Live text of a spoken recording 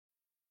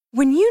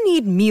When you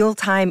need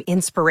mealtime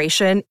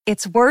inspiration,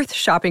 it's worth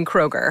shopping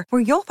Kroger,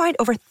 where you'll find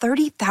over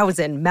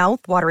 30,000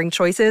 mouth-watering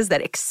choices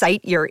that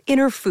excite your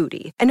inner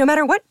foodie. And no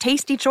matter what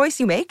tasty choice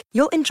you make,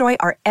 you'll enjoy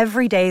our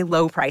everyday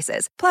low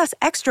prices, plus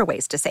extra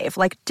ways to save,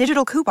 like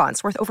digital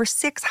coupons worth over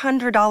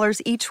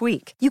 $600 each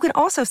week. You can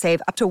also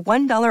save up to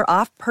 $1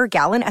 off per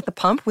gallon at the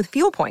pump with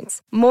fuel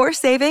points. More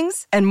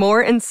savings and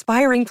more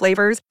inspiring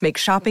flavors make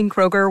shopping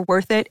Kroger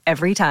worth it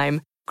every time.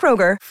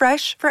 Kroger,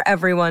 fresh for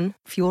everyone.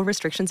 Fuel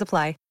restrictions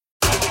apply.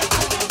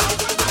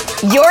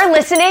 You're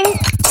listening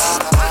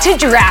to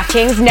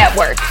DraftKings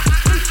Network.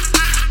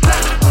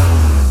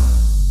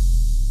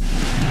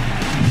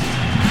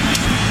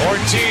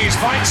 Ortiz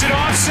fights it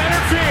off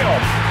center field.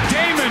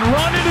 Damon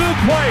running to the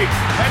plate,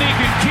 and he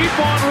can keep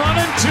on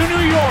running to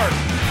New York.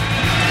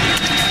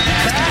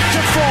 Back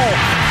to full.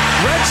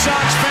 Red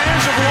Sox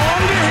fans have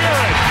longed to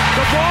hear it.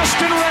 The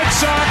Boston Red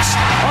Sox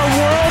are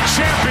world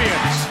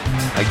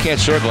champions. I can't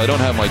circle. I don't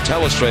have my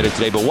telestrator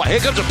today, but here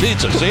comes a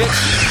pizza. See it?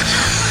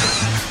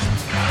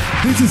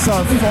 This is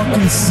our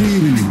fucking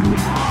city,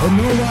 and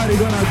nobody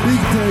gonna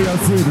dictate our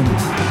freedom.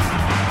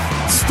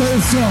 Stay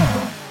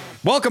strong.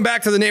 Welcome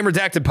back to the Name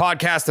Redacted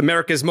podcast,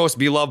 America's most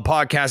beloved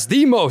podcast,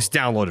 the most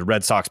downloaded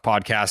Red Sox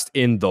podcast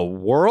in the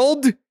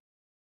world.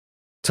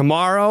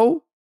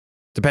 Tomorrow,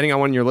 depending on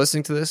when you're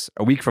listening to this,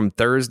 a week from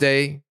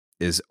Thursday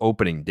is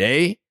opening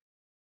day.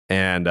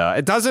 And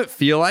it doesn't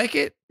feel like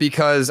it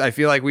because I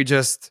feel like we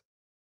just,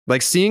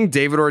 like seeing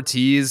David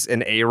Ortiz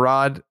and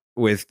A-Rod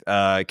with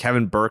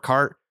Kevin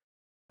Burkhardt.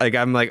 Like,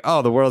 I'm like,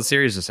 oh, the World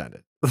Series just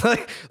ended.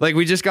 like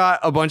we just got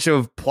a bunch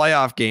of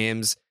playoff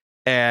games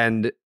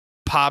and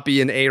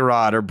Poppy and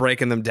A-Rod are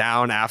breaking them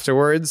down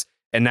afterwards.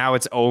 And now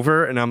it's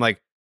over. And I'm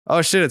like,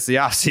 oh, shit, it's the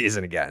off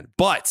season again.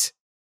 But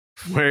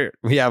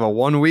we have a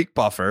 1 week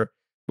buffer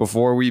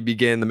before we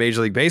begin the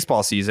Major League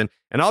Baseball season.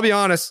 And I'll be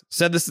honest,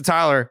 said this to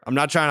Tyler, I'm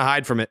not trying to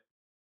hide from it.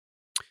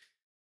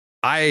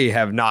 I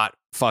have not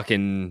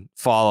fucking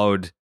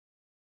followed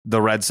the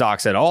Red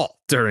Sox at all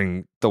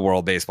during the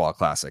World Baseball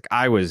Classic.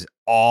 I was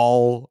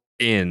all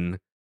in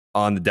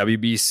on the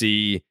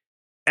WBC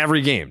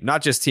every game,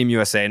 not just Team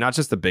USA, not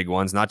just the big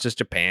ones, not just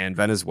Japan,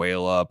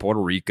 Venezuela, Puerto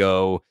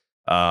Rico,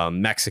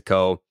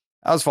 Mexico.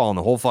 I was following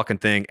the whole fucking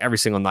thing every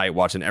single night,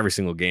 watching every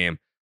single game.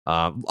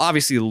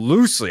 Obviously,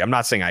 loosely, I'm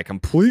not saying I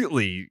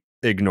completely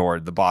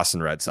ignored the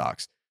Boston Red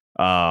Sox.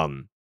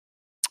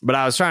 But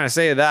I was trying to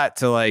say that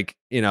to, like,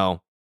 you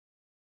know,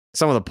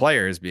 some of the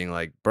players being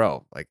like,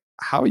 bro, like,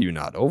 how are you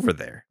not over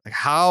there? Like,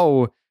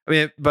 how? I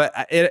mean, but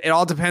it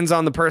all depends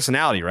on the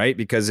personality, right?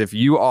 Because if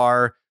you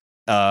are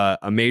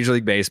a Major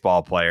League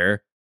Baseball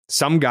player,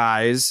 some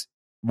guys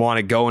want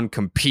to go and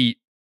compete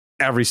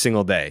every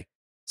single day.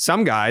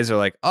 Some guys are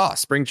like, oh,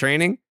 spring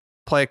training,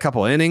 play a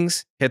couple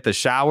innings, hit the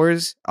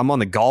showers. I'm on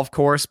the golf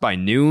course by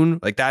noon.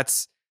 Like,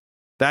 that's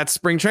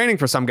spring training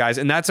for some guys.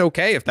 And that's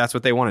okay if that's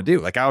what they want to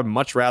do. Like, I would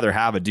much rather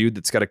have a dude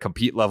that's got a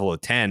compete level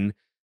of 10,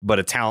 but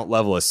a talent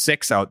level of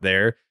 6 out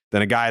there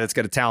than a guy that's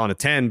got a talent of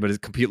 10, but a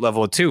compete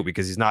level of 2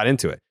 because he's not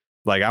into it.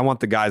 Like, I want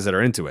the guys that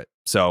are into it.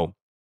 So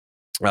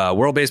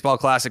World Baseball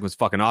Classic was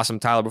fucking awesome.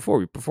 Tyler,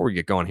 before we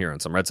get going here on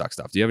some Red Sox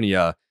stuff, do you have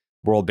any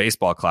World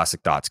Baseball Classic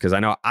thoughts? Because I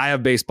know I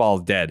have baseball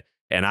dead,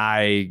 and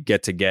I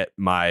get to get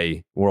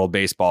my World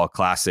Baseball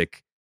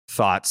Classic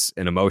thoughts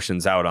and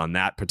emotions out on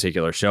that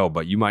particular show,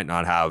 but you might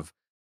not have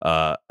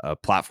a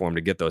platform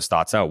to get those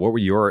thoughts out. What were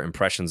your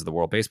impressions of the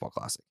World Baseball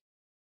Classic?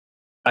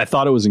 I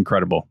thought it was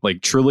incredible.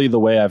 Like, truly, the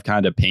way I've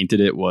kind of painted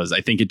it was, I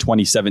think in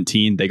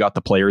 2017, they got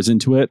the players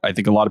into it. I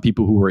think a lot of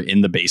people who were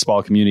in the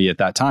baseball community at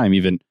that time,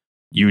 even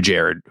you,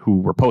 Jared, who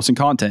were posting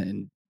content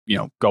and, you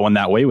know, going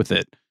that way with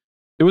it.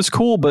 It was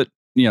cool, but,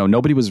 you know,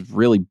 nobody was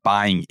really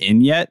buying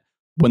in yet.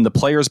 When the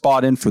players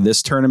bought in for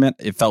this tournament,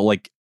 it felt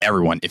like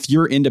everyone, if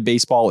you're into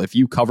baseball, if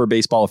you cover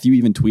baseball, if you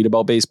even tweet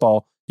about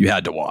baseball, you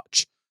had to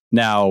watch.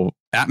 Now,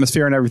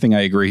 atmosphere and everything,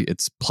 I agree.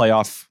 It's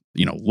playoff,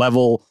 you know,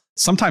 level.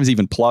 Sometimes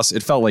even plus.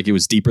 It felt like it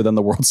was deeper than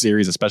the World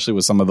Series, especially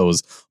with some of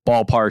those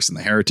ballparks and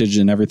the heritage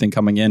and everything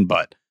coming in.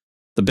 But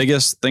the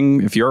biggest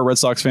thing, if you're a Red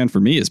Sox fan, for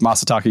me, is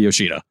Masataka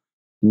Yoshida.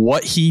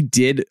 What he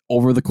did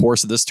over the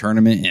course of this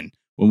tournament, and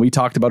when we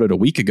talked about it a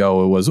week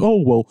ago, it was,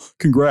 oh, well,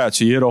 congrats,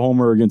 he hit a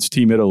homer against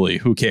Team Italy.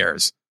 Who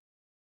cares?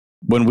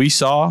 When we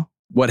saw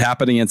what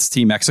happened against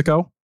Team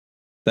Mexico,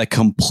 that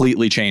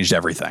completely changed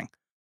everything.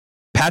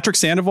 Patrick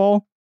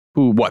Sandoval,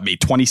 who made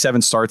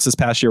 27 starts this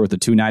past year with a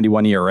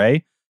 2.91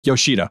 ERA,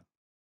 Yoshida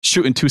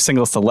shooting 2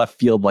 singles to left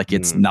field like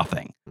it's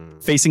nothing.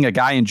 Facing a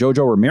guy in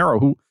Jojo Romero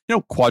who, you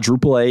know,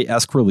 quadruple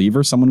A-esque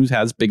reliever, someone who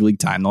has big league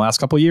time the last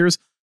couple of years.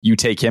 You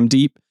take him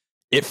deep.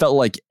 It felt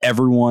like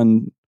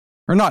everyone,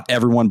 or not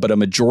everyone, but a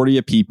majority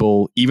of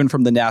people, even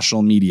from the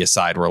national media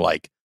side, were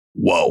like,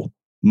 whoa,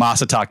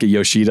 Masataka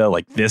Yoshida,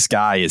 like, this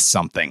guy is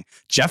something.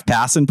 Jeff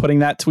Passan putting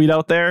that tweet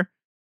out there,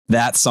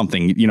 that's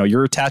something. You know,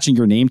 you're attaching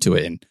your name to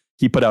it. And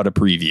he put out a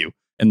preview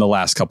in the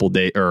last couple of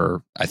days,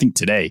 or I think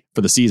today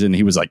for the season.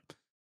 He was like,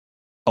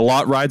 a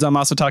lot rides on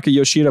Masataka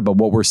Yoshida, but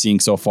what we're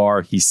seeing so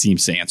far, he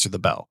seems to answer the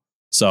bell.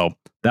 So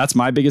that's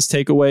my biggest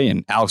takeaway.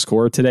 And Alex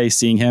Cora today,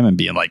 seeing him and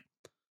being like,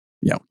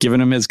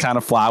 giving him his kind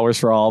of flowers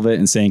for all of it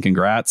and saying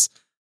congrats.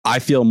 I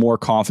feel more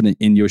confident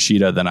in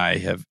Yoshida than I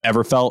have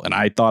ever felt. And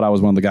I thought I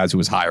was one of the guys who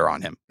was higher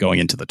on him going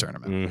into the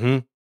tournament.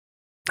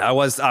 Mm-hmm. I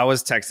was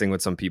texting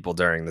with some people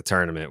during the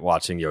tournament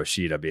watching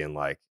Yoshida being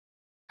like,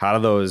 how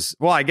do those,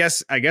 well, I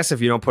guess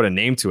if you don't put a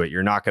name to it,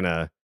 you're not going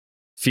to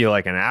feel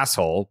like an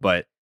asshole,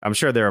 but I'm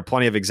sure there are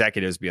plenty of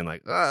executives being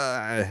like,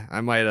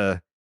 I might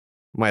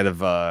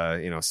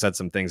have said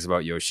some things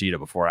about Yoshida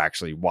before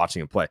actually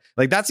watching him play.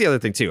 Like, that's the other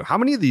thing too. How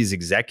many of these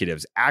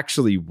executives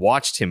actually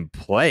watched him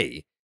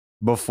play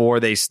before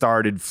they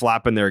started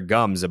flapping their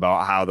gums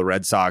about how the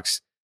Red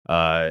Sox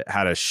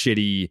had a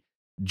shitty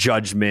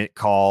judgment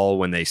call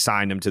when they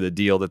signed him to the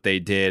deal that they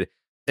did?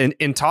 And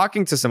in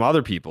talking to some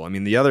other people, I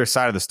mean, the other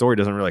side of the story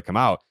doesn't really come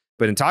out,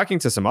 but in talking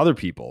to some other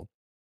people,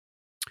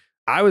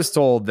 I was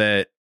told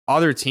that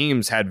other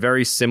teams had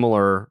very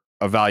similar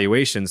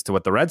evaluations to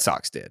what the Red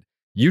Sox did.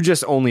 You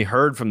just only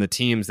heard from the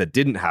teams that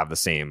didn't have the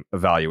same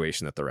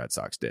evaluation that the Red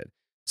Sox did.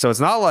 So it's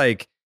not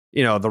like,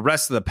 the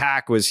rest of the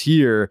pack was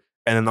here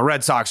and then the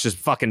Red Sox just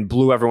fucking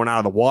blew everyone out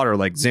of the water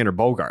like Xander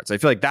Bogaerts. I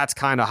feel like that's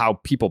kind of how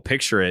people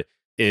picture it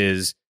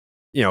is,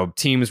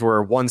 teams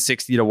were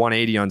 160 to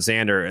 180 on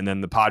Xander, and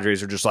then the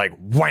Padres are just like,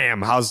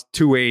 wham, how's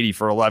 280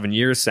 for 11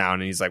 years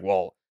sound? And he's like,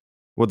 well,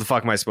 what the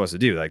fuck am I supposed to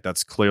do? Like,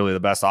 that's clearly the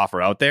best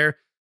offer out there.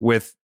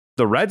 With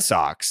the Red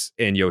Sox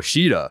and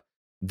Yoshida,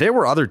 there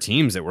were other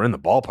teams that were in the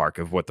ballpark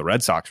of what the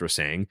Red Sox were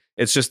saying.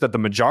 It's just that the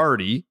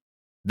majority,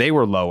 they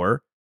were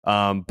lower.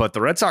 But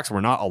the Red Sox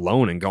were not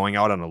alone in going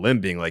out on a limb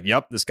being like,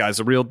 yep, this guy's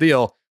a real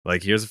deal.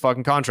 Like, here's a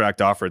fucking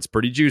contract offer. It's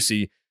pretty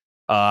juicy.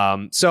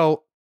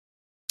 So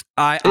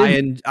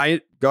I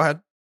go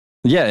ahead.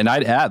 Yeah. And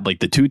I'd add, like,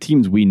 the two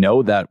teams we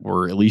know that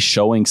were at least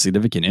showing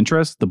significant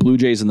interest, the Blue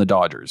Jays and the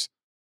Dodgers.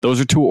 Those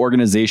are two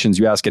organizations,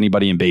 you ask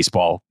anybody in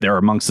baseball, they're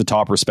amongst the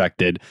top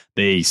respected.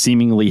 They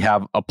seemingly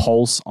have a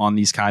pulse on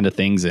these kind of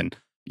things and,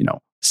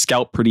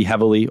 scout pretty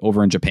heavily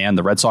over in Japan.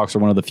 The Red Sox are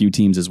one of the few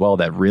teams as well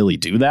that really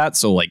do that.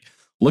 So, like,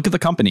 look at the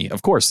company.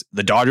 Of course,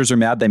 the Dodgers are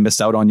mad they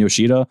missed out on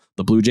Yoshida.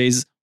 The Blue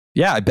Jays,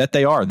 yeah, I bet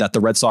they are, that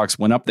the Red Sox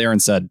went up there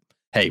and said,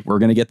 hey, we're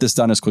going to get this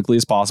done as quickly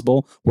as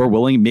possible. We're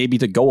willing maybe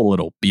to go a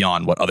little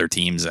beyond what other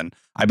teams. And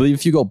I believe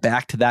if you go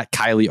back to that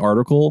Kiley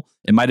article,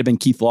 it might have been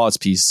Keith Law's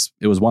piece.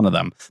 It was one of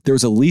them. There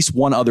was at least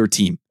one other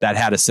team that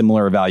had a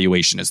similar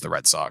evaluation as the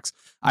Red Sox.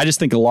 I just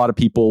think a lot of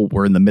people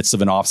were in the midst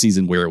of an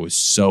offseason where it was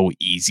so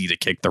easy to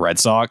kick the Red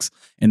Sox.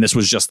 And this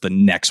was just the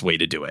next way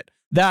to do it.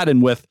 That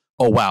and with,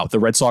 oh, wow, the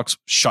Red Sox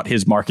shut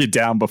his market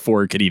down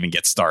before it could even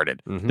get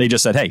started. Mm-hmm. They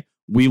just said, hey,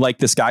 we like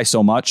this guy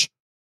so much.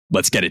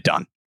 Let's get it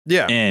done.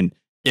 Yeah. And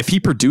if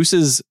he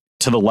produces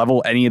to the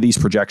level any of these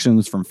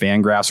projections from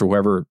Fangraphs or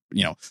whoever,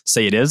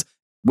 say it is,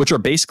 which are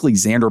basically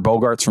Xander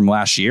Bogaerts from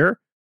last year,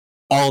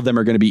 all of them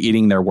are going to be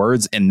eating their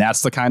words. And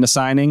that's the kind of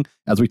signing,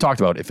 as we talked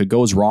about, if it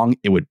goes wrong,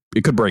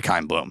 it could break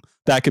Chaim Bloom.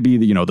 That could be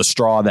the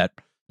straw that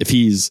if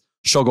he's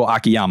Shogo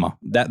Akiyama,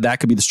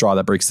 that could be the straw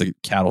that breaks the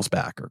camel's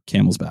back or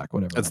camel's back,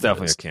 whatever. That's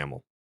definitely a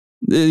camel.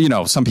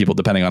 Some people,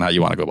 depending on how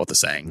you want to go about the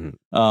saying.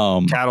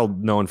 Mm-hmm. Cattle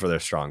known for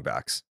their strong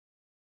backs.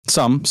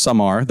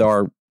 Some are. There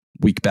are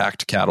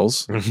weak-backed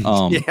cattles.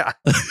 Yeah.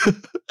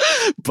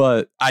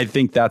 But I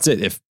think that's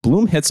it. If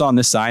Bloom hits on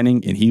this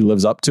signing and he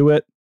lives up to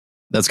it,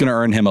 that's going to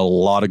earn him a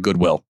lot of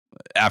goodwill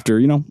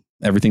after,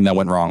 everything that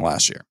went wrong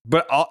last year.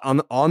 But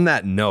on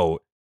that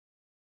note,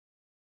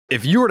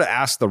 if you were to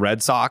ask the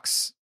Red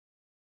Sox,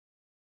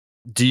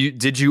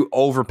 did you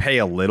overpay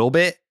a little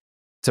bit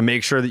to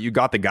make sure that you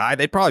got the guy?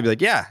 They'd probably be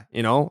like, yeah,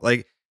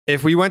 like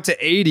if we went to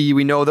 80,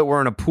 we know that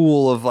we're in a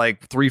pool of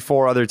like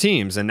 3-4 other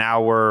teams, and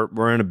now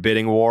we're in a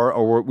bidding war,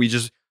 or we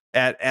just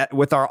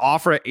with our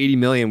offer at 80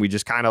 million, we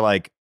just kind of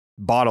like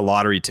bought a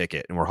lottery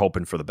ticket and we're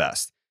hoping for the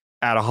best.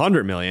 At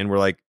 100 million, we're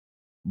like,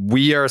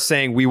 we are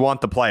saying we want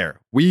the player.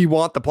 We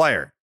want the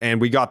player, and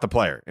we got the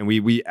player, and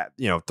we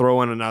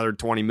throw in another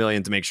 20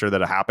 million to make sure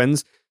that it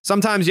happens.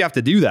 Sometimes you have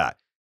to do that.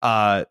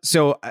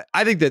 So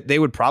I think that they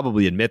would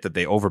probably admit that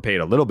they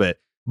overpaid a little bit,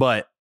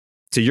 but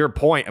to your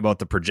point about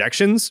the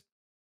projections,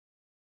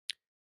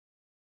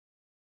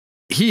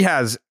 he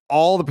has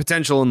all the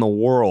potential in the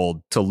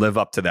world to live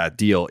up to that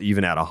deal,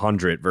 even at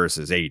 100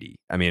 versus 80.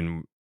 I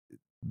mean,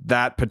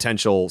 that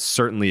potential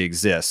certainly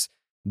exists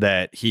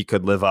that he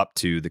could live up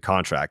to the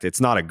contract.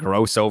 It's not a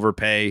gross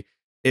overpay.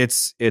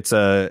 It's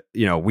a,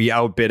 we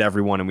outbid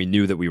everyone, and we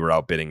knew that we were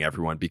outbidding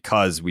everyone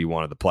because we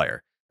wanted the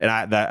player.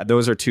 And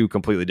those are two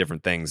completely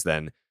different things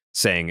than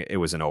saying it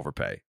was an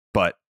overpay.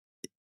 But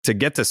to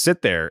get to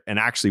sit there and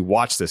actually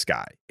watch this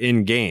guy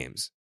in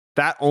games,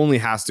 that only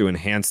has to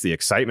enhance the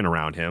excitement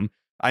around him.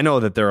 I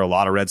know that there are a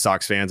lot of Red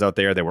Sox fans out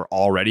there that were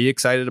already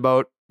excited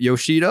about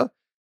Yoshida,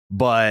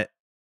 but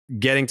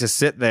getting to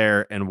sit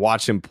there and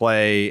watch him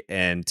play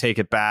and take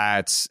at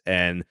bats,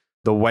 and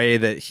the way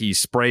that he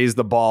sprays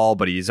the ball,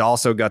 but he's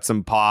also got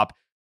some pop,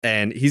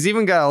 and he's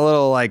even got a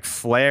little like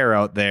flair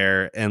out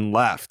there and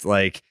left,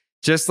 like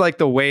just like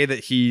the way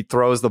that he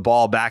throws the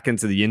ball back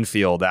into the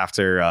infield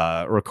after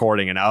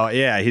recording.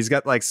 And he's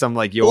got like some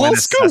like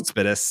Yoenis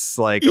Cespedes,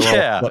 like a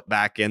little flip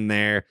back in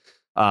there.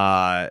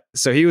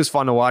 So he was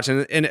fun to watch.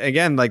 And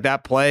again, like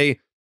that play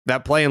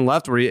in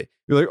left where you're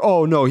like,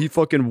 oh no, he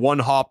fucking one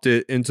hopped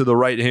it into the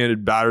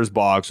right-handed batter's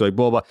box. Like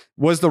blah, blah.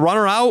 Was the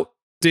runner out?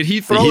 Did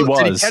he throw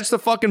it? Did he catch the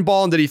fucking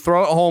ball and did he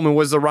throw it home and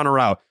was the runner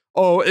out?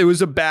 Oh, it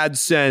was a bad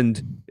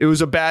send. It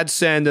was a bad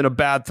send and a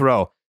bad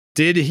throw.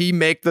 Did he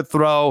make the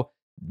throw?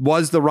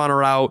 Was the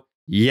runner out?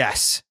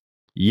 Yes.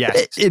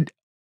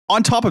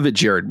 On top of it,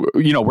 Jared,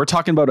 we're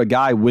talking about a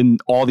guy when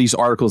all these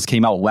articles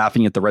came out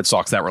laughing at the Red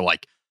Sox that were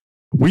like,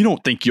 we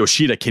don't think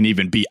Yoshida can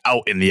even be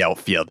out in the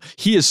outfield.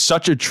 He is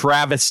such a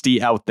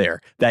travesty out there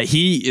that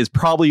he is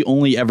probably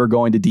only ever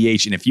going to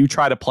DH. And if you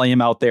try to play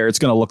him out there, it's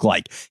going to look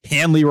like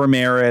Hanley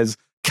Ramirez,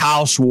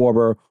 Kyle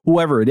Schwarber,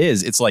 whoever it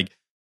is. It's like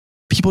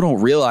people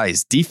don't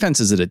realize defense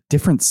is at a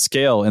different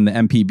scale in the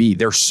MPB.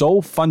 They're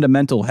so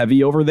fundamental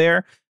heavy over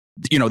there.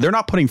 They're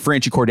not putting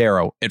Franchi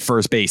Cordero at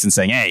first base and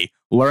saying, hey,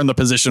 learn the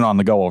position on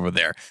the go over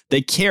there.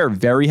 They care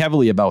very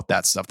heavily about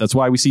that stuff. That's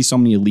why we see so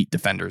many elite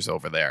defenders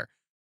over there.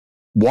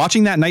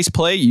 Watching that nice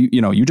play,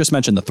 you just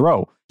mentioned the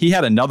throw. He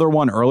had another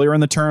one earlier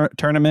in the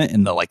tournament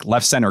in the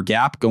left center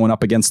gap going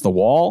up against the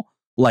wall.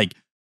 Like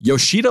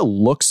Yoshida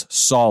looks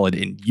solid,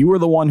 and you were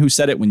the one who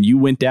said it when you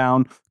went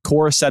down.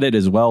 Cora said it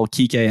as well.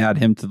 Kike had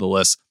him to the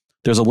list.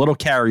 There's a little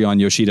carry on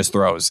Yoshida's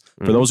throws.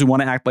 For those who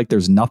want to act like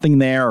there's nothing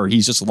there or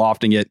he's just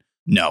lofting it,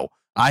 no.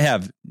 I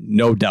have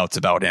no doubts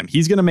about him.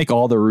 He's going to make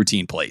all the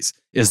routine plays.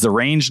 Is the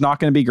range not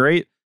going to be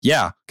great?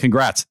 Yeah,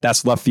 congrats.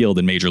 That's left field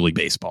in Major League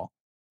Baseball.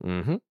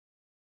 Mm-hmm.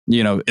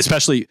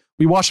 Especially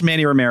we watched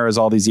Manny Ramirez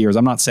all these years.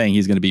 I'm not saying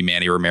he's going to be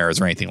Manny Ramirez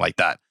or anything like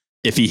that.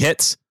 If he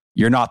hits,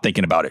 you're not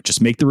thinking about it.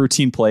 Just make the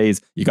routine plays.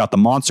 You got the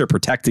monster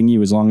protecting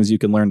you as long as you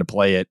can learn to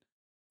play it.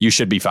 You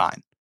should be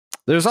fine.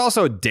 There's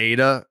also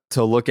data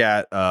to look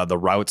at the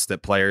routes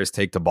that players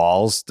take to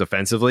balls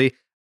defensively.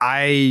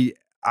 I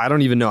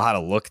don't even know how to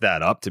look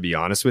that up, to be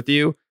honest with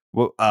you.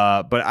 But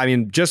I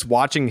mean, just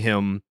watching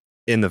him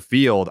in the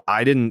field,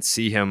 I didn't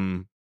see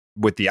him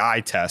with the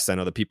eye test. I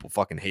know that people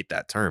fucking hate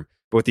that term.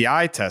 But with the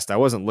eye test, I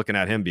wasn't looking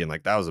at him being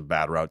like, that was a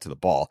bad route to the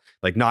ball.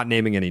 Like, not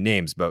naming any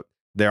names, but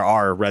there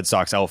are Red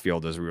Sox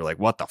outfielders where we were like,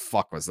 what the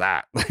fuck was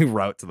that? Like,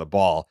 route to the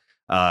ball.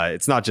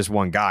 It's not just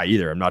one guy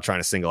either. I'm not trying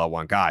to single out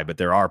one guy, but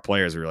there are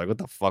players where you're like, what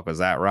the fuck was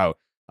that route?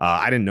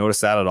 I didn't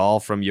notice that at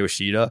all from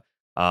Yoshida.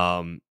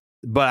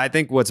 But I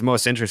think what's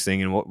most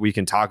interesting, and what we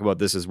can talk about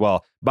this as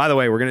well. By the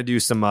way, we're going to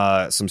do some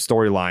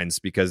storylines,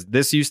 because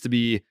this used to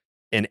be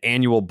an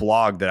annual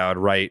blog that I would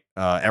write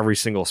every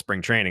single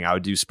spring training. I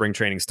would do spring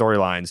training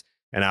storylines,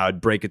 and I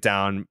would break it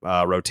down,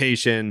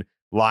 rotation,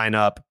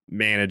 lineup,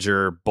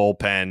 manager,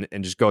 bullpen,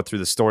 and just go through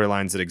the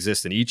storylines that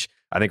exist in each.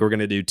 I think we're going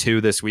to do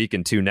 2 this week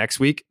and 2 next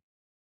week.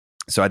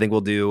 So I think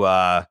we'll do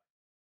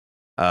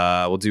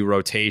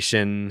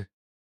rotation.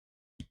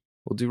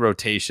 We'll do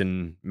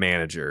rotation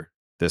manager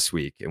this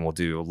week, and we'll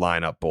do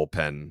lineup,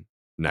 bullpen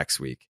next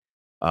week.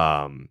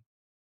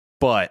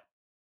 But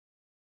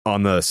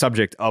on the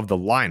subject of the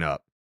lineup,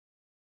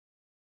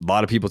 a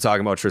lot of people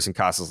talking about Tristan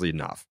Casas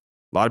leading off.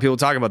 A lot of people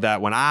talking about that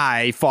when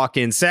I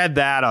fucking said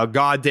that a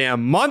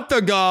goddamn month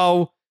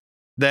ago,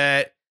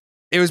 that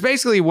it was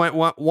basically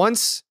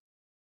once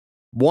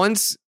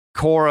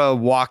Cora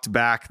walked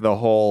back the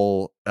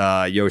whole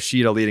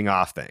Yoshida leading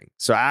off thing.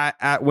 So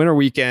at Winter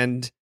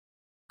Weekend,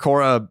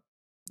 Cora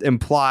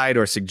implied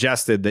or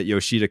suggested that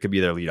Yoshida could be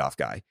their leadoff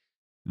guy.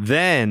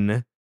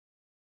 Then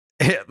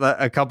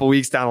a couple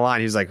weeks down the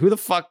line, he was like, who the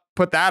fuck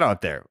put that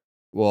out there?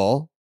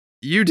 Well,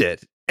 you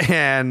did.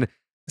 And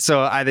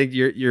so I think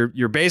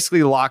you're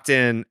basically locked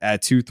in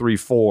at 2, 3,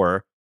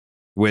 4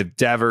 with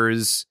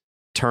Devers,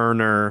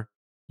 Turner,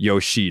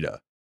 Yoshida.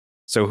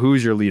 So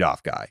who's your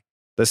leadoff guy?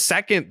 The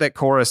second that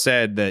Cora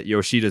said that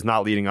Yoshida's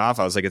not leading off,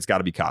 I was like, it's got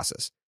to be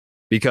Casas.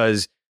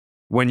 Because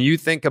when you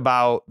think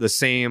about the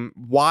same,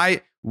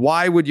 why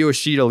would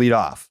Yoshida lead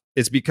off?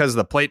 It's because of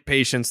the plate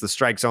patience, the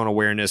strike zone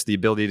awareness, the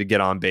ability to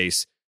get on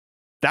base.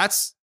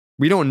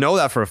 We don't know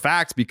that for a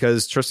fact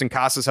because Tristan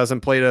Casas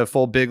hasn't played a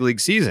full big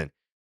league season.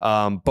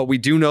 But we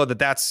do know that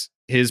that's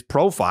his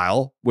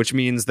profile, which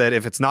means that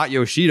if it's not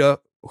Yoshida,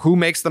 who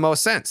makes the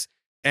most sense?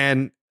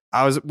 And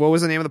what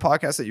was the name of the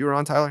podcast that you were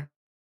on, Tyler?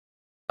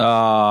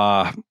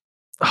 I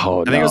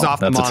think it was Off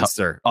the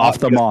Monster. Off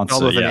the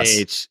Monster, yes.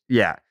 H.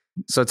 Yeah.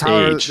 So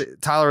Tyler,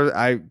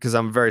 because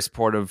I'm a very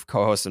supportive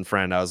co-host and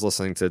friend, I was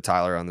listening to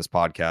Tyler on this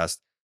podcast,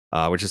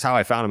 which is how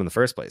I found him in the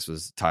first place,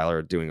 was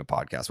Tyler doing a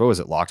podcast. What was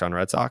it? Locked on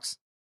Red Sox?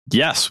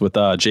 Yes, with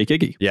Jake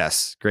Iggy.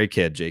 Yes. Great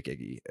kid, Jake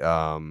Iggy.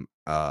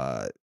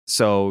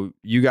 So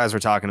you guys were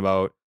talking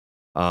about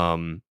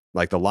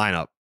like the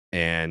lineup,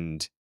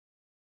 and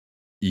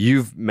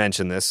you've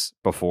mentioned this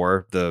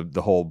before,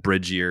 the whole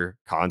bridge year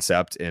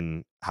concept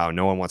and how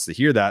no one wants to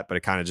hear that, but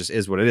it kind of just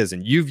is what it is.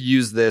 And you've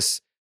used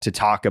this to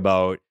talk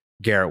about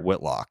Garrett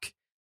Whitlock.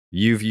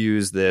 You've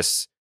used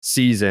this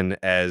season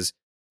as,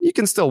 you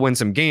can still win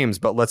some games,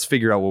 but let's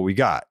figure out what we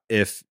got.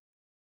 If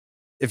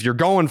you're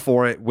going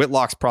for it,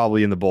 Whitlock's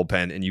probably in the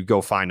bullpen and you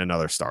go find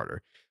another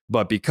starter.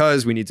 But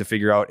because we need to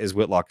figure out, is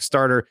Whitlock a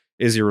starter?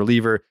 Is he a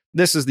reliever?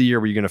 This is the year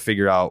where you're going to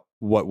figure out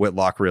what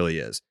Whitlock really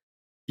is.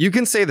 you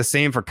can say the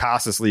same for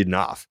Casas leading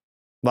off.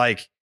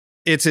 Like,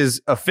 it's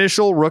his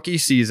official rookie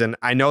season.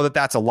 I know that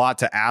that's a lot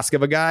to ask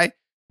of a guy,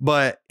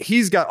 but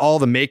he's got all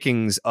the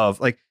makings of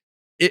like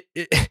it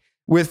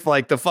with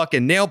like the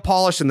fucking nail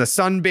polish and the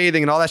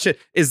sunbathing and all that shit.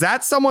 Is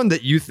that someone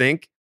that you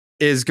think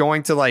is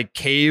going to like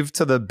cave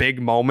to the big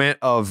moment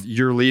of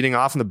you're leading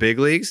off in the big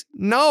leagues?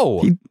 No,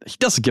 he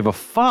doesn't give a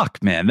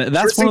fuck, man.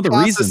 That's Triston one of the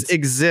Casas reasons.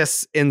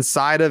 Exists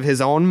inside of his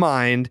own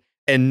mind,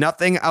 and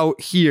nothing out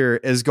here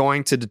is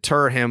going to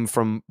deter him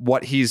from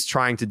what he's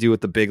trying to do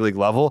at the big league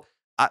level.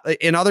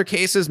 In other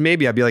cases,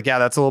 maybe I'd be like, yeah,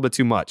 that's a little bit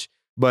too much.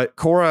 But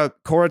Cora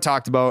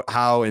talked about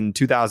how in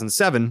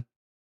 2007,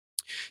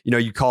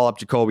 you call up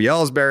Jacoby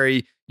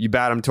Ellsbury, you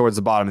bat him towards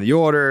the bottom of the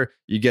order,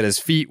 you get his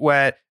feet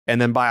wet,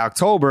 and then by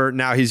October,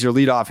 now he's your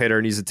leadoff hitter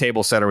and he's a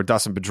table setter with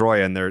Dustin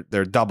Pedroia, and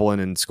they're doubling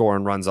and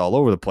scoring runs all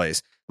over the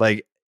place.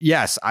 Like,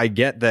 yes, I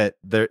get that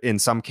there in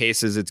some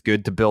cases it's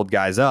good to build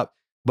guys up,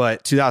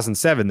 but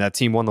 2007, that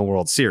team won the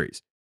World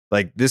Series.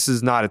 Like, this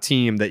is not a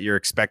team that you're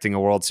expecting a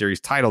World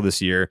Series title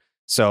this year.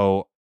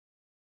 So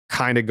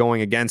kind of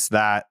going against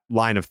that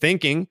line of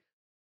thinking,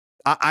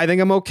 I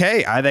think I'm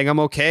okay. I think I'm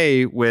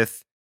okay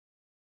with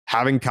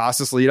having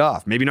Casas lead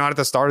off. Maybe not at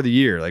the start of the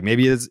year. Like,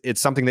 maybe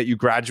it's something that you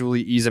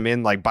gradually ease him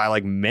in like by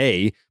like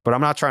May, but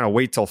I'm not trying to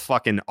wait till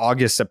fucking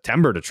August,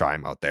 September to try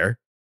him out there.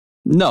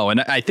 No,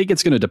 and I think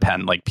it's going to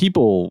depend. Like,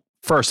 people,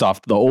 first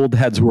off, the old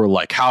heads who are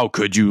like, how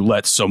could you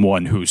let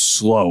someone who's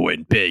slow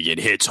and big and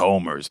hits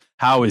homers,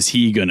 how is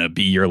he going to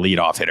be your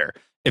leadoff hitter?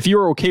 If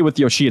you're okay with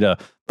Yoshida,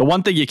 the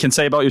one thing you can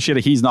say about Yoshida,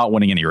 he's not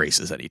winning any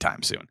races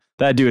anytime soon.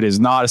 That dude is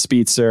not a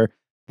speedster.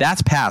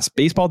 That's past.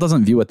 Baseball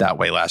doesn't view it that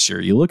way last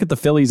year. You look at the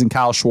Phillies and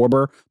Kyle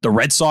Schwarber, the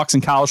Red Sox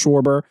and Kyle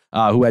Schwarber,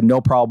 who had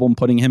no problem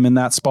putting him in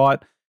that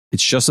spot.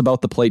 It's just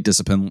about the plate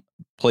discipline,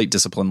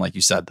 like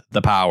you said,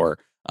 the power.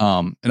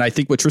 And I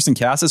think with Triston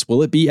Casas,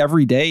 will it be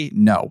every day?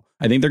 No.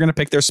 I think they're going to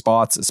pick their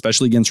spots,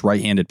 especially against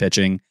right-handed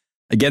pitching.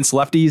 Against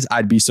lefties,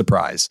 I'd be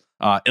surprised,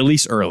 at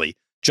least early.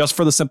 Just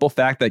for the simple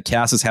fact that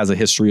Casas has a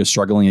history of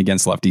struggling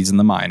against lefties in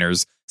the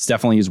minors. It's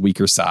definitely his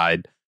weaker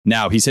side.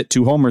 Now, he's hit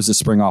 2 homers this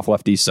spring off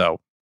lefties, so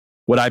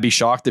would I be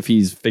shocked if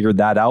he's figured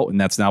that out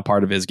and that's now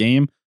part of his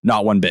game?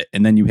 Not one bit.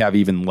 And then you have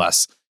even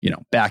less,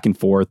 back and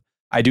forth.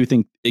 I do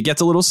think it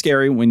gets a little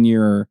scary when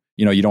you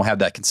don't have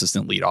that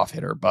consistent leadoff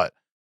hitter. But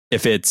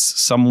if it's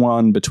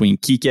someone between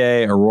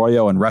Kike,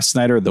 Arroyo, and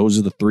Restschneider, those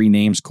are the 3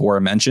 names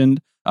Cora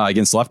mentioned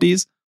against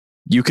lefties,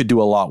 you could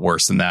do a lot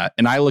worse than that.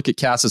 And I look at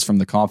Casas from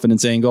the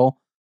confidence angle.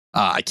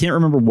 I can't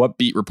remember what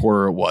beat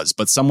reporter it was,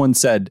 but someone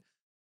said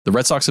the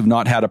Red Sox have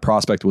not had a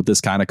prospect with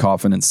this kind of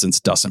confidence since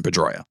Dustin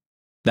Pedroia.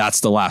 That's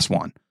the last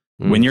one.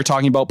 When you're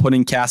talking about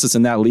putting Casas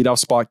in that leadoff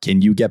spot,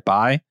 can you get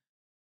by?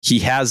 He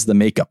has the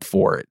makeup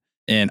for it.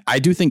 And I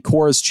do think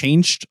Cora's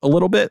changed a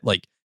little bit.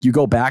 Like, you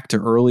go back to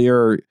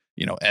earlier,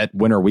 at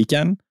winter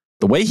weekend,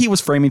 the way he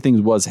was framing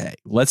things was, hey,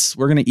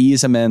 we're going to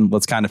ease him in.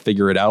 Let's kind of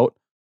figure it out.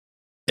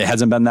 It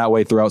hasn't been that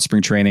way throughout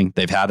spring training.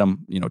 They've had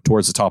him,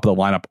 towards the top of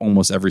the lineup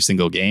almost every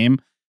single game.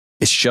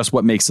 It's just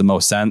what makes the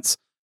most sense.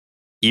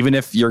 Even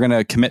if you're going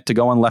to commit to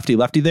going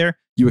lefty-lefty there,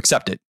 you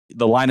accept it.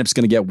 The lineup's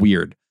going to get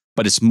weird,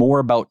 but it's more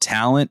about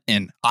talent.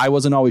 And I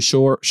wasn't always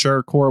sure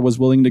Cora was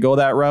willing to go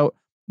that route.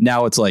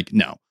 Now it's like,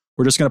 no,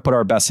 we're just going to put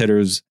our best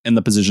hitters in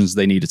the positions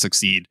they need to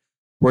succeed.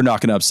 We're not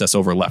going to obsess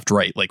over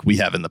left-right like we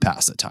have in the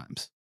past at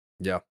times.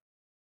 Yeah.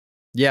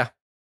 Yeah.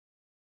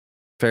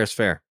 Fair is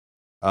fair.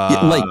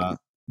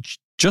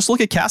 Just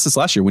look at Casas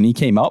last year when he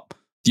came up.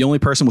 The only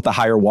person with a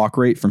higher walk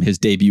rate from his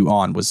debut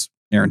on was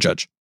Aaron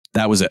Judge.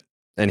 That was it.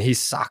 And he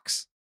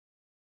sucks.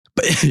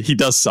 But he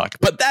does suck.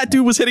 But that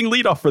dude was hitting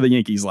leadoff for the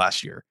Yankees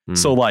last year.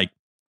 So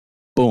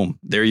boom,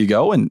 there you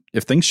go. And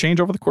if things change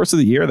over the course of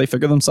the year, they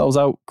figure themselves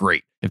out,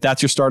 great. If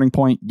that's your starting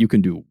point, you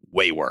can do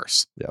way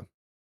worse. Yeah.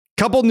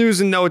 Couple news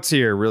and notes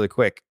here really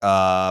quick.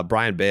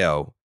 Brayan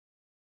Bello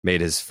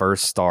made his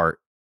first start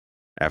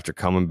after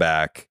coming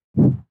back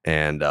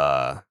and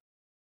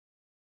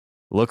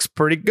looks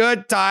pretty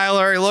good,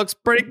 Tyler. He looks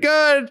pretty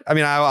good. I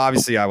mean,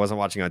 I wasn't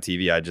watching on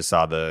TV. I just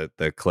saw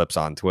the clips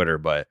on Twitter,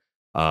 but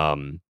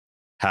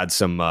had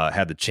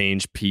the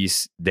change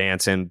piece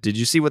dancing. Did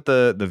you see what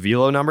the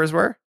velo numbers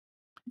were?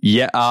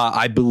 Yeah,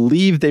 I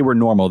believe they were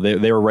normal.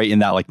 They were right in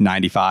that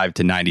 95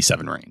 to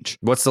 97 range.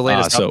 What's the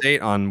latest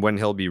update on when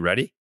he'll be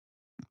ready?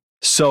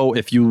 So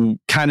if you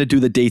kind of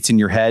do the dates in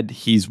your head,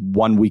 he's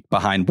 1 week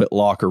behind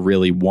Whitlock, or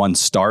really 1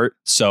 start.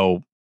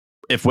 So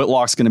if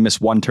Whitlock's going to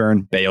miss 1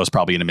 turn, Bello's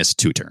probably going to miss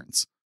 2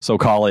 turns. So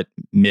call it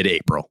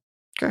mid-April.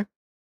 Okay.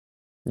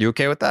 You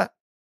okay with that?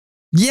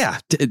 Yeah.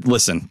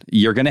 Listen,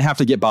 you're going to have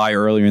to get by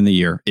earlier in the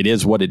year. It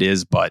is what it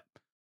is, but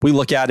we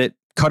look at it.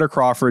 Cutter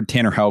Crawford,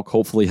 Tanner Houck.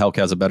 Hopefully Houck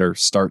has a better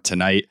start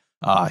tonight.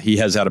 He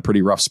has had a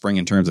pretty rough spring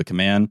in terms of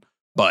command,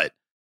 but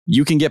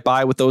you can get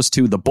by with those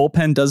 2. The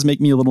bullpen does make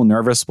me a little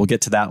nervous. We'll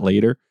get to that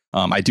later.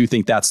 I do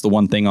think that's the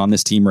one thing on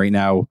this team right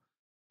now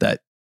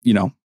that,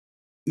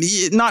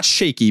 not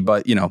shaky,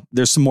 but,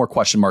 there's some more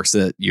question marks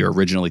that you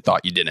originally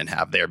thought you didn't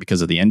have there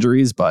because of the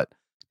injuries, but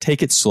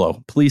take it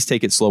slow. Please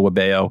take it slow with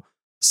Bello.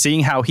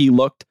 Seeing how he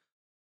looked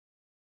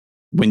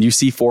when you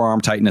see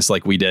forearm tightness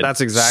like we did,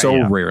 That's exactly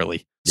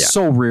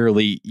so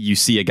rarely you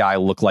see a guy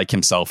look like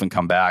himself and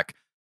come back.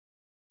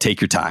 Take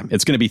your time.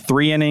 It's going to be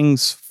 3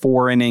 innings,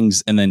 4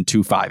 innings, and then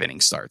 2 5-inning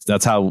starts.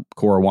 That's how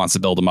Cora wants to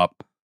build him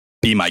up.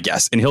 Be my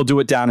guess. And he'll do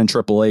it down in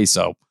AAA.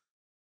 So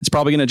it's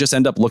probably going to just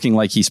end up looking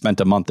like he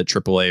spent a month at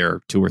AAA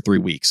or 2 or 3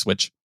 weeks,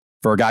 which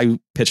for a guy who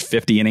pitched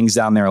 50 innings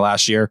down there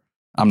last year,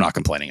 I'm not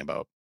complaining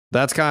about.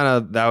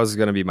 That was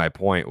going to be my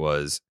point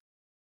was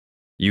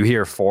you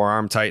hear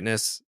forearm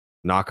tightness,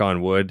 knock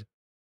on wood.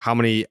 How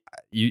many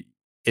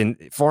in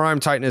forearm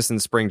tightness in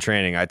spring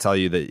training? I tell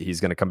you that he's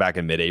going to come back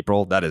in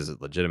mid-April. That is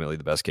legitimately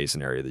the best case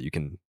scenario that you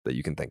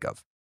can think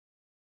of.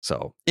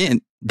 So,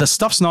 and the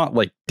stuff's not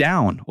like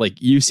down.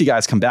 Like you see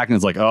guys come back and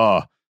it's like,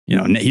 oh,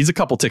 he's a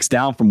couple ticks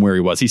down from where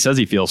he was. He says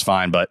he feels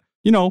fine, but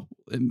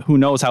who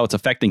knows how it's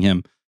affecting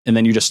him. And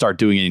then you just start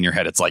doing it in your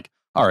head. It's like,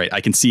 all right,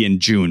 I can see in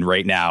June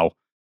right now,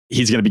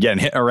 he's going to be getting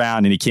hit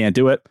around and he can't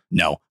do it.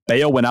 No,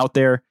 Bayo went out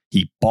there.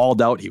 He balled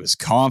out. He was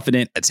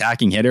confident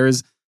attacking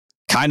hitters.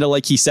 Kind of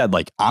like he said,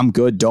 like, I'm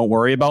good. Don't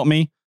worry about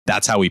me.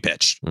 That's how he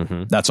pitched.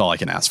 Mm-hmm. That's all I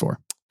can ask for.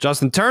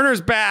 Justin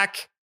Turner's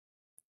back.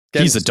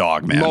 He's a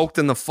dog, man. Smoked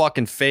in the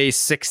fucking face,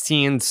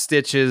 16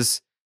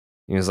 stitches.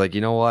 He was like,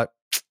 you know what?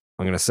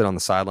 I'm going to sit on the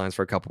sidelines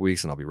for a couple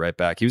weeks and I'll be right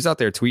back. He was out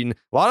there tweeting.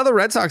 A lot of the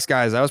Red Sox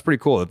guys, that was pretty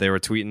cool that they were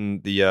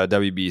tweeting the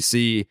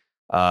WBC,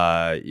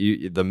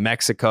 the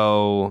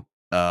Mexico,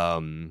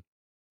 Japan.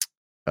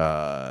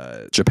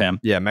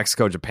 Yeah,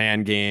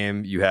 Mexico-Japan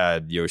game. You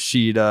had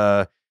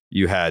Yoshida.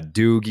 You had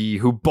Doogie,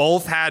 who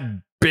both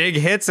had big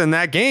hits in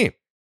that game.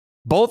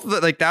 Both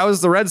that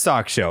was the Red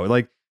Sox show.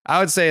 Like I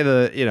would say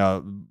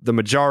the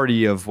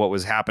majority of what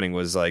was happening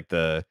was like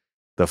the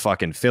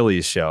fucking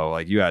Phillies show.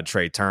 Like you had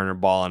Trey Turner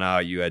balling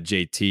out, you had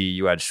JT,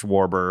 you had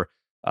Schwarber.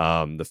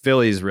 The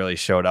Phillies really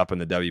showed up in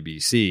the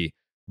WBC,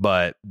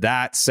 but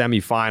that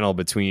semifinal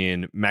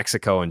between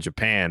Mexico and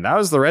Japan, that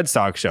was the Red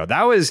Sox show.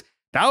 That was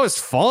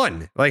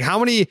fun. Like how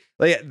many,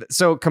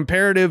 so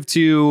comparative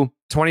to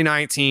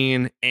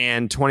 2019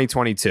 and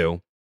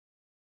 2022,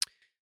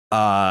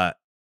 I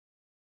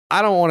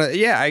don't want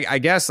to, I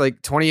guess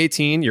like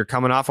 2018, you're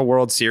coming off a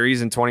World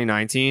Series in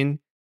 2019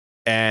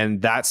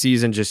 and that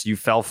season you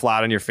fell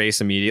flat on your face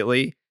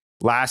immediately.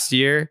 Last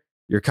year,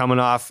 you're coming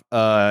off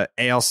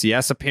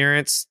ALCS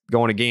appearance,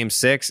 going to Game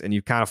 6 and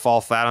you kind of fall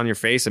flat on your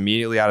face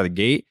immediately out of the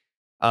gate.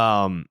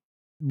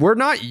 We're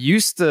not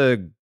used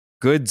to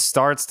good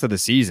starts to the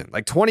season.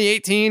 Like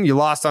 2018, you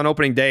lost on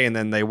opening day and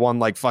then they won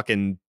like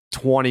fucking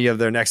 20 of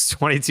their next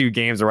 22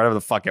 games or whatever the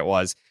fuck it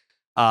was.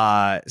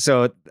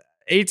 So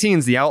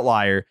 18's the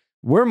outlier.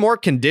 We're more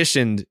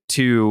conditioned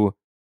to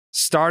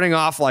starting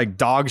off like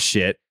dog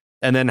shit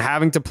and then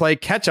having to play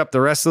catch up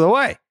the rest of the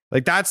way.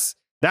 Like that's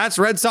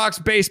Red Sox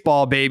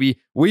baseball, baby.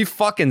 We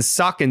fucking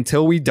suck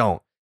until we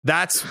don't.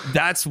 That's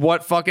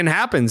what fucking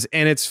happens.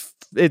 And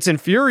it's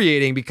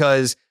infuriating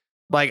because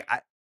like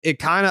it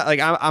kind of like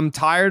I'm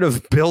tired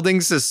of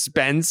building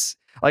suspense.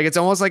 Like it's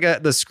almost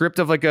like the script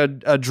of like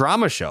a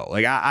drama show.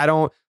 Like I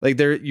don't like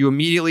you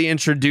immediately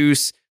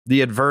introduce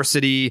the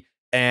adversity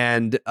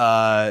and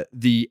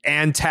the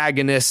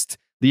antagonist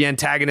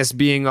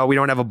being, oh, we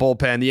don't have a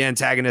bullpen. The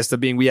antagonist of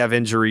being, we have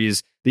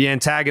injuries. The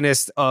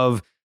antagonist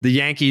of the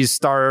Yankees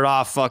started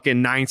off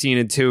fucking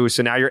 19-2.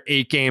 So now you're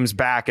 8 games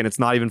back and it's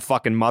not even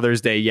fucking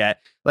Mother's Day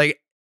yet. Like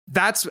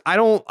I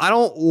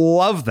don't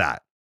love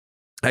that.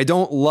 I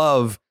don't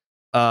love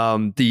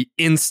the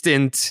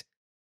instant,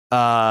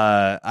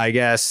 I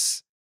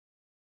guess,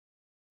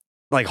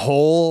 like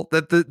hole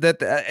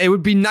that it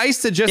would be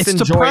nice to just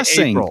enjoy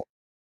depressing. April.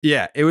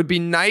 Yeah, it would be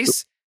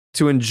nice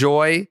to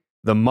enjoy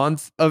the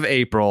month of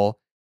April.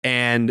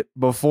 And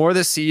before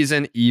the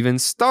season even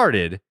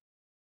started,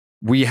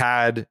 we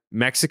had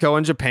Mexico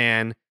and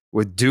Japan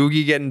with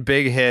Doogie getting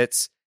big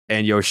hits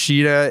and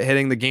Yoshida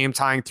hitting the game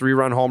tying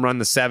 3-run home run in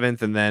the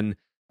 7th. And then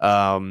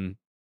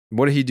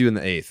what did he do in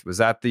the 8th? Was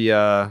that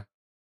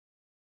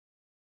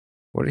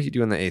what did he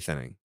do in the 8th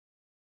inning?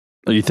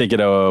 Are you thinking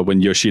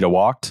when Yoshida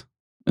walked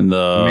in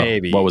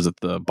maybe what was it,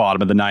 the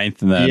bottom of the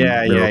 9th? And then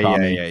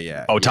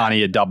yeah.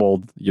 Ohtani had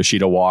doubled,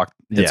 Yoshida walked,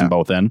 hits them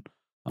both in.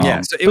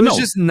 So it was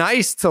just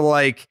nice to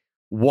like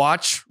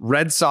watch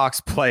Red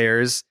Sox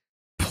players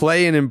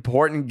play in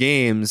important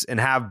games and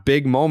have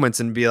big moments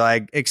and be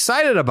like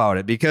excited about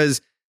it,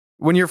 because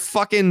when you're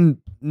fucking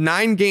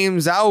 9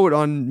 games out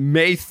on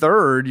May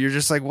 3rd, you're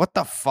just like, what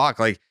the fuck?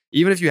 Like,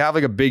 even if you have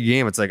like a big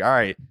game, it's like, all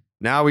right,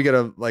 now we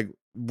gotta like,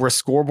 we're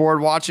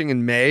scoreboard watching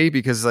in May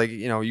because like,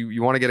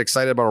 you want to get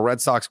excited about a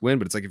Red Sox win,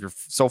 but it's like, if you're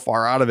so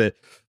far out of it.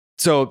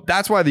 So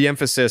that's why the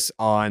emphasis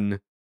on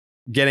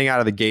getting out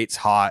of the gates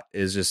hot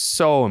is just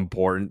so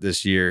important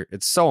this year.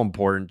 It's so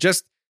important.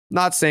 Just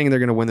not saying they're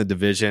going to win the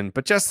division,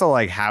 but just to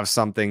like have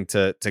something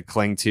to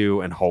cling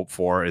to and hope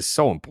for is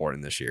so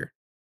important this year.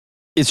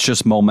 It's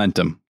just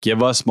momentum.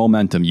 Give us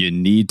momentum. You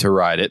need to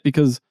ride it,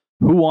 because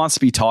who wants to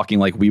be talking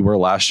like we were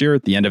last year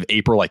at the end of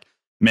April? Like,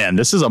 man,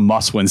 this is a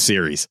must-win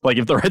series. Like,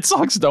 if the Red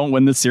Sox don't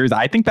win this series,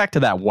 I think back to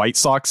that White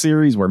Sox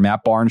series where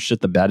Matt Barnes shit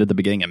the bed at the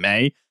beginning of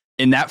May,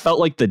 and that felt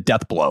like the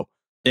death blow.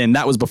 And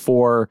that was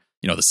before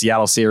the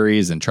Seattle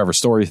series and Trevor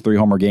Story's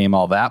 3-homer game,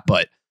 all that.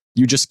 But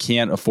you just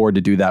can't afford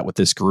to do that with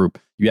this group.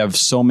 You have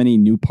so many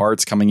new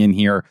parts coming in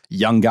here,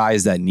 young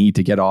guys that need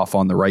to get off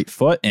on the right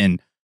foot.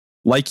 And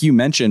like you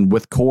mentioned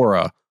with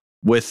Cora,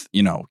 with,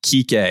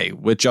 Kike,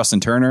 with Justin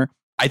Turner,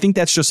 I think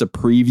that's just a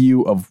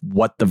preview of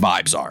what the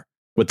vibes are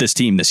with this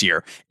team this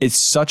year. It's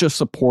such a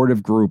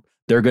supportive group.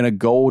 They're going to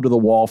go to the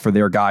wall for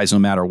their guys no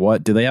matter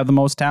what. Do they have the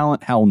most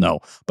talent? Hell no.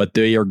 But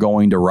they are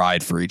going to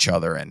ride for each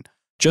other. And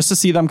just to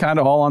see them kind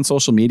of all on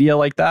social media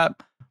like that,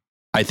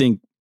 I think,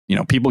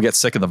 people get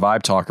sick of the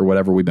vibe talk or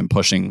whatever we've been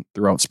pushing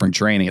throughout spring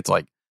training. It's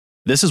like,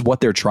 this is what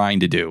they're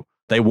trying to do.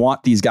 They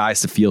want these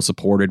guys to feel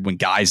supported. When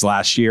guys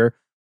last year,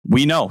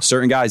 we know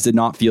certain guys did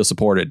not feel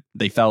supported.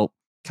 They felt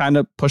kind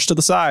of pushed to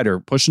the side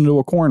or pushed into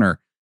a corner.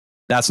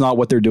 That's not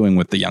what they're doing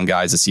with the young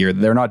guys this year.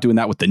 They're not doing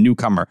that with the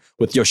newcomer,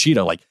 with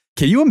Yoshida. Like,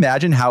 can you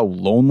imagine how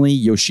lonely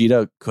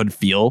Yoshida could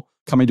feel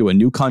coming to a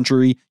new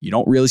country? You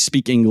don't really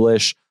speak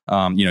English.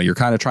 You're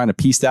kind of trying to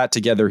piece that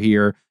together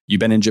here. You've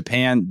been in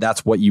Japan.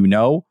 That's what you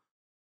know.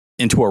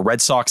 Into a Red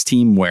Sox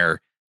team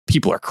where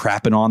people are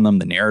crapping on them.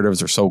 The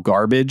narratives are so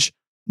garbage.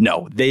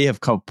 No, they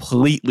have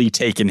completely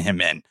taken him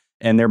in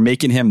and they're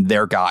making him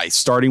their guy,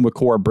 starting with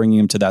Cora, bringing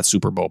him to that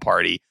Super Bowl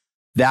party.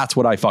 That's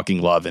what I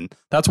fucking love. And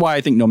that's why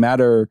I think no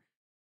matter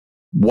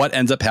what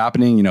ends up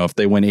happening, if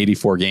they win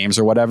 84 games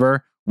or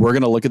whatever, we're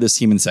going to look at this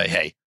team and say,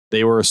 hey,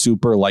 they were a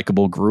super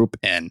likable group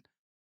and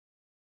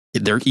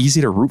they're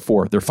easy to root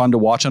for. They're fun to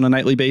watch on a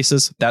nightly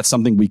basis. That's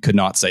something we could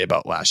not say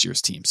about last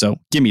year's team. So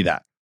give me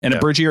that. And a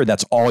bridge year,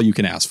 that's all you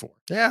can ask for.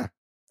 Yeah.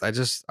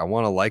 I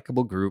want a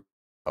likable group.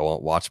 I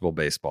want watchable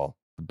baseball.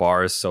 The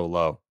bar is so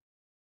low.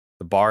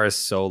 The bar is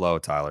so low,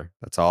 Tyler.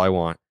 That's all I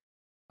want.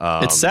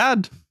 It's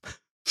sad.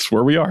 It's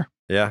where we are.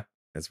 Yeah,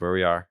 it's where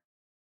we are.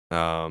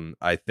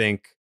 I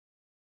think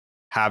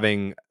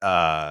having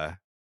the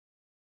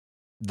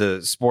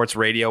sports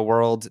radio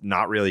world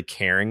not really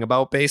caring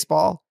about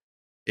baseball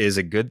is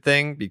a good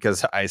thing,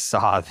 because I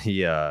saw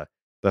the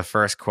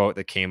first quote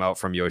that came out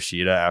from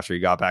Yoshida after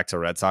he got back to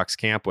Red Sox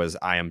camp was,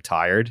 "I am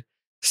tired."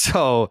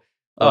 So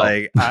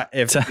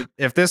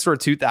if this were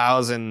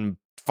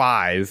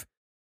 2005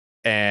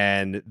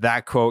 and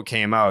that quote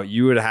came out,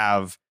 you would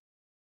have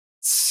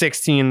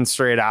 16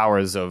 straight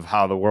hours of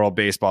how the World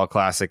Baseball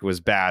Classic was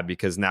bad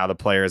because now the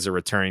players are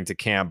returning to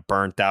camp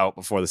burnt out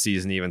before the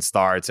season even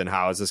starts, and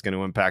how is this going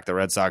to impact the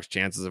Red Sox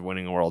chances of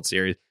winning a World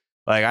Series?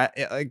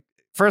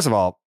 First of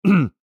all,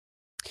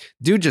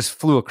 dude just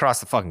flew across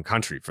the fucking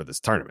country for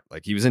this tournament.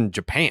 Like, he was in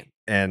Japan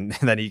and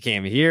then he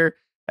came here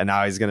and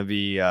now he's going to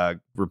be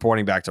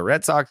reporting back to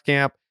Red Sox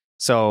camp.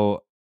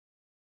 So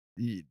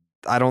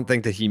I don't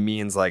think that he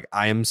means like,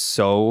 I am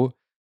so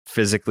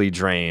physically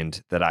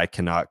drained that I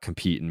cannot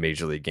compete in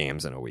major league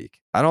games in a week.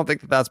 I don't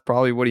think that that's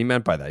probably what he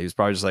meant by that. He was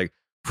probably just like,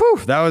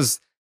 whew, that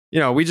was,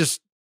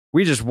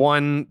 we just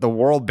won the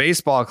World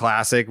Baseball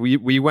Classic.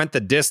 We went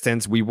the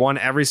distance. We won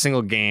every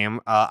single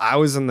game. I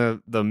was in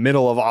the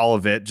middle of all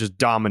of it, just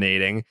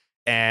dominating.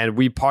 And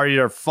we partied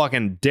our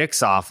fucking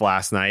dicks off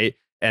last night.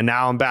 And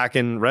now I'm back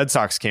in Red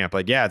Sox camp.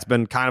 Like, yeah, it's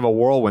been kind of a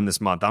whirlwind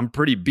this month. I'm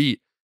pretty beat,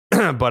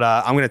 but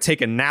I'm going to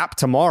take a nap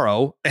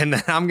tomorrow and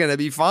then I'm going to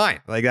be fine.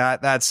 Like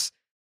that's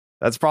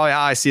probably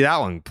how I see that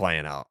one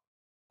playing out.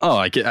 Oh,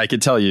 I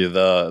could tell you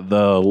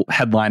the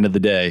headline of the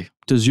day.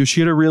 Does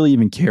Yoshida really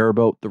even care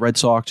about the Red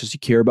Sox? Does he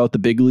care about the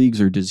big leagues,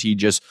 or does he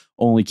just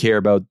only care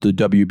about the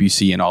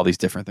WBC and all these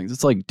different things?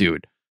 It's like,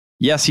 dude,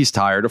 yes, he's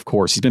tired. Of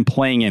course, he's been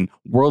playing in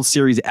World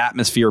Series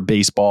atmosphere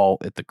baseball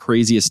at the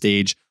craziest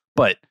stage,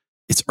 but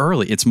it's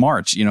early. It's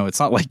March. It's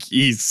not like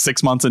he's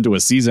 6 months into a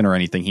season or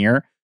anything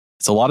here.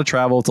 It's a lot of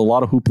travel. It's a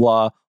lot of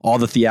hoopla, all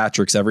the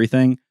theatrics,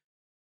 everything.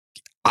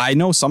 I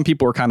know some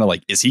people are kind of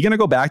like, is he going to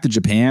go back to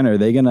Japan? Are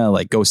they going to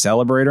like go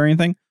celebrate or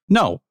anything?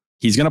 No,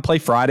 he's going to play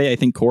Friday. I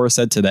think Cora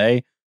said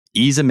today,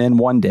 ease him in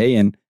one day.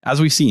 And as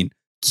we've seen,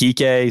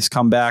 Kike's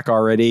come back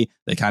already.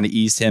 They kind of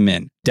eased him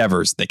in.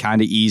 Devers, they kind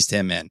of eased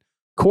him in.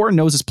 Cora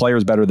knows his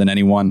players better than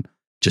anyone.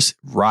 Just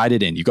ride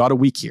it in. You got a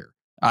week here.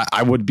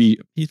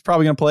 He's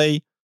probably going to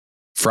play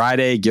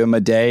Friday, give him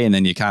a day, and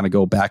then you kind of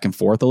go back and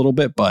forth a little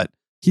bit. But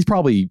he's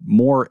probably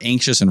more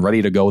anxious and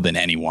ready to go than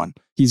anyone.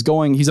 He's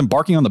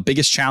embarking on the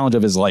biggest challenge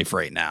of his life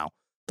right now.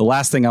 The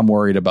last thing I'm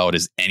worried about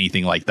is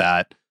anything like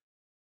that.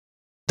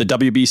 The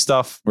WB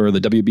stuff or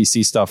the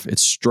WBC stuff,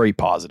 it's straight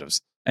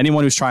positives.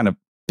 Anyone who's trying to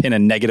pin a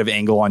negative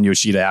angle on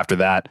Yoshida after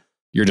that,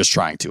 you're just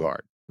trying too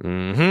hard.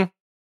 Mm-hmm.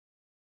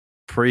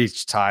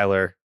 Preach,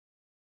 Tyler.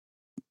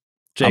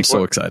 Jake, I'm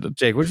so excited.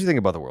 Jake, what did you think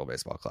about the World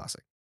Baseball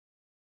Classic?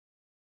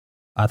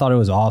 I thought it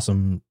was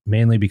awesome,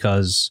 mainly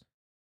because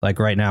like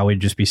right now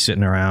we'd just be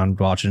sitting around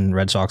watching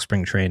Red Sox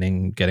spring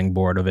training, getting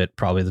bored of it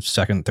probably the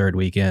second, third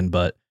weekend.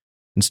 But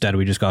instead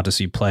we just got to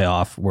see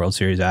playoff World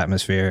Series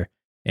atmosphere,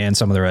 and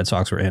some of the Red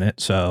Sox were in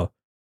it. So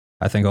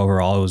I think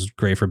overall it was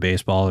great for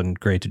baseball and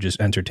great to just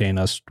entertain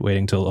us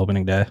waiting till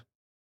opening day.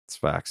 It's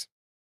facts.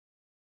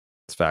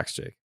 It's facts,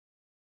 Jake.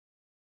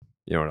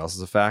 You know what else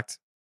is a fact?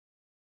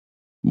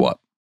 What?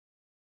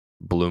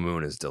 Blue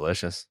Moon is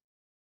delicious.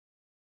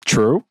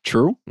 True.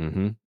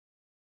 Mm-hmm.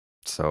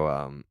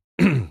 So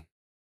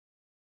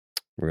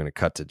We're going to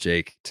cut to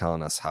Jake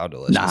telling us how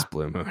delicious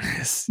Blue Moon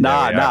is.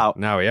 Now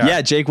we are.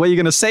 Yeah, Jake, what are you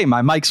going to say?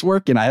 My mic's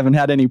working. I haven't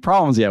had any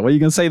problems yet. What are you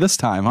going to say this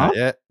time,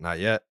 huh? Not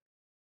yet.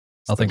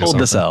 I'll think Hold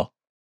of this L.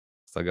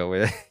 Still go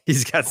with it.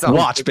 He's got something.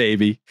 Watch,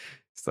 baby.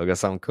 Still got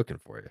something cooking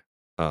for you.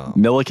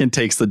 Milliken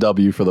takes the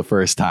W for the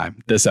first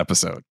time this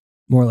episode.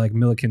 More like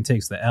Milliken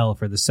takes the L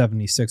for the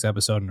 76th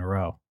episode in a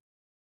row.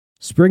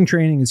 Spring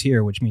training is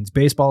here, which means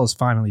baseball is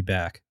finally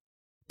back.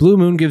 Blue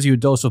Moon gives you a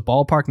dose of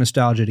ballpark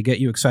nostalgia to get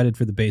you excited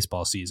for the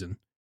baseball season.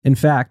 In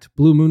fact,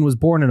 Blue Moon was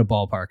born in a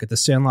ballpark at the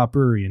Sandlot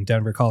Brewery in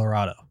Denver,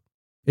 Colorado.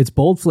 Its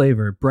bold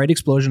flavor, bright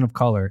explosion of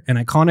color, and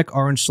iconic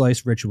orange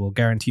slice ritual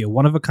guarantee a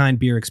one-of-a-kind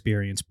beer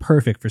experience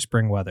perfect for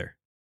spring weather.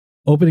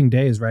 Opening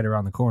day is right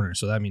around the corner,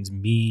 so that means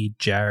me,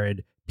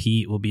 Jared,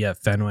 Pete will be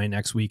at Fenway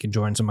next week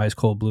enjoying some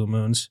ice-cold Blue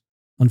Moons.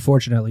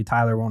 Unfortunately,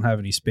 Tyler won't have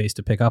any space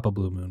to pick up a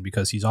Blue Moon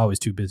because he's always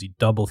too busy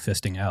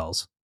double-fisting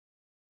L's.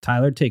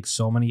 Tyler takes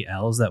so many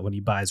L's that when he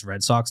buys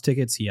Red Sox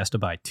tickets, he has to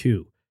buy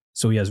 2,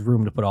 so he has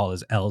room to put all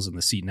his L's in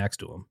the seat next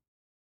to him.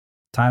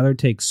 Tyler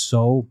takes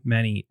so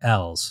many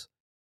L's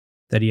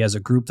that he has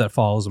a group that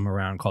follows him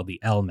around called the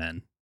L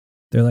Men.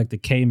 They're like the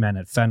K Men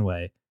at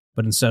Fenway,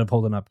 but instead of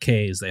holding up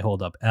K's, they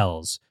hold up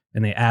L's,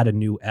 and they add a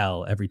new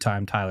L every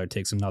time Tyler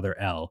takes another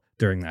L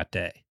during that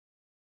day.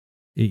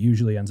 It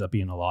usually ends up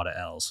being a lot of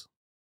L's.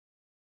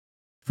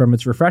 From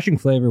its refreshing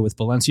flavor with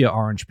Valencia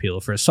orange peel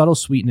for a subtle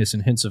sweetness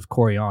and hints of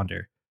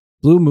coriander,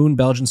 Blue Moon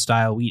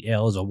Belgian-style wheat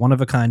ale is a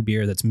one-of-a-kind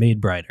beer that's made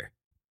brighter.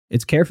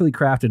 It's carefully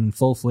crafted and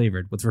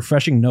full-flavored with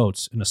refreshing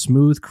notes and a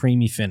smooth,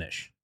 creamy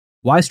finish.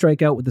 Why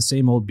strike out with the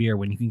same old beer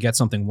when you can get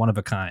something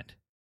one-of-a-kind?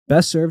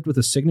 Best served with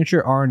a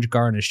signature orange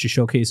garnish to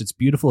showcase its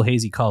beautiful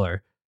hazy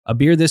color, a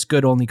beer this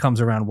good only comes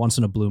around once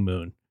in a blue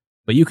moon,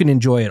 but you can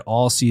enjoy it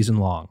all season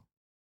long.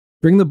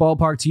 Bring the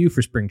ballpark to you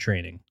for spring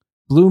training.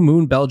 Blue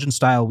Moon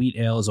Belgian-style wheat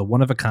ale is a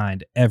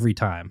one-of-a-kind every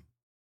time.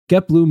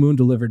 Get Blue Moon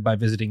delivered by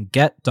visiting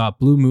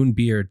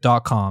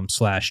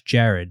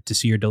get.bluemoonbeer.com/Jared to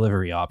see your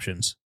delivery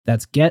options.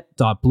 That's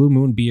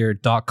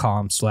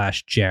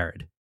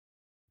get.bluemoonbeer.com/Jared.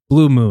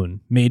 Blue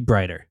Moon, made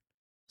brighter.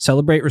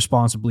 Celebrate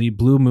responsibly.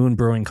 Blue Moon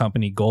Brewing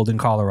Company, Golden,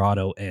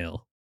 Colorado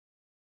Ale.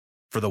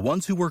 For the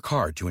ones who work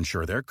hard to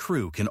ensure their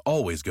crew can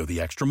always go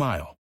the extra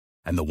mile,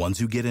 and the ones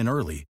who get in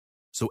early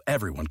so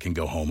everyone can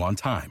go home on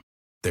time,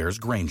 there's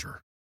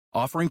Grainger,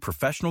 offering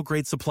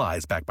professional-grade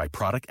supplies backed by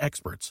product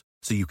experts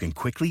so you can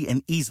quickly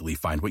and easily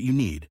find what you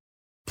need.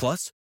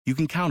 Plus, you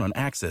can count on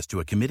access to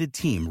a committed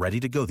team ready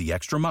to go the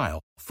extra mile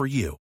for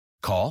you.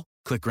 Call,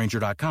 click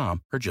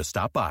Grainger.com, or just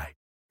stop by.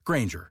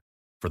 Grainger,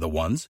 for the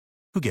ones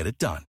who get it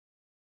done.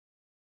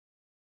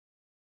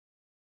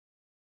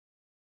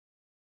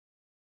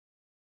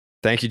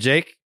 Thank you,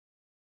 Jake.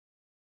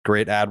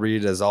 Great ad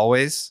read as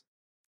always.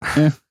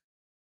 Yeah. I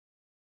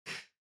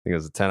think it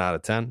was a 10 out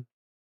of 10.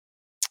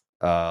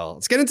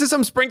 Let's get into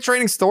some spring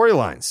training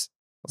storylines.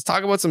 Let's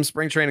talk about some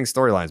spring training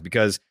storylines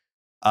because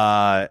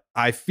I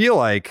feel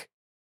like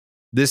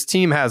this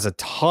team has a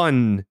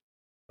ton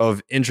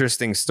of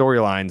interesting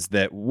storylines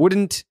that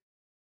wouldn't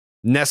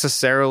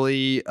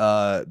necessarily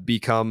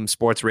become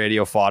sports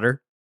radio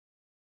fodder.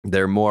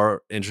 They're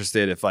more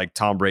interested if like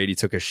Tom Brady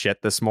took a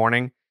shit this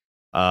morning.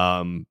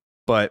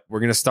 But we're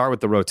going to start with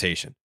the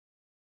rotation.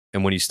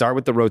 And when you start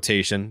with the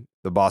rotation,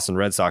 the Boston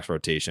Red Sox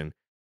rotation,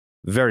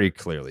 very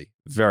clearly,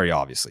 very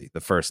obviously,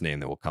 the first name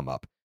that will come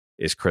up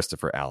is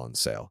Christopher Allen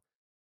Sale.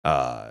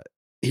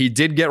 He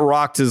did get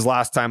rocked his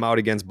last time out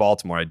against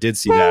Baltimore. I did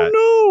see that.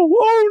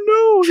 Oh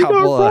no, he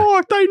got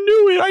rocked. I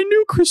knew it. I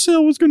knew Chris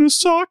Sale was going to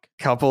suck.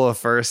 Couple of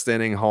first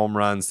inning home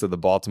runs to the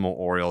Baltimore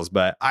Orioles.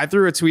 But I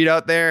threw a tweet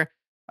out there.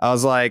 I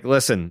was like,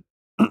 listen,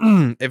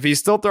 if he's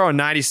still throwing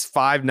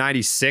 95,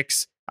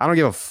 96, I don't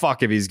give a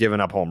fuck if he's giving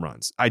up home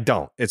runs. I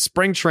don't. It's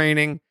spring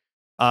training.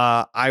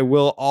 I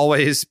will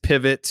always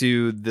pivot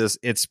to this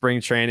it's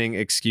spring training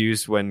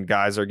excuse when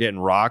guys are getting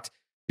rocked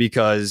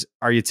because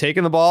are you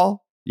taking the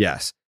ball?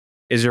 Yes.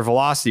 Is your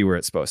velocity where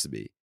it's supposed to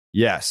be?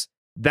 Yes.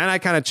 Then I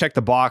kind of check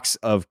the box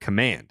of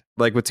command.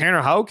 Like with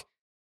Tanner Houck,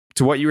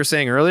 to what you were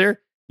saying earlier,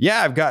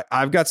 yeah,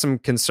 I've got some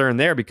concern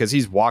there because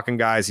he's walking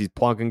guys, he's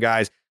plunking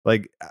guys.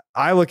 Like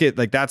I look at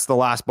like that's the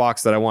last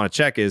box that I want to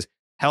check is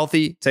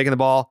healthy, taking the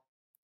ball,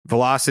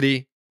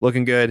 velocity,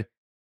 looking good.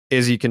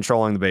 Is he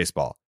controlling the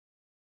baseball?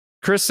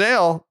 Chris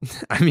Sale,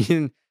 I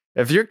mean,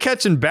 if you're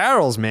catching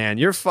barrels, man,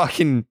 you're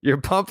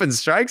pumping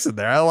strikes in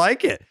there. I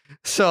like it.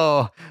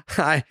 So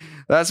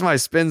that's my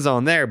spin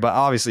zone there. But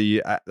obviously,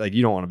 you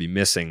don't want to be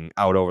missing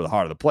out over the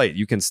heart of the plate.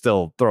 You can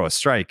still throw a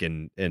strike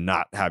and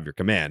not have your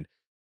command,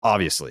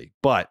 obviously.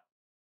 But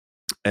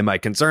am I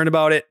concerned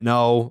about it?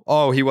 No.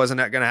 Oh, he wasn't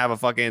going to have a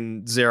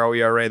fucking 0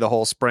 ERA the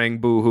whole spring.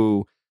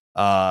 Boo-hoo.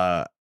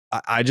 I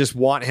just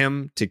want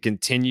him to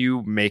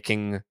continue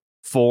making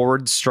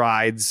forward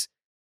strides.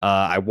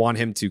 I want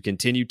him to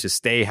continue to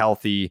stay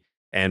healthy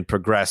and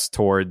progress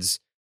towards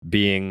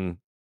being.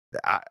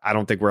 I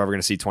don't think we're ever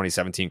going to see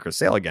 2017 Chris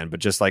Sale again, but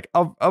just like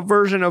a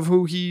version of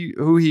who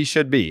he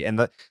should be. And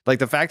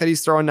the fact that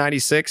he's throwing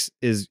 96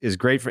 is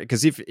great for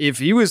because if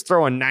he was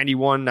throwing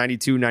 91,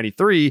 92,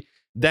 93,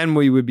 then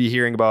we would be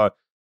hearing about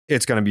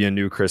it's going to be a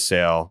new Chris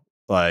Sale.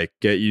 Like,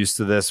 get used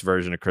to this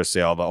version of Chris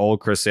Sale. The old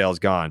Chris Sale's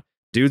gone.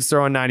 Dude's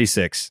throwing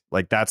 96.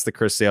 Like, that's the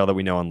Chris Sale that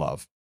we know and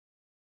love.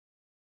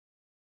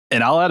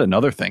 And I'll add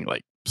another thing,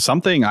 like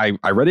something I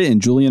read it in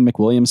Julian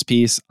McWilliams'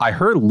 piece. I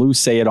heard Lou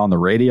say it on the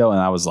radio, and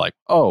I was like,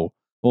 oh,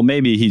 well,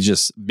 maybe he's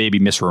just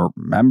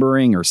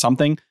misremembering or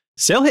something.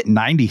 Sale hit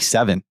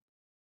 97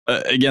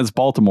 against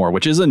Baltimore,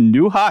 which is a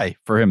new high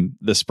for him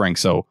this spring.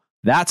 So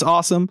that's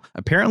awesome.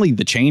 Apparently,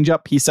 the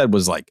changeup, he said,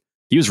 was like,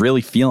 he was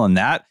really feeling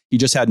that. He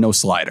just had no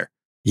slider.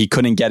 He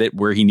couldn't get it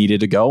where he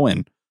needed to go.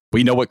 And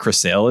we know what Chris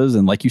Sale is.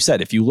 And like you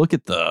said, if you look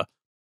at the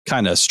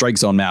kind of strike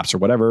zone maps or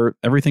whatever,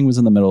 everything was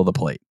in the middle of the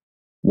plate.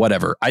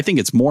 Whatever. I think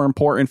it's more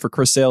important for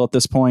Chris Sale at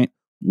this point.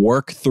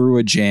 Work through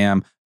a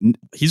jam.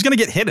 He's going to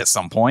get hit at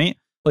some point.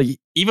 Like,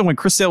 even when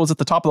Chris Sale was at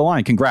the top of the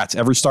line, congrats.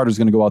 Every starter is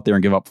going to go out there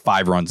and give up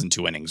 5 runs in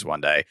 2 innings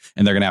one day.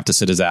 And they're going to have to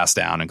sit his ass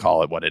down and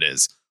call it what it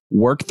is.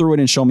 Work through it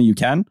and show me you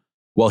can.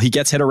 Well, he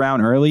gets hit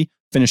around early,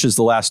 finishes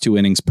the last 2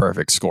 innings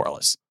perfect,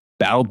 scoreless.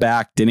 Battled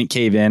back, didn't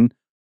cave in,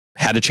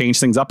 had to change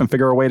things up and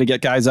figure a way to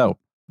get guys out.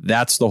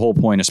 That's the whole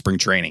point of spring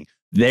training.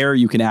 There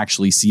you can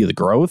actually see the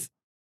growth.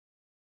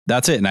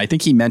 That's it. And I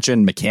think he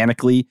mentioned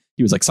mechanically,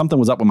 he was like, something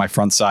was up with my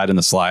front side and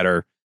the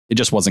slider. It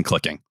just wasn't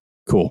clicking.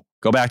 Cool.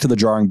 Go back to the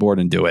drawing board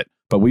and do it.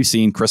 But we've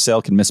seen Chris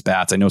Sale can miss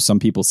bats. I know some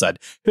people said,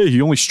 hey,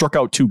 he only struck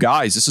out 2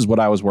 guys. This is what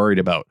I was worried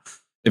about.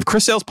 If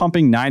Chris Sale's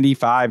pumping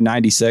 95,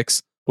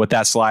 96 with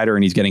that slider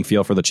and he's getting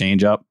feel for the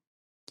changeup,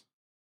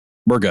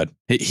 we're good.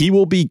 He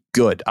will be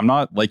good. I'm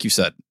not, like you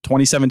said,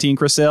 2017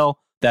 Chris Sale,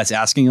 that's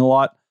asking a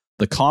lot.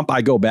 The comp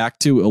I go back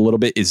to a little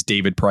bit is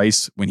David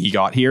Price when he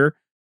got here,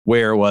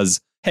 where it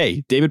was,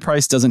 hey, David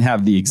Price doesn't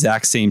have the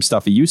exact same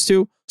stuff he used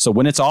to. So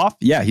when it's off,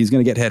 yeah, he's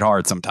going to get hit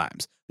hard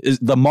sometimes.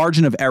 The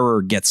margin of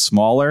error gets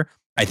smaller.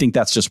 I think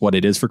that's just what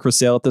it is for Chris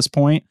Sale at this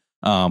point.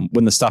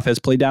 When the stuff has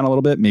played down a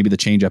little bit, maybe the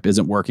changeup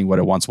isn't working what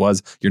it once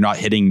was. You're not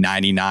hitting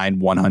 99,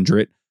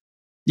 100.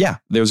 Yeah,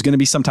 there's going to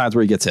be some times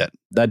where he gets hit.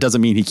 That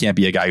doesn't mean he can't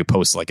be a guy who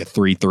posts like a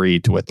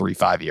 3.3 to a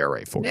 3.5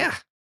 ERA for. Yeah.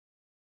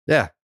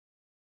 Yeah.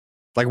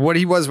 Like what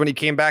he was when he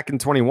came back in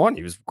 21.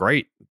 He was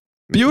great.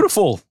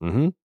 Beautiful.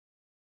 Mm-hmm.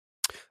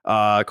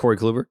 Corey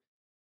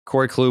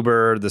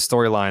Kluber, the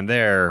storyline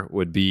there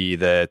would be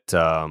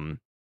that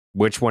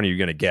which one are you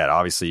going to get?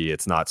 Obviously,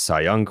 it's not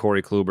Cy Young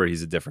Corey Kluber.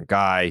 He's a different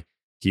guy.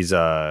 He's 3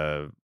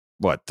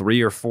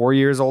 or 4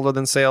 years older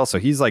than Sale. So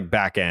he's like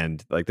back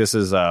end. Like this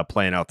is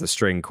playing out the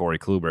string Corey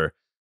Kluber.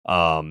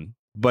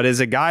 But as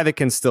a guy that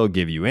can still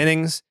give you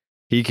innings,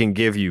 he can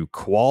give you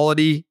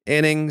quality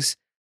innings.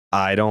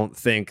 I don't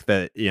think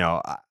that,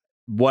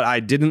 what I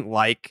didn't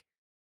like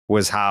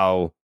was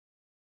how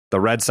the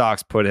Red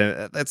Sox put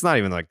him. It's not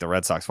even like the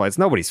Red Sox fault. It's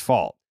nobody's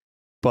fault.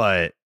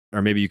 But,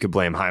 or maybe you could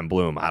blame Chaim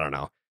Bloom. I don't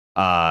know.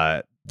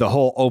 The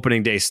whole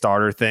opening day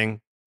starter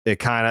thing, it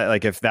kind of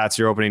like, if that's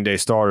your opening day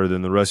starter,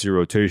 then the rest of your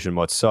rotation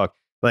must suck.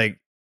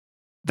 Like,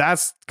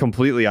 that's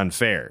completely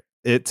unfair.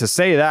 To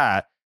say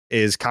that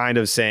is kind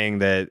of saying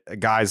that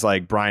guys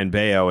like Brian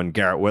Bayo and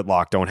Garrett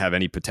Whitlock don't have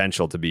any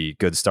potential to be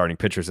good starting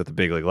pitchers at the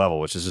big league level,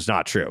 which is just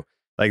not true.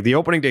 Like the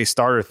opening day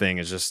starter thing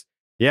is just,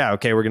 yeah,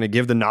 okay, we're going to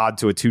give the nod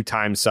to a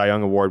 2-time Cy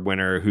Young Award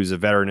winner who's a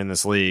veteran in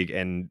this league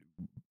and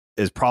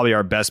is probably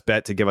our best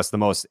bet to give us the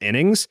most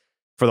innings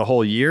for the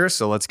whole year.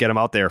 So let's get him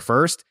out there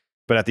first.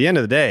 But at the end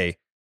of the day,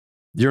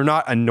 you're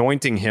not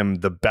anointing him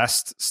the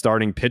best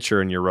starting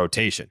pitcher in your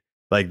rotation.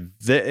 Like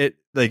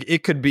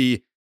it could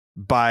be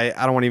by,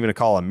 I don't want even to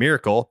call it a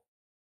miracle.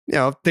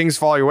 Things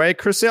fall your way.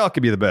 Chris Sale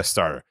could be the best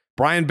starter.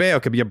 Brian Bayo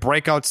could be a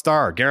breakout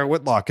star. Garrett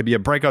Whitlock could be a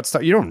breakout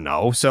star. You don't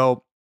know.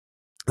 So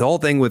the whole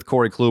thing with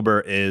Corey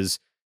Kluber is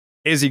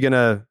he going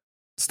to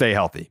stay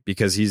healthy?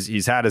 Because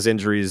he's had his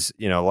injuries,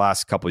 the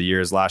last couple of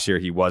years. Last year,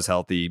 he was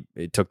healthy.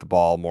 He took the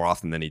ball more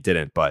often than he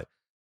didn't. But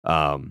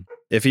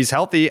if he's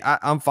healthy,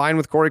 I'm fine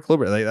with Corey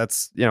Kluber. Like,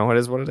 that's, it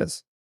is what it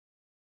is.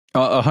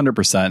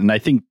 100%. And I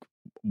think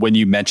when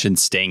you mentioned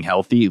staying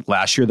healthy,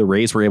 last year, the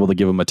Rays were able to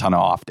give him a ton of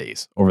off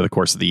days over the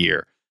course of the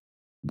year.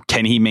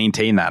 Can he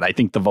maintain that? I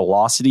think the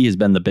velocity has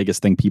been the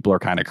biggest thing people are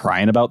kind of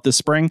crying about this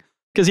spring.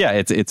 Because, yeah,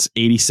 it's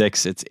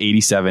 86, it's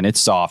 87, it's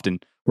soft.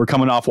 And we're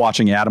coming off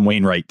watching Adam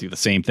Wainwright do the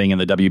same thing in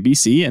the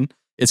WBC. And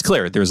it's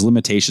clear there's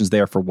limitations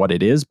there for what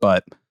it is.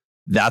 But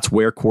that's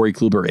where Corey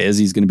Kluber is.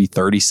 He's going to be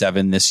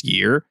 37 this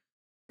year.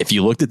 If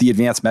you looked at the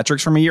advanced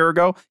metrics from a year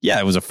ago, yeah,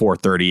 it was a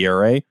 4.30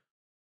 ERA.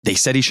 They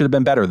said he should have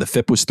been better. The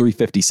FIP was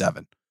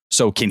 3.57.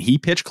 So can he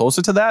pitch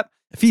closer to that?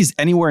 If he's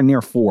anywhere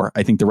near 4,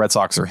 I think the Red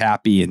Sox are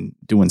happy and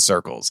doing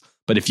circles.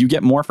 But if you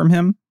get more from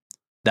him,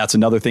 that's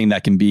another thing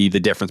that can be the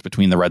difference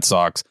between the Red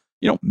Sox,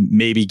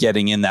 maybe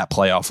getting in that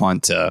playoff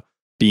hunt to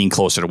being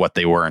closer to what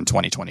they were in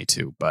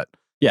 2022. But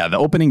yeah, the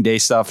opening day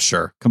stuff,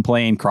 sure.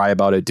 Complain, cry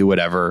about it, do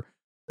whatever.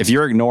 If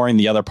you're ignoring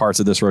the other parts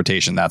of this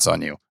rotation, that's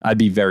on you. I'd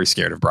be very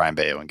scared of Brian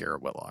Bayo and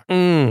Garrett Whitlock.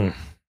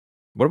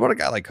 What about a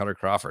guy like Cutter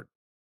Crawford?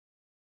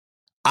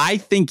 I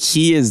think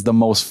he is the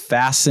most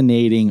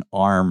fascinating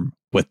arm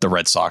with the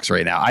Red Sox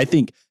right now. I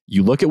think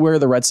you look at where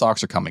the Red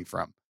Sox are coming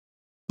from.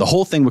 The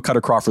whole thing with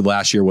Cutter Crawford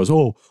last year was,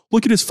 oh,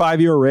 look at his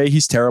 5-year ERA.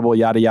 He's terrible,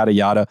 yada, yada,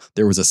 yada.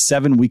 There was a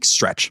 7-week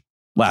stretch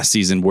last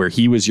season where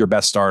he was your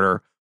best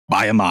starter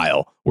by a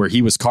mile, where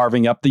he was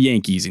carving up the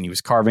Yankees and he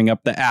was carving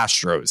up the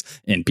Astros.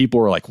 And people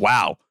were like,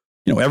 wow,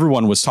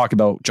 everyone was talking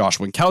about Josh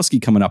Winkowski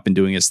coming up and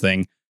doing his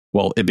thing.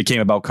 Well, it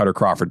became about Cutter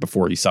Crawford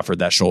before he suffered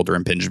that shoulder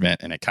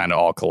impingement and it kind of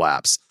all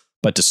collapsed.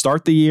 But to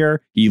start the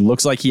year, he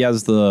looks like he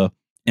has the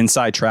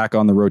inside track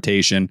on the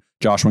rotation.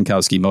 Josh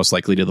Winkowski most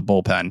likely to the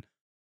bullpen.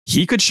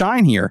 He could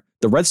shine here.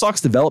 The Red Sox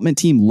development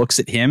team looks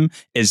at him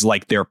as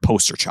like their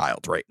poster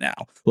child right now.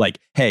 Like,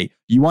 hey,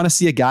 you want to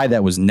see a guy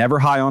that was never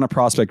high on a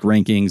prospect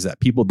rankings, that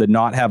people did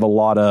not have a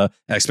lot of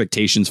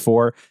expectations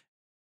for,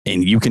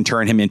 and you can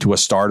turn him into a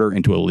starter,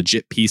 into a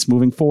legit piece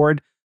moving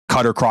forward.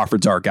 Cutter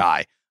Crawford's our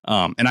guy.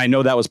 And I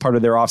know that was part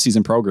of their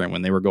offseason program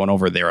when they were going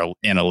over their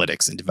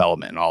analytics and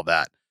development and all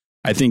that.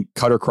 I think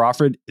Cutter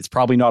Crawford is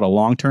probably not a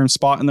long-term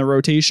spot in the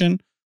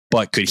rotation,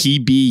 but could he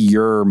be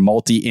your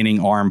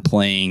multi-inning arm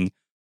playing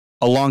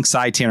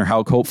alongside Tanner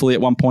Houck, hopefully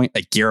at one point,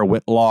 a Garrett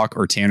Whitlock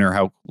or Tanner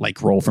Houck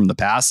like role from the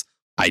past?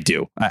 I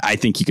do. I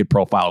think he could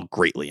profile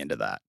greatly into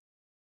that.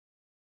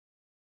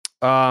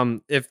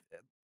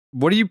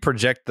 What do you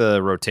project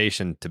the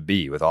rotation to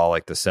be with all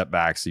like the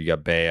setbacks? You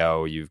got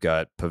Bayo, you've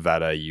got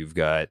Pivetta, you've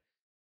got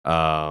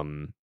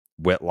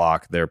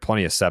Whitlock. There are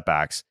plenty of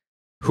setbacks.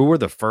 Who are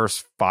the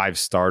first 5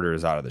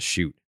 starters out of the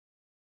chute?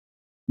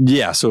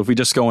 Yeah, so if we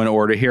just go in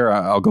order here,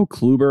 I'll go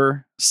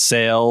Kluber,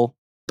 Sale,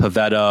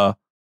 Pivetta,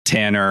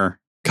 Tanner,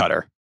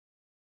 Cutter.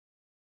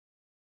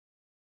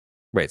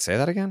 Wait, say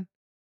that again?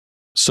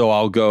 So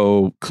I'll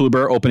go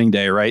Kluber opening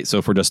day, right? So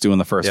if we're just doing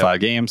the first 5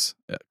 games,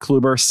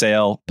 Kluber,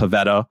 Sale,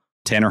 Pivetta,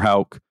 Tanner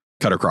Houck,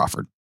 Cutter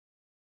Crawford.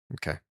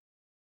 Okay.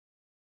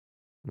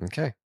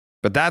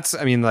 But that's,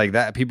 I mean, like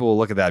that, people will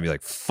look at that and be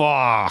like,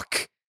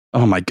 fuck.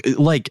 Oh my,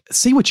 like,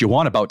 say what you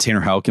want about Tanner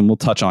Houck, and we'll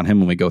touch on him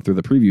when we go through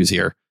the previews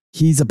here.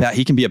 He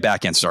can be a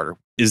back end starter.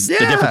 Is the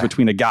difference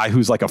between a guy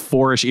who's like a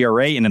 4-ish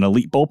ERA and an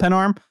elite bullpen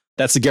arm?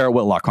 That's the Garrett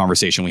Whitlock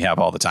conversation we have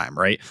all the time,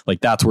 right?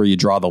 Like that's where you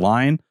draw the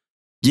line.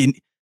 They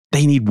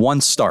need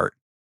one start,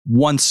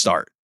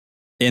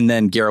 and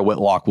then Garrett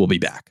Whitlock will be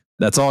back.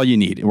 That's all you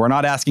need. We're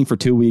not asking for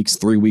 2 weeks,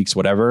 3 weeks,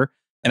 whatever.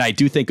 And I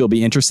do think it'll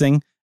be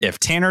interesting if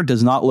Tanner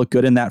does not look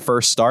good in that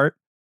first start,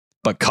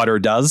 but Cutter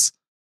does.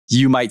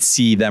 You might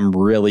see them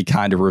really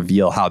kind of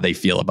reveal how they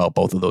feel about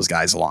both of those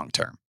guys long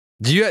term.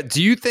 Do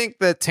you think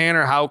that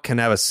Tanner Houck can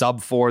have a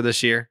sub-4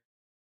 this year?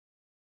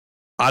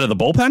 Out of the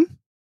bullpen?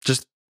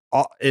 Just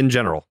in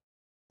general.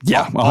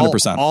 Yeah,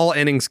 100%. All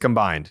innings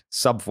combined,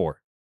 sub-4.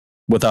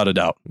 Without a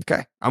doubt.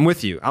 Okay, I'm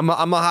with you. I'm a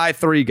high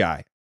 3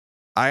 guy.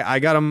 I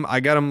got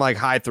him like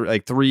high 3,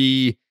 like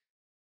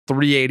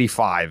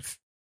 385,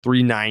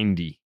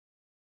 390.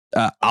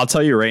 I'll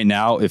tell you right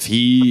now, if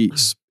he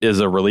is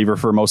a reliever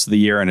for most of the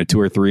year in a 2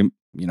 or 3,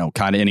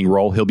 kind of inning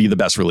role, he'll be the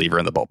best reliever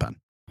in the bullpen.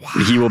 Wow.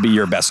 He will be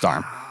your best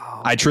arm.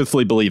 I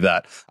truthfully believe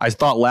that. I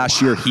thought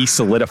last year he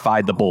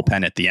solidified the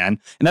bullpen at the end.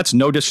 And that's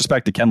no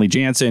disrespect to Kenley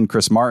Jansen,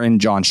 Chris Martin,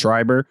 John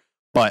Schreiber.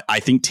 But I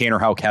think Tanner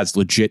Houck has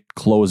legit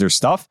closer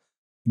stuff.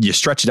 You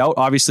stretch it out,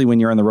 obviously, when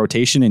you're in the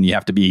rotation and you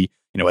have to be,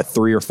 a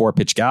 3 or 4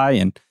 pitch guy.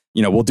 And,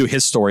 we'll do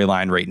his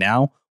storyline right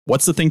now.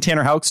 What's the thing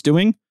Tanner Houck's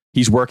doing?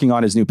 He's working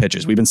on his new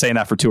pitches. We've been saying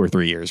that for 2 or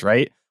 3 years,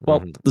 right?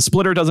 Well, the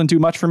splitter doesn't do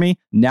much for me.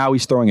 Now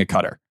he's throwing a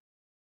cutter.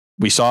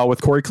 We saw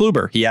with Corey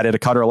Kluber. He added a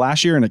cutter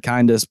last year and it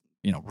kind of,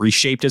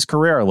 reshaped his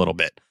career a little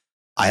bit.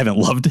 I haven't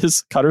loved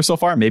his cutter so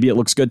far. Maybe it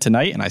looks good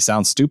tonight and I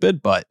sound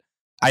stupid, but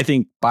I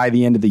think by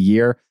the end of the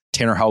year,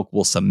 Tanner Houck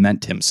will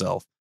cement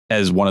himself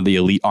as one of the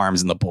elite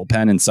arms in the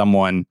bullpen and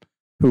someone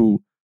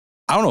who,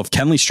 I don't know if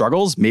Kenley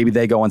struggles. Maybe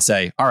they go and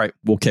say, all right,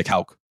 we'll kick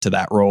Houck to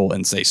that role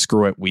and say,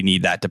 screw it. We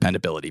need that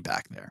dependability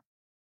back there.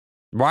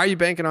 Why are you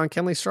banking on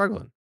Kenley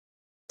struggling?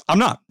 I'm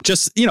not.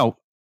 Just,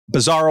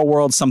 bizarro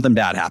world, something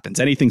bad happens.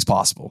 Anything's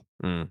possible.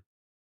 Well,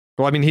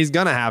 I mean, he's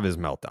going to have his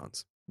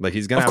meltdowns. Like,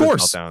 he's going to have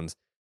his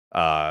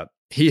meltdowns.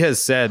 He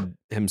has said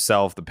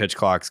himself the pitch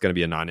clock is going to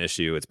be a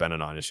non-issue. It's been a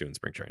non-issue in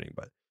spring training,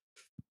 but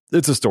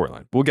it's a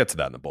storyline. We'll get to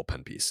that in the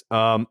bullpen piece.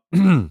 I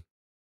mean,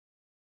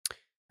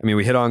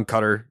 we hit on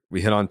Cutter.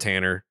 We hit on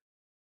Tanner.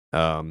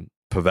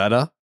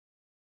 Pivetta.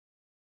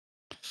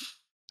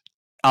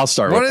 I'll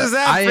start with that. What is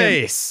that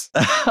face?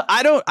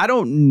 I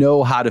don't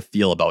know how to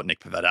feel about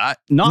Nick Pivetta.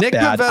 Nick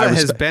Pivetta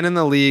has been in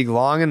the league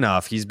long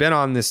enough. He's been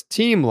on this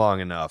team long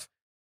enough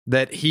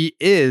that he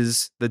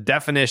is the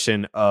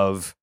definition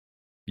of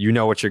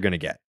what you're going to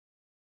get.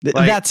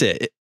 Like, that's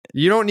it.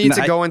 You don't need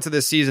to go into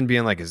this season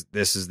being like,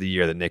 this is the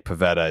year that Nick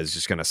Pivetta is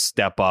just going to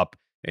step up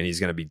and he's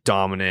going to be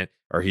dominant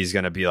or he's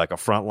going to be like a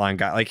frontline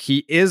guy. Like,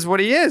 he is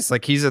what he is.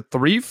 Like, he's a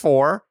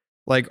 3-4,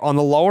 like on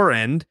the lower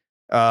end.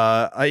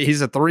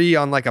 He's a 3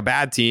 on like a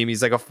bad team.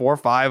 He's like a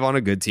 4-5 on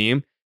a good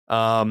team.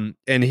 And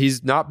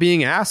he's not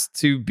being asked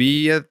to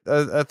be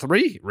a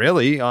 3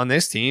 really on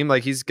this team.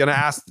 Like, he's going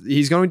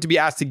to be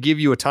asked to give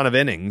you a ton of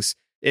innings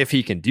if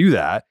he can do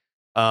that.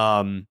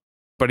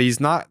 But he's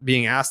not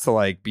being asked to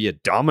like be a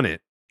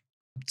dominant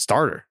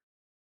starter.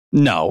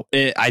 No,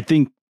 I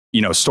think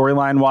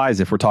storyline wise,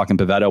 if we're talking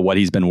Pivetta, what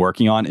he's been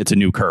working on, it's a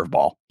new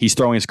curveball. He's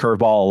throwing his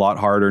curveball a lot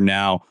harder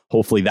now.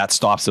 Hopefully that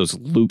stops those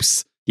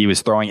loops he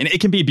was throwing. And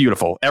it can be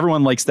beautiful.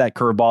 Everyone likes that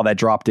curveball that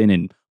dropped in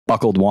and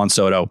buckled Juan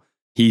Soto.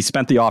 He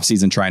spent the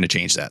offseason trying to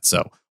change that.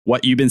 So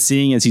what you've been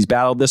seeing as he's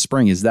battled this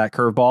spring is that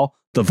curveball.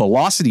 The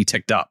velocity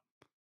ticked up.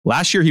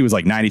 Last year, he was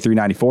like 93,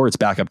 94. It's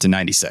back up to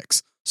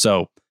 96.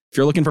 So if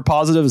you're looking for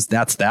positives,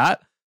 that's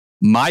that.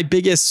 My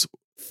biggest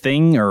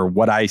thing, or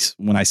when I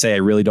say I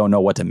really don't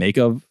know what to make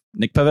of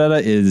Nick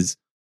Pivetta, is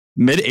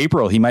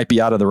mid-April, he might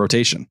be out of the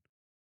rotation.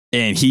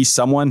 And he's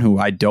someone who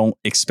I don't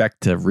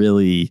expect to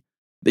really,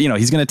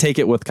 he's going to take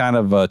it with kind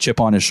of a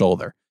chip on his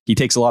shoulder. He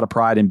takes a lot of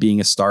pride in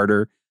being a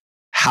starter.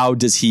 How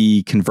does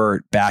he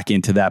convert back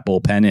into that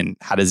bullpen, and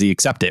how does he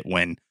accept it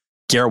when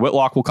Garrett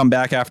Whitlock will come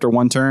back after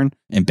one turn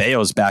and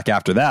Bayo's back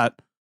after that?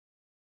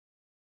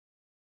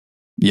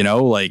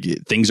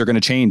 Things are going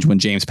to change when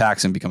James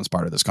Paxton becomes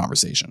part of this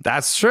conversation.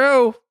 That's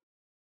true.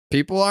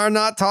 People are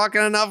not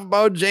talking enough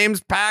about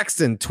James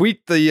Paxton.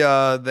 Tweet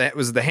it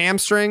was the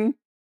hamstring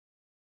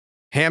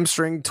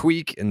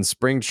tweak in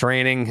spring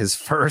training. His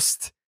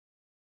first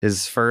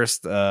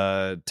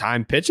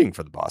time pitching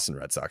for the Boston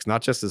Red Sox.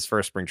 Not just his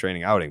first spring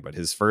training outing, but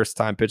his first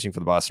time pitching for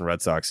the Boston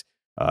Red Sox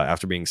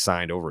after being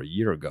signed over a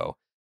year ago.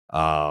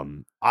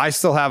 I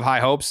still have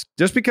high hopes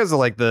just because of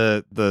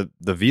the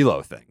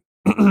velo thing.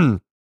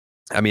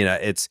 I mean,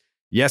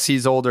 yes,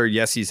 he's older.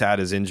 Yes, he's had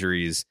his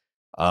injuries.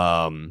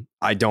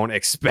 I don't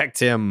expect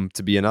him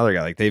to be another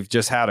guy. They've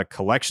just had a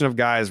collection of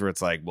guys where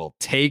it's like, we'll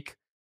take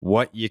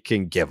what you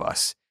can give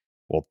us.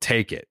 We'll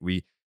take it.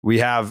 We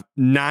have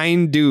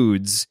 9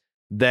 dudes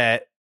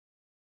that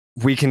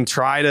we can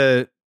try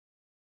to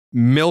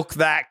milk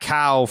that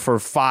cow for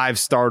 5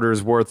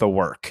 starters worth of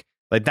work.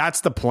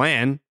 That's the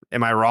plan.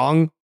 Am I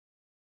wrong?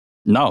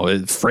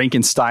 No,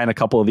 Frankenstein a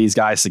couple of these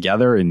guys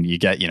together and you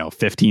get,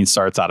 15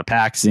 starts out of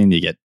Paxton, you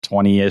get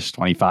 20-ish,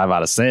 25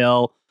 out of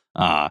Sale.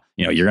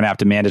 You're going to have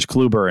to manage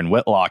Kluber and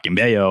Whitlock and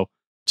Bayo.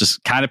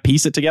 Just kind of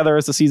piece it together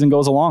as the season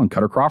goes along.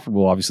 Cutter Crawford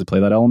will obviously play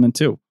that element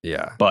too.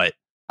 Yeah. But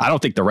I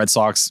don't think the Red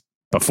Sox,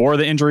 before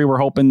the injury, were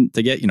hoping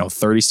to get,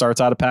 30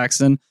 starts out of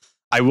Paxton.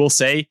 I will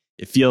say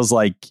it feels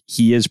like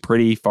he is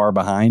pretty far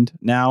behind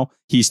now.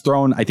 He's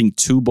thrown, I think,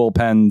 2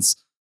 bullpens.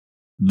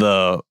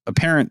 The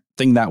apparent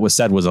thing that was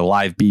said was a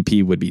live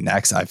BP would be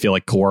next. I feel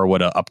like Cora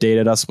would have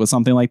updated us with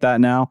something like that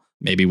now.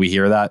 Maybe we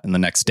hear that in the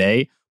next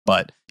day.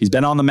 But he's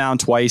been on the mound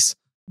twice.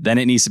 Then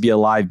it needs to be a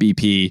live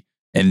BP.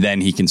 And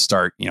then he can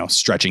start,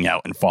 stretching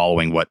out and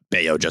following what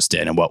Bayo just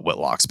did and what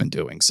Whitlock's been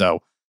doing.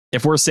 So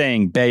if we're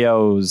saying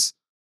Bayo's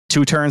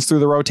 2 turns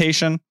through the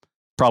rotation,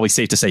 probably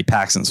safe to say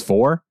Paxton's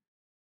 4.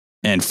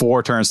 And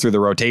 4 turns through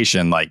the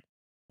rotation,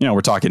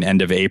 we're talking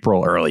end of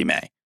April, early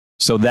May.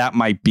 So that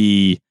might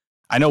be,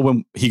 I know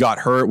when he got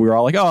hurt, we were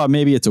all like, oh,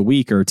 maybe it's a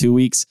week or 2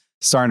 weeks.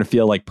 Starting to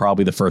feel like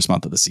probably the first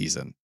month of the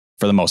season.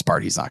 For the most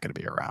part, he's not going to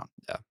be around.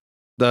 Yeah.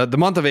 The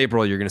month of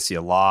April, you're going to see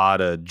a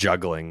lot of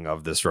juggling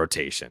of this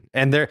rotation.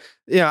 And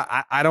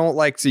I don't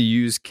like to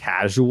use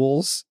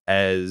casuals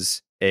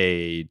as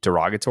a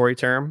derogatory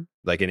term,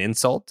 like an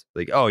insult.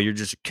 Oh, you're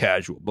just a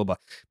casual, blah, blah.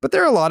 But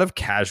there are a lot of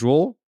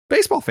casual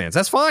baseball fans.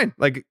 That's fine.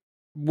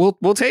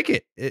 We'll take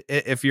it.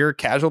 If you're a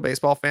casual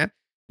baseball fan,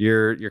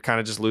 you're kind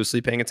of just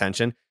loosely paying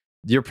attention.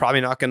 You're probably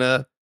not going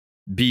to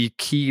be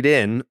keyed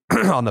in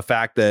on the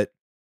fact that,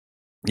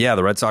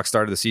 the Red Sox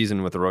started the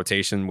season with a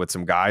rotation with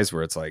some guys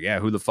where it's like,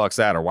 who the fuck's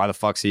that? Or why the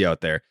fuck's he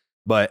out there?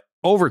 But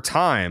over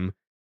time,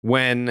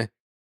 when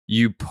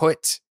you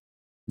put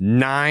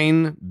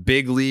 9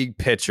 big league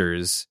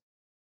pitchers,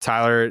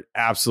 Tyler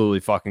absolutely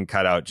fucking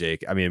cut out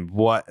Jake. I mean,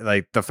 what,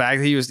 the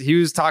fact that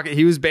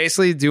he was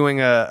basically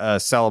doing a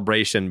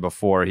celebration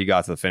before he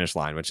got to the finish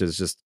line, which is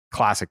just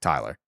classic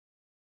Tyler.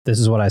 This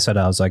is what I said.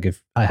 I was like,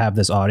 if I have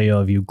this audio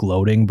of you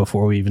gloating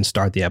before we even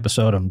start the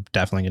episode, I'm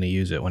definitely going to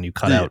use it when you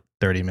cut out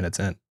 30 minutes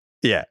in.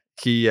 Yeah.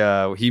 He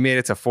made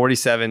it to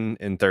 47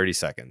 in 30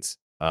 seconds.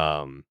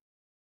 Here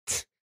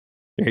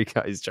he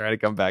goes. He's trying to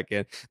come back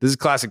in. This is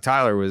classic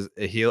Tyler.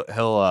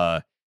 He'll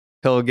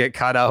get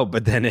cut out,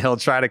 but then he'll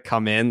try to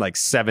come in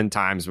 7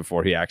 times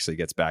before he actually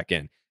gets back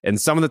in. And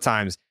some of the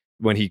times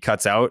when he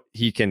cuts out,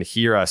 he can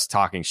hear us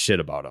talking shit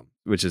about him,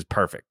 which is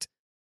perfect.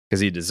 Because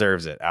he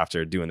deserves it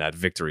after doing that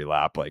victory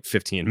lap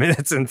 15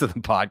 minutes into the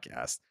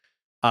podcast.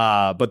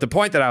 But the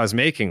point that I was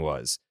making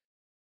was,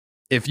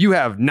 if you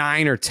have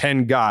 9 or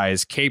 10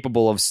 guys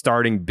capable of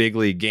starting big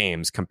league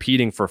games,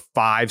 competing for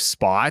 5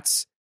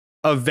 spots,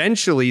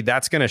 eventually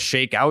that's going to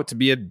shake out to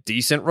be a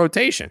decent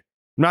rotation.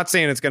 I'm not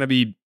saying it's going to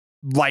be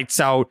lights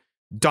out,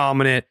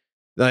 dominant.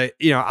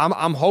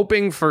 I'm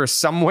hoping for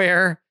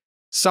somewhere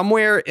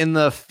in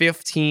the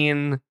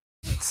 15.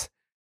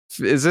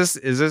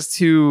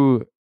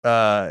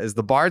 Is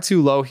the bar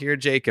too low here,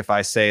 Jake, if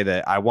I say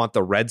that I want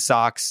the Red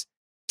Sox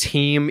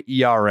team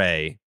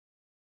ERA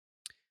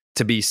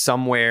to be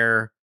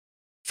somewhere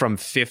from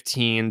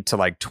 15 to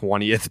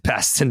 20th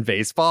best in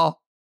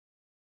baseball?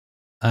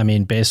 I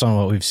mean, based on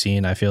what we've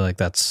seen, I feel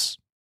like it's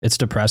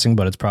depressing,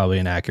 but it's probably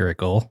an accurate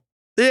goal.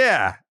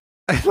 Yeah.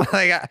 I'm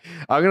going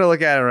to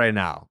look at it right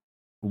now.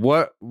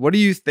 What do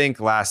you think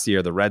last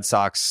year the Red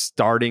Sox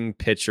starting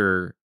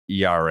pitcher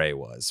ERA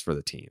was for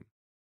the team?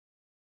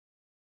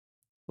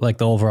 Like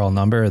the overall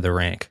number or the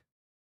rank?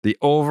 The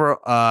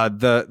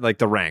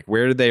rank.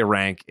 Where did they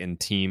rank in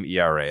team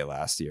ERA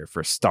last year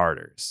for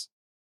starters?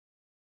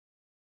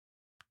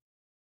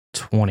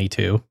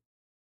 22.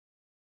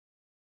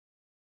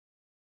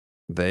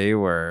 They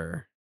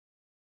were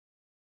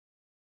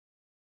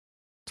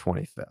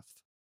 25th.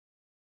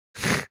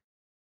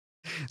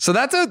 So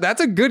that's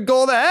a good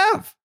goal to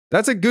have.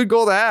 That's a good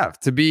goal to have,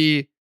 to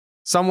be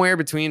somewhere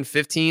between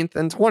 15th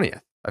and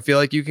 20th. I feel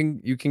like you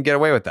can get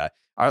away with that.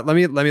 All right, let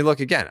me look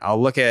again.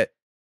 I'll look at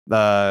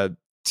the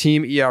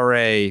team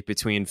ERA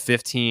between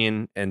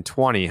 15 and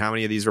 20. How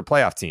many of these were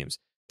playoff teams?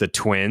 The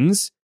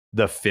Twins,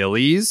 the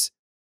Phillies,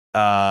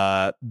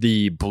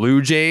 the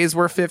Blue Jays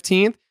were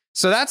 15th.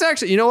 So that's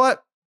actually, you know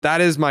what? That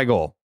is my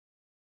goal,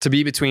 to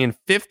be between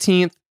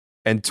 15th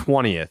and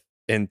 20th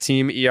in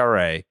team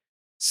ERA.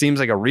 Seems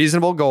like a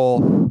reasonable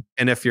goal.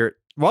 And if you're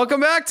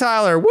welcome back,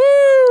 Tyler.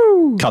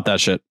 Woo! Cut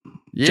that shit.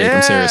 Yeah. Jake,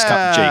 I'm serious.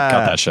 Cut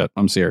that shit.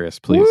 I'm serious.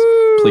 Please.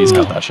 Woo! Please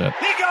cut that shit.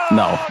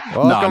 No.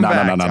 Welcome No.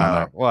 back,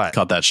 what? What?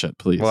 Cut that shit,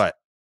 please. What?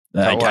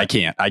 I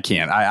can't.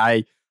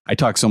 I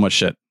talk so much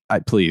shit.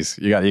 Please.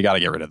 You got to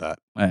get rid of that.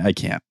 I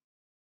can't.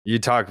 You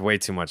talked way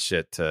too much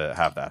shit to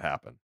have that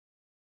happen.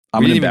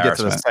 I'm we an didn't even get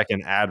to the embarrassment.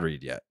 second ad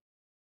read yet.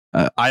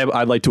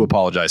 I'd like to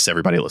apologize to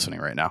everybody listening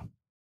right now.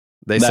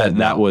 They said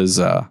that no. was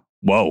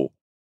whoa.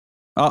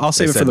 I'll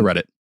save it for the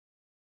Reddit.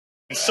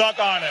 Suck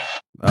on it.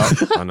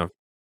 Oh,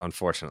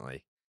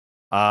 unfortunately.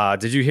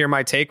 Did you hear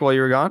my take while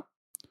you were gone?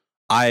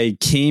 I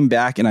came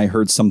back and I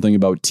heard something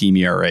about team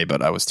ERA,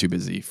 but I was too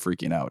busy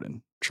freaking out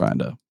and trying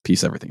to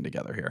piece everything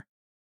together here.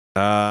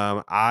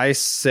 I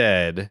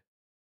said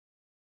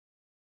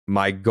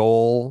my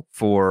goal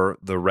for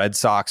the Red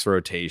Sox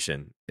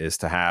rotation is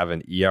to have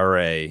an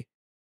ERA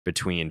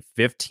between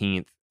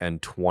 15th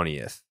and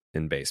 20th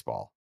in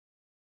baseball.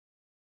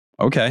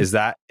 Okay. Is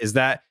that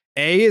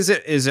A, is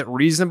it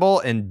reasonable?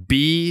 And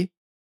B,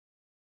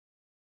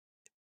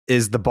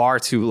 is the bar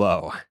too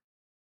low?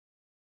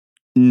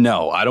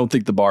 No, I don't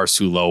think the bar is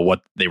too low.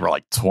 What, they were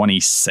like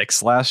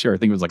 26 last year? I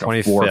think it was like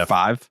a 4 or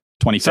 5.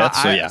 25th.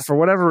 So yeah. For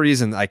whatever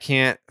reason, I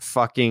can't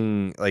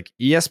fucking, like,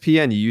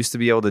 ESPN used to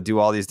be able to do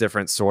all these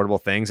different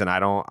sortable things, and I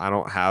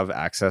don't have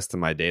access to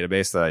my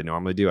database that I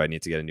normally do. I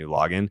need to get a new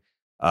login.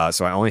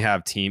 So I only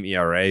have team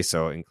ERA,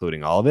 so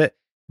including all of it.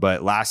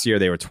 But last year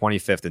they were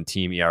 25th in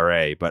team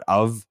ERA. But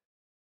of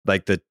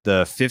like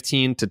the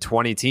 15 to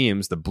 20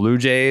 teams, the Blue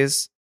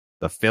Jays,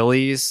 the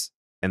Phillies,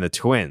 and the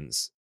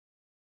Twins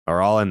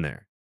are all in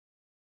there.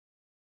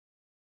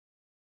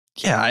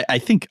 Yeah, I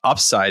think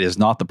upside is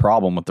not the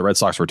problem with the Red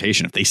Sox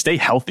rotation. If they stay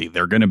healthy,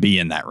 they're going to be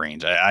in that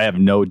range. I have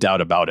no doubt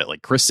about it.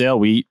 Like Chris Sale,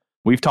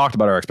 we've talked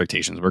about our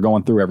expectations. We're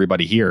going through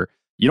everybody here.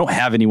 You don't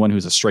have anyone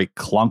who's a straight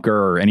clunker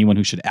or anyone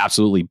who should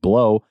absolutely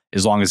blow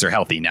as long as they're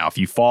healthy. Now, if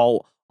you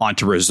fall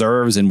onto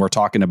reserves and we're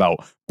talking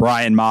about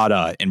Brian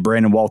Mata and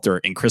Brandon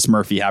Walter and Chris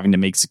Murphy having to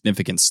make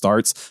significant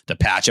starts to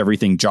patch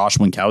everything Josh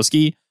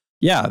Winkowski,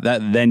 yeah,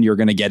 then you're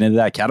going to get into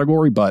that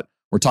category. But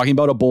we're talking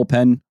about a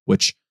bullpen,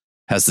 which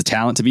has the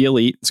talent to be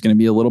elite. It's going to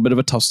be a little bit of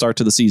a tough start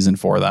to the season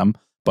for them,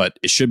 but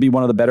it should be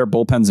one of the better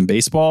bullpens in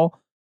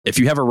baseball. If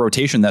you have a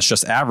rotation that's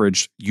just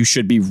average, you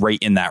should be right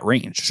in that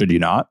range, should you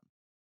not?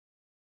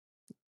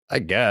 I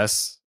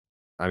guess.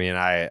 I mean,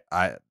 I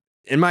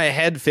in my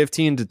head,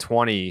 15 to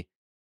 20.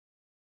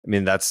 I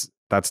mean, that's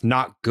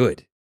not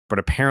good, but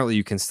apparently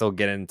you can still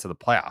get into the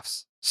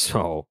playoffs.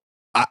 So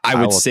I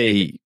would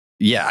say,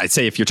 yeah, I'd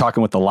say if you're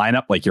talking with the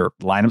lineup, like your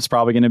lineup's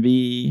probably going to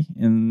be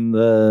in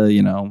the,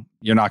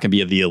 you're not going to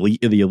be the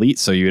elite of the elite.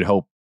 So you would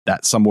hope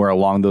that somewhere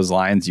along those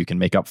lines, you can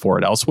make up for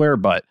it elsewhere.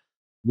 But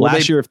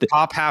last year, if the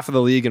top half of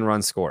the league in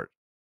runs scored.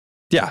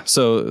 Yeah.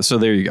 So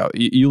there you go.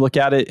 You look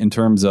at it in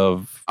terms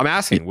of, I'm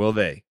asking, will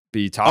they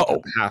be top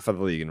half of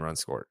the league in runs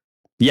scored?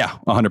 Yeah,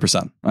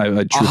 100%.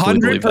 I truthfully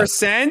believe that.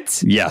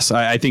 100%? Yes,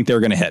 I think they're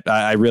going to hit.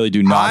 I really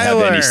do not have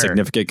any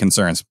significant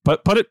concerns.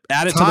 But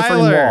add it to the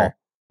freaking wall.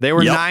 They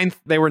were ninth.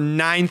 They were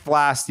ninth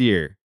last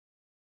year.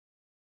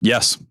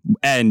 Yes,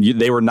 and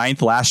they were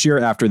ninth last year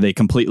after they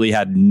completely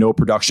had no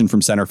production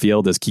from center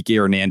field as Kike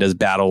Hernandez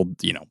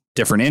battled,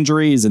 different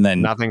injuries, and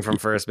then nothing from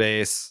first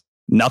base.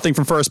 Nothing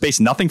from first base.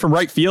 Nothing from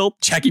right field.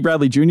 Jackie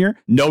Bradley Jr.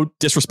 No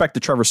disrespect to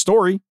Trevor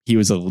Story. He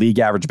was a league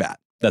average bat.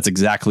 That's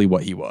exactly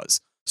what he was.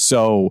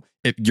 So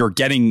if you're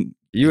getting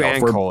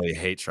and Coley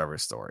hate Trevor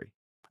Story.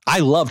 I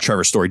love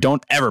Trevor Story.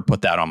 Don't ever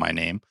put that on my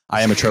name.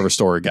 I am a Trevor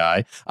Story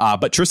guy.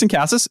 But Tristan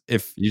Casas,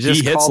 if he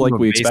hits like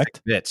we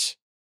expect, bitch.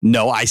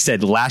 No, I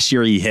said last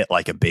year he hit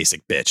like a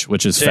basic bitch,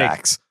 which is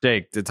facts.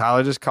 Jake, did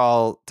Tyler just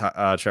call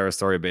Trevor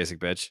Story a basic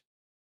bitch?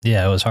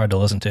 Yeah, it was hard to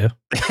listen to.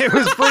 It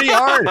was pretty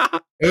hard.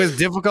 It was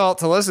difficult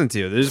to listen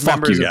to. There's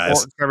members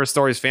of Trevor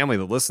Story's family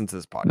that listen to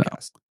this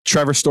podcast. No.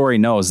 Trevor Story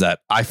knows that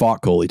I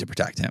fought Coley to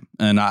protect him,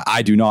 and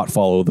I do not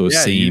follow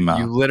those same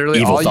you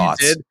literally evil all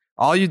thoughts.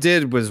 All you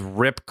did was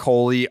rip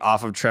Coley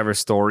off of Trevor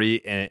Story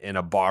in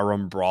a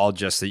barroom brawl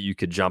just so you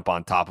could jump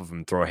on top of him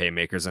and throw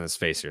haymakers in his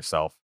face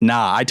yourself.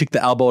 Nah, I took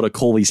the elbow to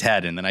Coley's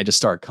head and then I just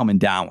started coming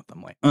down with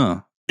them like,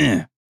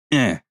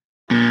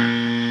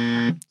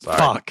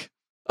 fuck.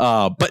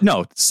 But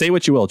no, say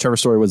what you will. Trevor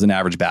Story was an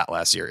average bat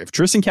last year. If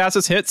Tristan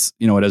Casas hits,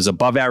 it is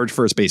above average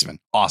first baseman.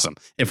 Awesome.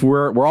 If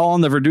we're all on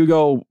the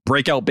Verdugo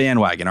breakout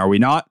bandwagon, are we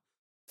not?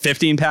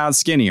 15 pounds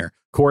skinnier.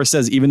 Cora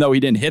says even though he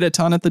didn't hit a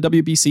ton at the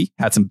WBC,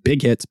 had some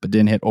big hits, but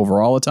didn't hit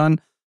overall a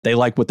ton, they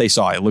like what they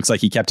saw. It looks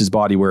like he kept his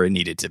body where it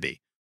needed to be.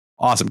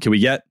 Awesome. Can we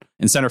get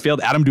in center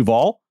field Adam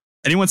Duvall?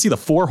 Anyone see the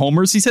 4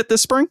 homers he's hit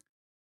this spring?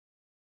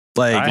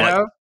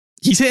 Like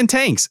he's hitting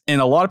tanks. And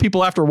a lot of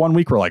people after 1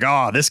 week were like,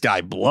 oh, this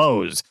guy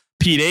blows.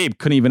 Pete Abe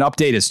couldn't even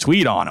update his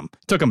tweet on him.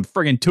 Took him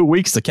friggin' 2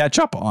 weeks to catch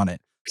up on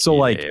it.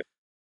 So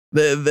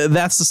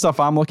that's the stuff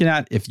I'm looking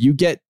at. If you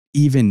get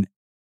even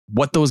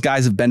what those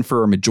guys have been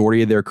for a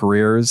majority of their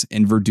careers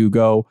in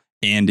Verdugo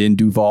and in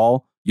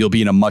Duvall, you'll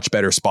be in a much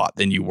better spot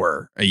than you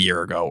were a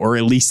year ago, or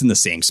at least in the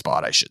same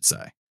spot, I should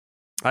say.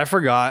 I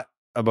forgot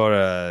about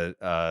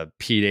a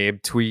Pete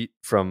Abe tweet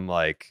from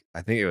I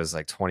think it was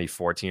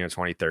 2014 or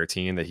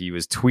 2013 that he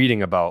was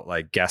tweeting about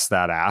guess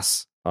that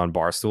ass on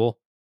Barstool.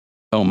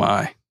 Oh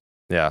my.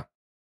 Yeah.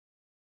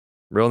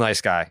 Real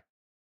nice guy.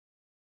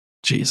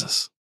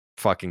 Jesus.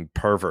 Fucking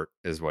pervert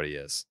is what he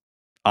is.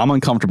 I'm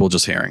uncomfortable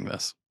just hearing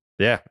this.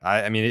 Yeah.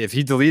 I mean, if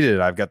he deleted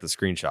it, I've got the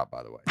screenshot,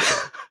 by the way.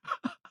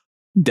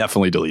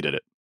 Definitely deleted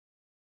it.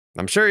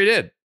 I'm sure he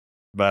did,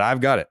 but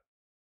I've got it.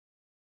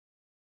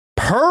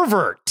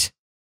 Pervert.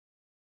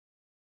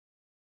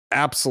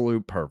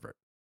 Absolute pervert.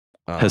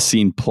 Has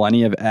seen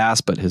plenty of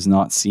ass, but has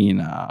not seen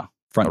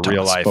front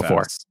real life before.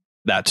 Ass.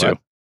 That too. What?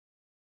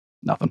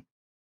 Nothing.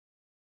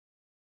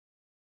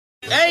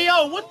 Hey,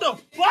 yo, what the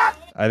fuck?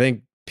 I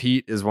think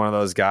Pete is one of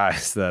those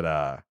guys that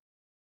I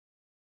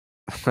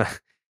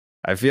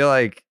feel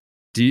like,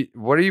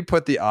 what do you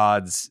put the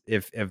odds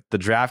if the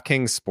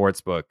DraftKings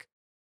Sportsbook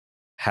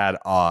had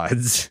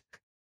odds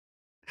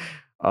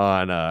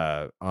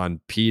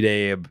on Pete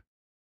Abe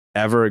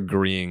ever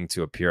agreeing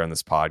to appear on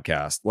this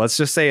podcast? Let's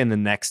just say in the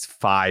next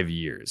 5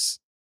 years.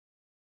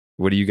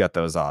 What do you got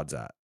those odds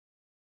at?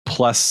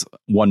 Plus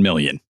 1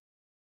 million.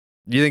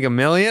 You think $1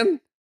 million?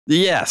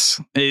 Yes.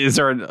 Is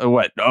there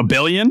a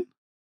billion?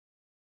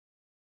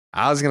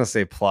 I was gonna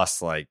say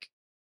plus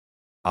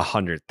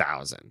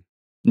 100,000.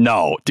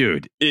 No,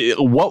 dude. You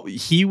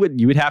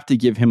would have to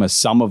give him a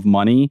sum of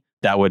money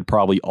that would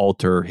probably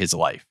alter his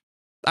life.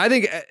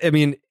 I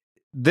mean,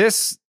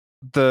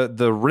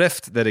 the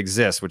rift that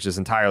exists, which is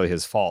entirely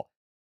his fault,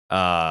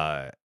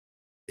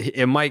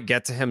 it might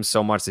get to him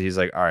so much that he's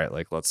like, all right,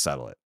 let's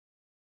settle it.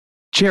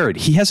 Jared,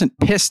 he hasn't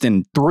pissed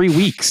in 3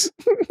 weeks.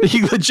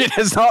 He legit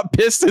has not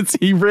pissed since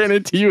he ran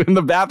into you in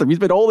the bathroom. He's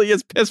been holding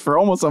his piss for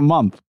almost a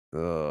month.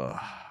 Ugh.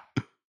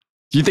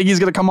 Do you think he's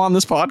going to come on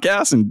this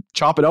podcast and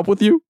chop it up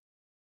with you?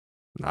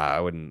 Nah, I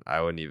wouldn't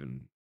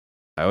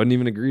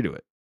even agree to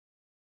it.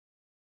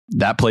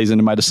 That plays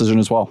into my decision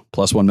as well.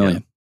 Plus 1 million.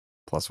 Yeah.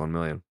 Plus 1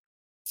 million.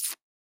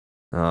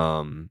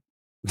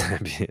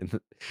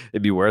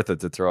 It'd be worth it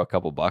to throw a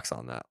couple bucks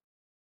on that.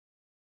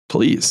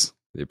 Please.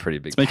 It'd be a pretty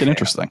big. Let's make it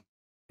interesting.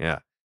 Yeah.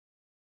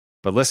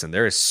 But listen,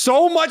 there is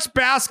so much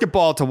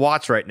basketball to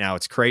watch right now.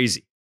 It's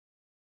crazy.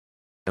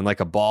 And like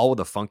a ball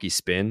with a funky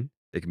spin,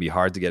 it can be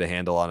hard to get a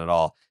handle on it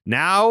all.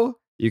 Now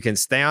you can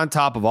stay on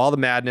top of all the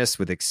madness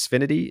with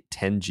Xfinity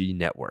 10G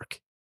network.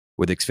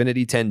 With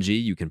Xfinity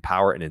 10G, you can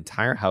power an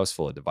entire house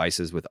full of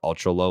devices with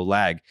ultra low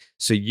lag.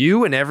 So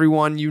you and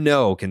everyone you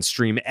know can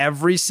stream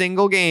every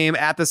single game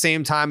at the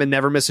same time and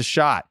never miss a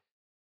shot.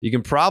 You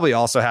can probably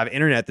also have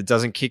internet that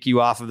doesn't kick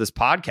you off of this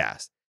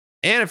podcast.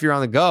 And if you're on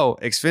the go,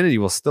 Xfinity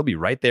will still be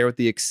right there with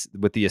the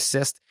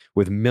assist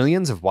with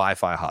millions of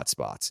Wi-Fi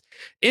hotspots.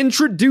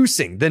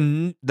 Introducing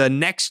the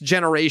next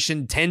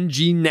generation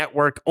 10G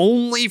network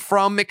only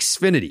from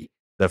Xfinity.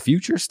 The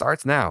future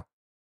starts now.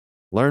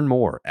 Learn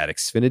more at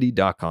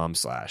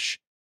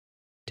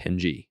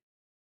xfinity.com/10G.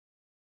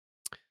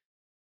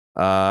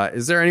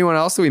 Is there anyone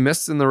else that we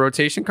missed in the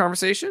rotation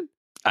conversation?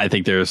 I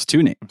think there's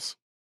 2 names.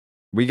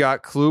 We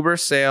got Kluber,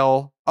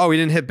 Sale. Oh, we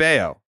didn't hit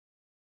Bayo.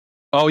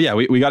 Oh, yeah.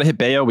 We got to hit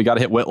Bayo. We got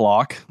to hit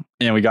Whitlock.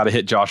 And we got to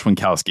hit Josh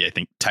Winkowski, I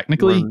think,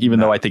 technically, even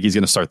though I think he's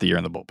going to start the year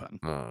in the bullpen.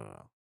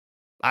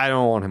 I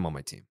don't want him on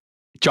my team.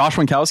 Josh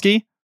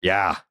Winkowski?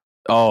 Yeah.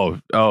 Oh,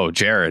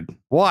 Jared.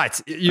 What?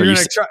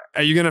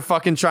 Are you gonna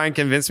fucking try and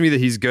convince me that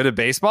he's good at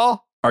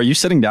baseball? Are you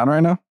sitting down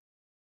right now?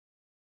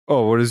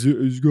 Oh, what is it?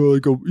 He's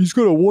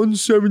got a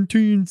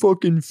 117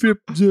 fucking FIP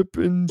zip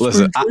and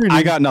listen.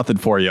 I got nothing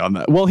for you on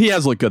that. Well, he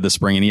has looked good this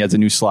spring, and he has a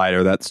new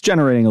slider that's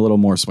generating a little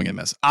more swing and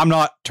miss. I'm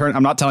not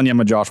telling you I'm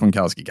a Josh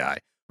Winkowski guy,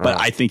 but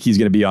I think he's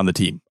going to be on the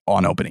team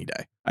on opening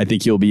day. I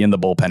think he'll be in the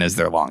bullpen as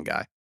their long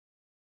guy.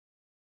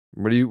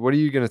 What are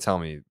you going to tell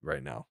me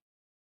right now?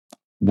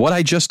 What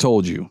I just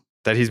told you.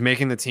 That he's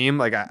making the team?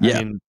 I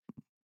mean...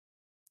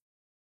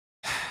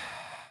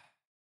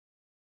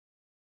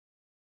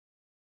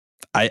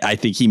 I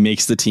think he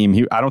makes the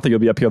team. I don't think he'll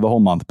be up here the whole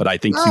month, but I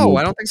think I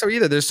don't think so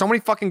either. There's so many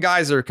fucking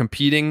guys that are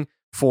competing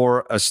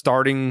for a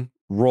starting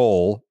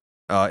role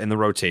in the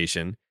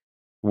rotation,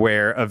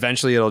 where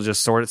eventually it'll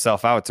just sort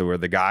itself out to where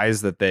the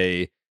guys that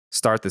they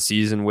start the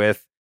season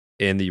with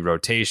in the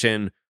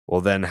rotation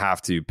will then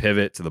have to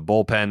pivot to the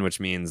bullpen, which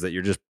means that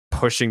you're just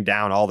pushing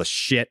down all the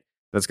shit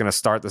that's going to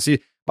start the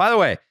season. By the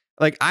way,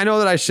 like, I know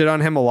that I shit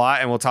on him a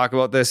lot, and we'll talk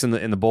about this in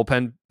the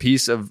bullpen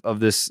piece of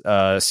this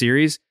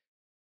series.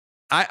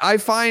 I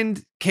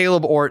find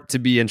Caleb Ort to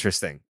be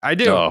interesting. I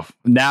do. Oh,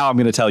 now I'm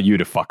going to tell you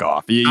to fuck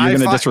off. You're going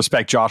to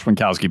disrespect Josh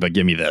Winkowski, but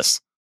give me this.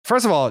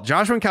 First of all,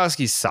 Josh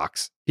Winkowski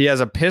sucks. He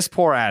has a piss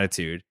poor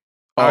attitude.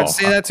 I would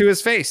say that to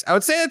his face. I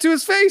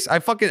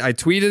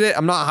tweeted it.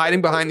 I'm not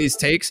hiding behind these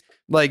takes.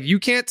 Like, you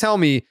can't tell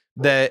me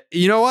that,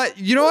 you know what?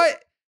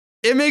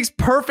 It makes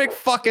perfect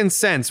fucking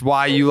sense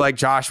why you like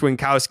Josh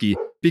Winkowski,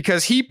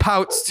 because he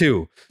pouts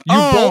too.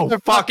 Both are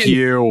fuck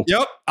you.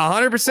 Yep,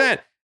 100%.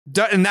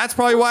 And that's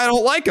probably why I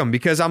don't like him,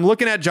 because I'm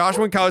looking at Josh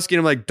Winkowski and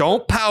I'm like,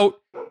 don't pout,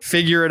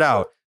 figure it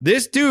out.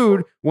 This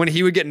dude, when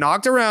he would get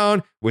knocked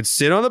around, would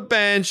sit on the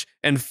bench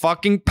and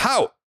fucking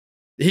pout.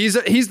 He's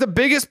the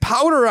biggest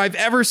pouter I've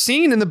ever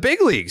seen in the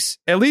big leagues,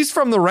 at least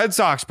from the Red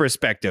Sox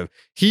perspective.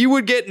 He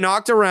would get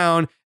knocked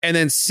around and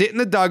then sit in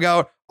the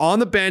dugout on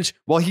the bench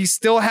while he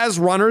still has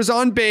runners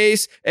on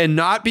base and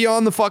not be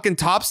on the fucking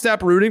top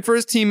step rooting for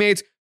his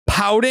teammates,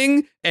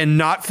 pouting and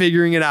not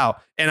figuring it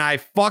out. And I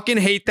fucking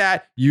hate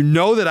that. You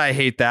know that I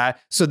hate that.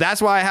 So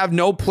that's why I have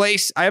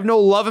no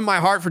love in my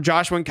heart for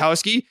Josh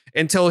Winkowski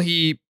until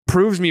he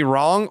proves me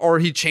wrong or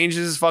he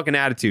changes his fucking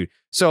attitude.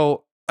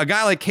 So a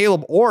guy like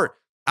Caleb Ort,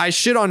 I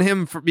shit on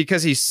him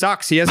because he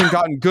sucks. He hasn't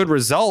gotten good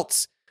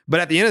results.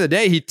 But at the end of the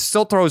day, he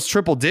still throws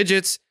triple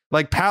digits.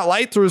 Like Pat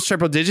Light throws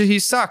triple digits. He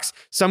sucks.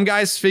 Some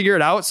guys figure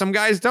it out. Some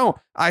guys don't.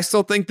 I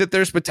still think that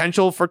there's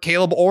potential for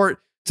Caleb Ort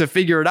to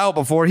figure it out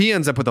before he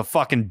ends up with a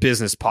fucking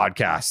business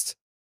podcast.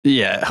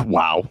 Yeah.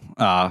 Wow.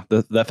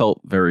 That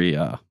felt very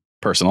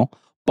personal.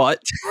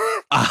 But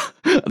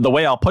the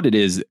way I'll put it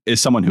is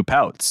someone who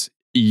pouts.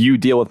 You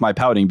deal with my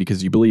pouting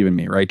because you believe in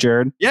me, right,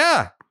 Jared?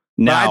 Yeah.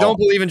 Now, but I don't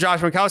believe in Josh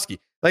Winkowski.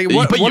 Like,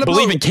 but you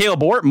believe in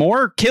Caleb Ort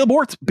more? Caleb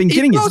Ort's been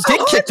getting his dick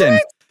kicked in.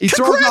 He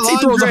throws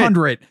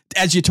 100.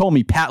 As you told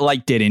me, Pat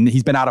Light didn't.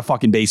 He's been out of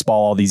fucking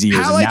baseball all these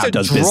years and now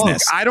does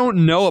business. I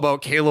don't know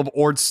about Caleb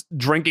Ort's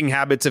drinking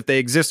habits, if they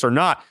exist or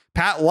not.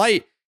 Pat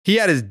Light, he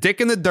had his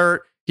dick in the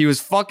dirt. He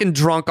was fucking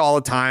drunk all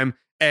the time.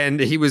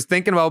 And he was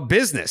thinking about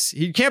business.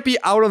 He can't be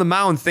out on the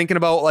mound thinking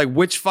about like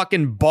which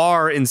fucking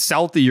bar in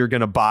Southie you're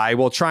going to buy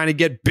while trying to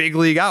get big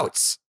league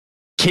outs.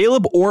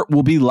 Caleb Ort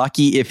will be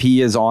lucky if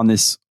he is on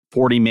this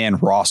 40-man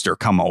roster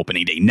come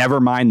opening day. Never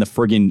mind the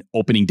friggin'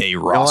 opening day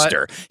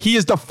roster. He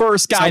is the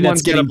first guy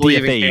that's getting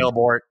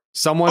DFA'd.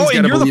 Someone's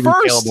going to believe in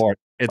Caleb Ort.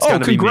 It's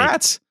going to be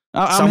congrats.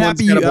 I'm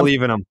happy you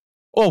believe in him.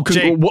 Oh,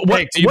 Jake,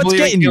 what's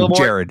getting you,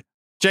 Jared?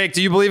 Jake,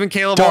 do you believe in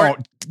Caleb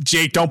Ort?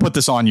 Jake, don't put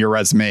this on your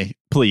resume,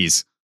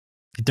 please.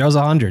 He throws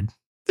 100.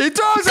 He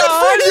throws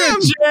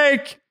 100,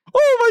 Jake.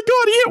 Oh my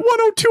God, he hit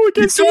 102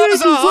 against the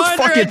Yankees. Let's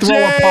fucking throw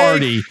a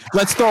party.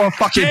 Let's throw a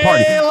fucking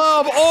party.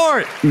 Caleb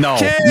Ort. No.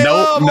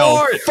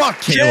 Fuck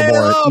Caleb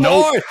Ort.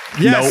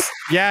 Nope.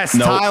 Yes.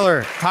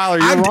 Tyler,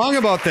 you're wrong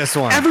about this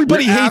one.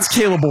 Everybody hates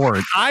Caleb Ort.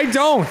 I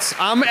don't.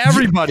 I'm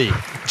everybody.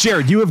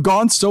 Jared, you have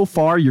gone so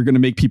far, you're going to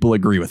make people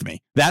agree with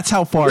me. That's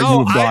how far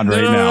you have gone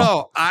now.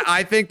 No.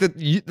 I think that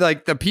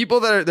the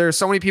people that there are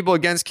so many people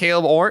against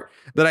Caleb Ort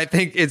that I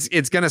think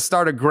it's going to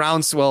start a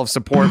groundswell of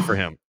support for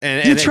him.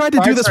 And you tried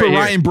to do this with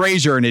Ryan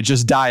Brazier and it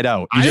just died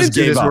out. I didn't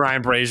do this with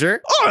Ryan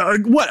Brazier.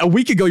 What? A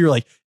week ago, you're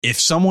like, if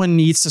someone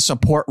needs to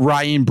support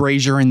Ryan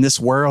Brazier in this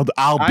world,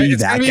 I'll be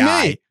that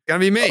guy. It's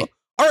going to be me.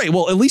 All right,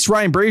 well, at least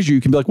Ryan Brazier, you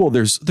can be like, well,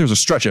 there's a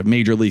stretch of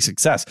major league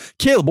success.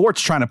 Caleb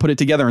Ort's trying to put it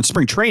together in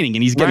spring training,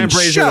 and he's getting Ryan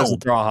Brazier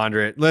doesn't throw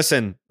 100.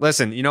 Listen,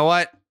 you know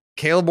what?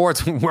 Caleb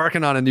Ort's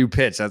working on a new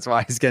pitch. That's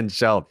why he's getting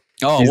shelled.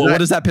 Oh, well,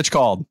 what is that pitch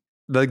called?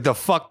 The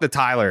fuck the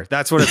Tyler.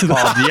 That's what it's called.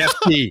 The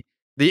FT.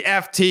 The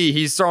FT.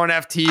 He's throwing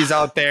FTs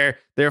out there.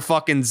 They're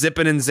fucking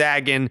zipping and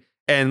zagging.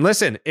 And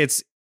listen,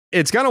 it's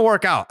gonna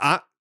work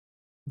out.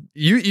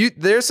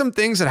 There's some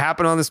things that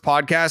happen on this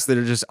podcast that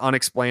are just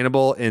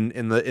unexplainable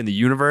in the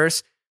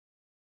universe.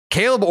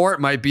 Caleb Ort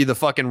might be the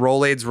fucking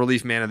Rolaids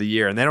Relief Man of the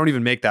Year, and they don't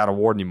even make that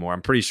award anymore.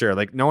 I'm pretty sure.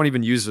 Like, no one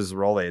even uses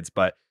Rolaids,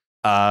 but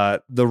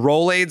the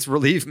Rolaids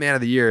Relief Man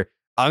of the Year,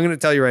 I'm going to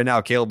tell you right now,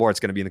 Caleb Ort's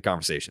going to be in the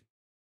conversation.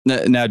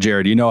 Now,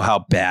 Jared, you know how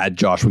bad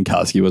Josh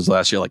Winkowski was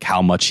last year? Like,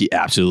 how much he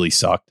absolutely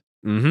sucked?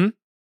 Mm-hmm.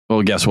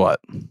 Well, guess what?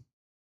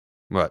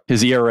 What?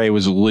 His ERA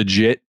was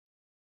legit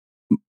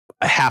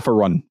a half a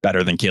run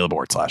better than Caleb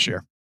Ort's last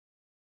year.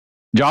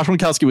 Josh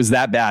Winkowski was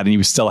that bad, and he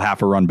was still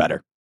half a run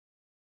better.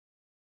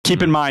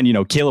 Keep in mind,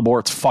 Caleb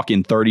Ort's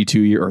fucking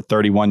 32 or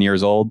 31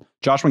 years old.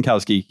 Josh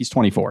Winkowski, he's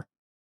 24.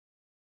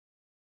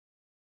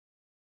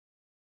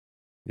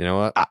 You know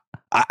what?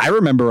 I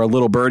remember a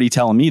little birdie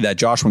telling me that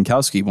Josh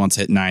Winkowski once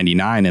hit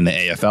 99 in the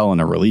AFL in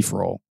a relief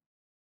role.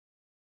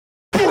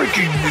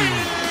 Breaking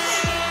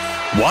news.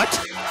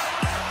 What?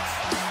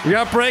 We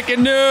got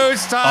breaking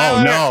news,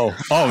 Tyler.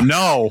 Oh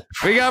no.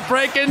 We got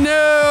breaking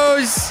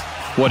news.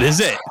 What is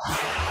it?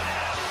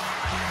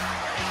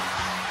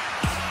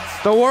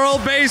 The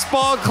World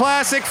Baseball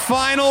Classic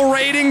final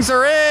ratings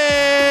are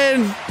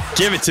in.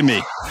 Give it to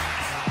me.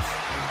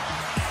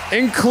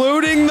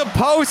 Including the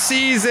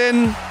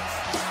postseason,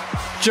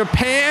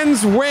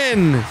 Japan's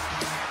win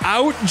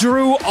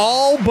outdrew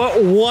all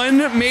but one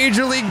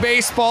Major League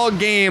Baseball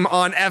game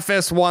on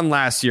FS1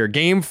 last year.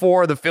 Game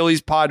 4, the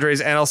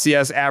Phillies-Padres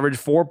NLCS averaged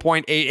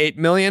 4.88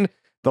 million.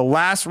 The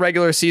last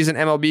regular season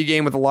MLB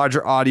game with a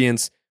larger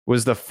audience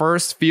was the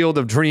first Field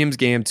of Dreams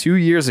game 2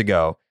 years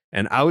ago.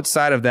 And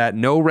outside of that,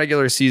 no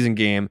regular season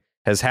game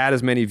has had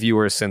as many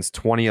viewers since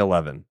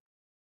 2011.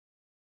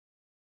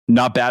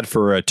 Not bad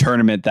for a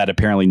tournament that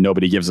apparently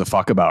nobody gives a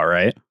fuck about,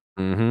 right?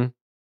 Mm-hmm.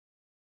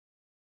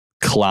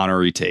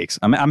 Clownery takes.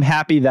 I'm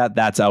happy that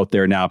that's out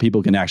there now.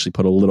 People can actually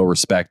put a little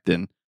respect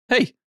in.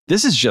 Hey,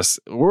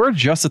 we're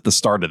just at the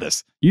start of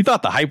this. You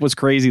thought the hype was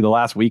crazy the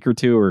last week or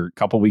two or a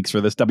couple weeks for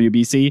this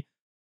WBC.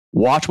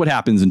 Watch what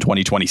happens in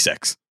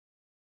 2026.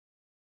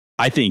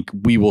 I think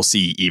we will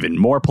see even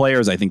more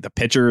players. I think the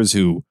pitchers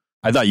who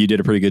I thought you did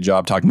a pretty good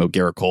job talking about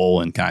Garrett Cole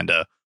and kind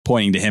of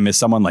pointing to him as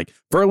someone like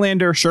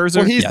Verlander, Scherzer.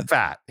 Well, he's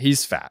fat.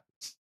 He's fat.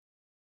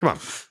 Come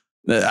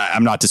on.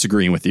 I'm not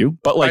disagreeing with you,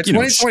 but like, by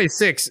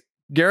 2026,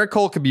 Garrett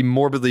Cole could be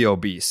morbidly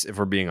obese, if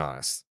we're being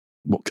honest.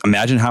 Well,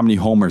 imagine how many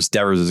homers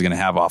Devers is going to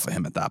have off of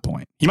him at that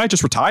point. He might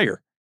just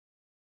retire.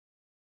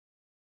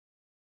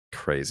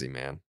 Crazy,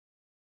 man.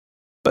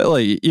 But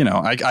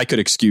like, I could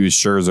excuse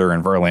Scherzer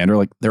and Verlander.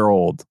 Like, they're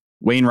old.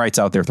 Wainwright's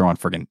out there throwing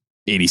friggin'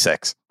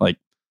 86. Like,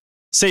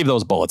 save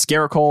those bullets.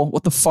 Garrett Cole,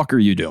 what the fuck are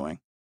you doing?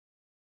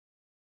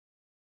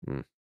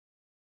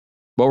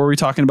 What were we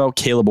talking about?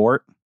 Caleb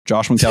Ort?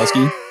 Josh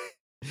Winkowski?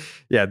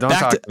 Yeah, don't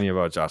talk to me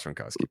about Josh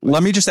Winkowski. Please.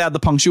 Let me just add the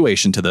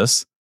punctuation to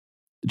this.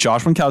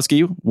 Josh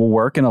Winkowski will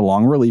work in a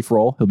long relief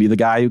role. He'll be the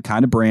guy who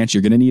kind of branch.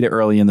 You're going to need it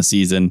early in the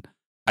season.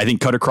 I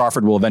think Cutter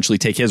Crawford will eventually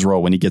take his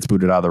role when he gets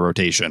booted out of the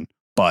rotation.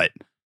 But,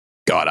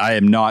 God, I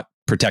am not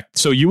protect.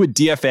 So you would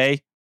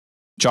DFA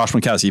Josh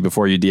Winkowski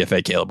before you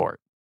DFA Caleb Ort?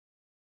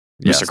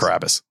 Yes. Mr.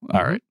 Krabbis.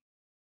 All right.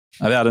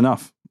 I've had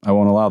enough. I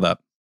won't allow that.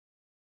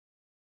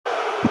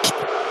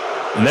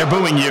 And they're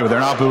booing you. They're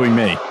not booing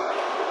me.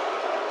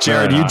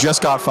 Jared, you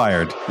just got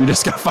fired. You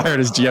just got fired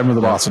as GM of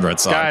the Boston Red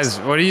Sox. Guys,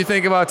 what do you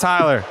think about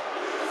Tyler?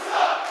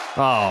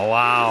 Oh,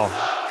 wow.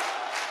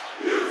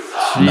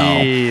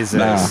 Jesus.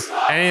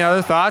 No. Any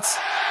other thoughts?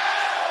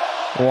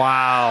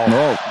 Wow.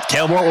 Well,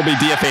 Caleb Ort will be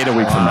DFA'd a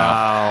week from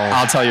now.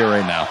 I'll tell you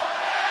right now.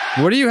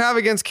 What do you have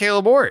against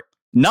Caleb Ort?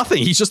 Nothing.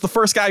 He's just the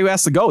first guy who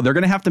has to go. They're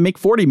going to have to make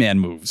 40-man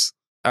moves.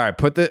 All right,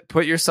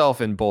 put yourself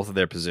in both of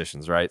their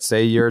positions, right?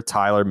 Say you're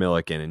Tyler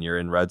Milliken and you're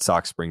in Red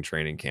Sox spring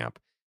training camp.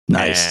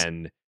 Nice.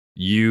 And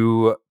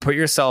you put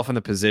yourself in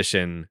the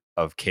position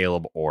of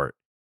Caleb Ort,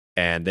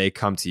 and they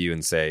come to you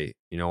and say,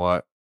 you know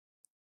what?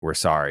 We're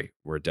sorry.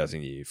 We're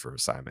designating you for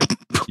assignment.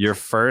 Your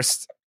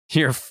first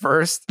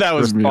that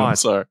was me. I'm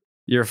sorry.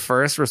 Your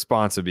first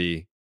response would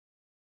be,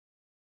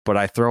 but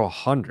I throw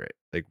 100.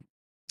 Like,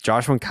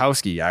 Josh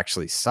Winkowski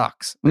actually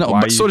sucks. No,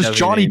 but so does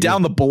Johnny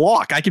down the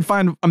block. I can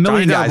find a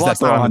million guys that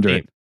throw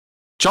 100.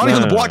 Johnny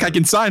on the block, I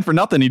can sign for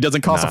nothing. He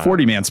doesn't cost a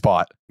 40-man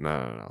spot.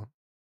 No.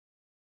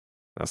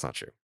 That's not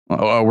true.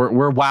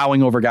 We're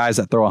wowing over guys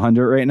that throw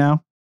 100 right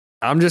now.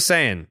 I'm just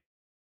saying,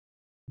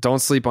 don't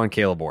sleep on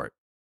Caleb Ort.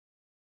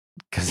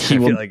 Because I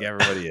feel like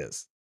everybody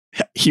is.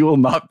 He will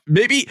not.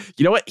 Maybe,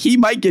 you know what? He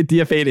might get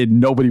DFA'd and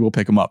nobody will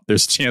pick him up.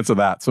 There's a chance of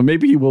that. So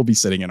maybe he will be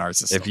sitting in our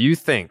system. If you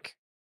think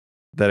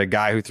that a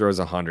guy who throws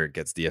 100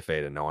 gets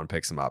DFA'd and no one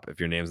picks him up, if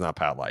your name's not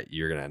Pat Light,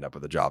 you're going to end up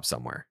with a job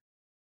somewhere.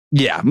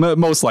 Yeah,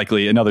 most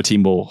likely another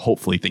team will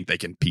hopefully think they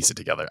can piece it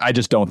together. I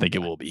just don't think it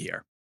will be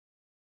here.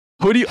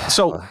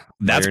 So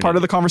that's part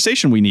of the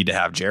conversation we need to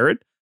have, Jared.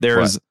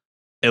 There's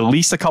at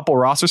least a couple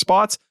roster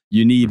spots.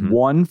 You need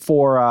one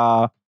for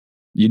where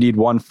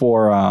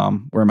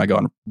am I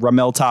going?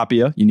 Ramel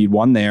Tapia. You need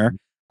one there.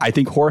 I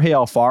think Jorge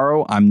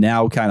Alfaro, I'm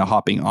now kind of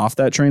hopping off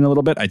that train a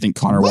little bit. I think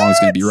Connor Wong is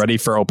going to be ready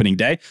for opening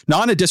day.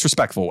 Not in a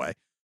disrespectful way,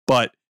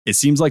 but it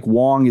seems like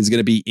Wong is going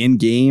to be in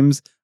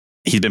games.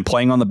 He's been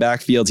playing on the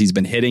backfields. He's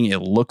been hitting. It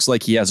looks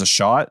like he has a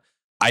shot.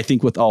 I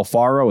think with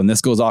Alfaro, and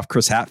this goes off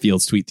Chris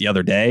Hatfield's tweet the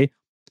other day,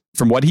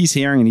 from what he's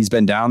hearing, and he's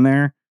been down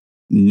there,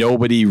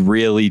 nobody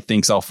really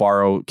thinks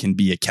Alfaro can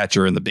be a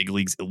catcher in the big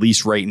leagues, at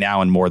least right now,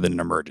 in more than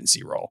an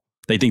emergency role.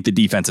 They think the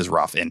defense is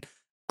rough. And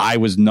I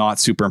was not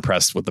super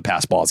impressed with the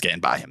pass balls getting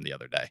by him the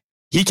other day.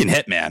 He can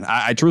hit, man.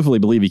 I truthfully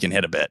believe he can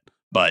hit a bit.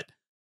 But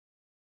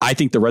I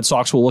think the Red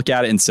Sox will look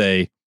at it and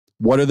say,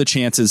 what are the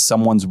chances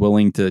someone's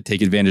willing to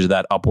take advantage of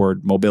that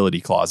upward mobility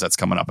clause that's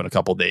coming up in a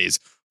couple of days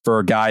for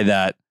a guy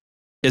that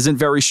isn't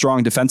very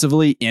strong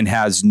defensively and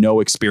has no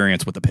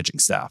experience with the pitching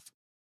staff?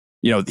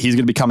 You know, he's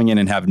going to be coming in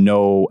and have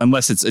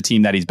unless it's a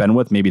team that he's been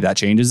with, maybe that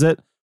changes it.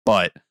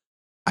 But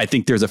I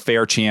think there's a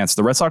fair chance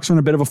the Red Sox are in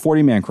a bit of a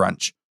 40-man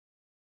crunch.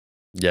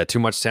 Yeah, too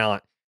much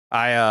talent.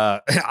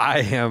 I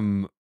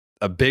am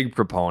a big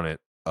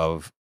proponent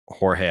of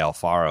Jorge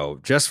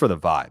Alfaro just for the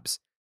vibes.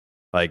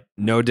 Like,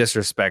 no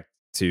disrespect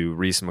to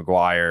Reese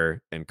McGuire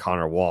and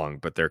Connor Wong,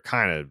 but they're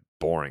kind of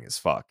boring as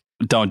fuck.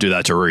 Don't do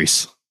that to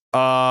Reese.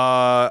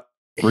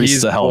 Reese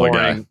is a hell of a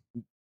guy.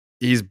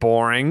 He's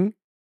boring.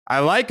 I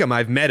like him.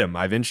 I've met him.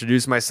 I've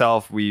introduced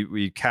myself.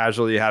 We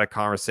casually had a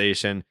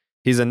conversation.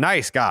 He's a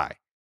nice guy.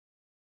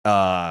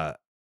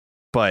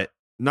 But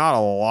not a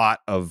lot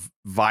of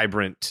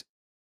vibrant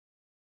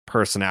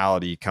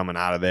personality coming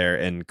out of there.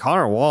 And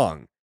Connor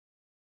Wong,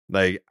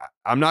 like,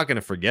 I'm not going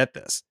to forget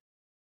this.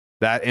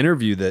 That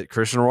interview that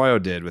Christian Arroyo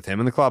did with him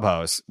in the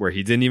clubhouse, where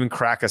he didn't even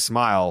crack a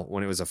smile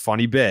when it was a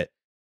funny bit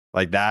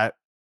like that.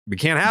 We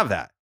can't have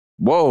that.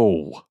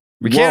 Whoa.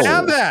 We can't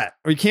have that.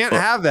 We can't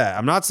have that.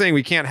 I'm not saying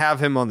we can't have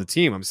him on the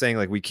team. I'm saying,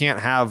 like, we can't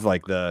have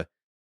like the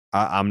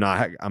I'm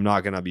not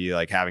going to be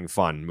like having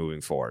fun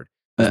moving forward.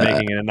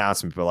 Making an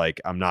announcement, but like,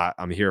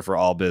 I'm here for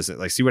all business.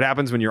 Like, see what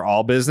happens when you're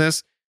all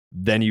business,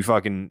 then you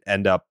fucking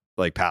end up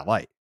like Pat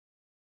Light.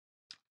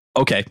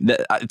 Okay.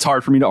 It's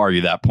hard for me to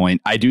argue that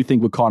point. I do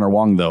think with Connor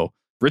Wong, though,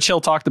 Rich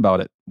Hill talked about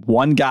it.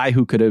 One guy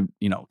who could have,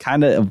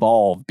 kind of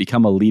evolved,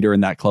 become a leader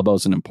in that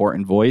clubhouse, an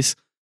important voice.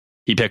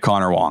 He picked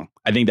Connor Wong.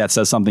 I think that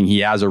says something. He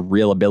has a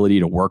real ability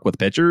to work with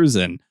pitchers,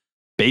 and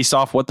based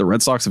off what the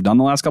Red Sox have done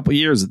the last couple of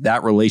years,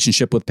 that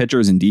relationship with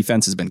pitchers and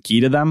defense has been key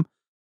to them.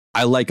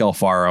 I like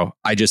Alfaro.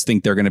 I just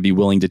think they're going to be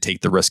willing to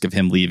take the risk of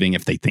him leaving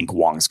if they think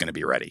Wong is going to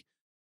be ready.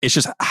 It's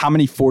just, how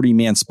many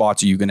 40-man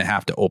spots are you going to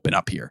have to open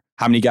up here?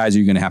 How many guys are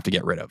you going to have to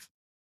get rid of?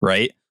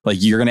 Right? Like,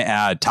 you're going to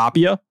add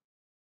Tapia,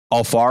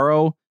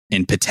 Alfaro,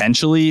 and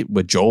potentially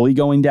with Jolie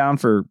going down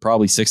for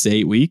probably 6 to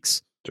 8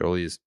 weeks.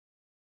 Jolie's.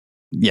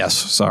 Yes,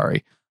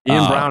 sorry.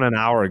 Ian Brown an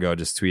hour ago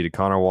just tweeted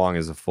Connor Wong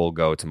is a full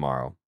go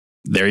tomorrow.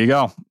 There you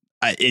go.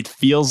 It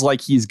feels like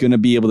he's going to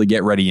be able to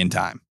get ready in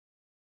time.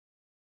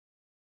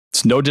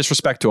 It's no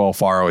disrespect to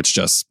Alfaro. It's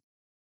just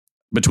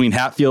between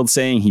Hatfield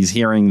saying he's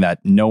hearing that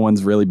no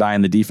one's really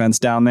buying the defense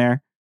down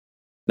there,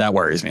 that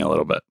worries me a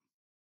little bit.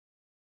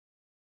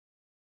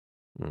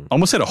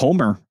 Almost hit a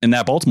homer in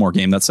that Baltimore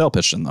game that Sale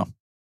pitched in, though.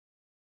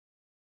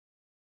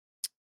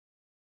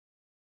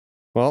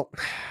 Well,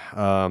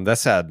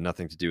 that's had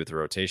nothing to do with the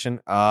rotation.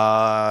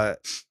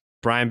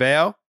 Brian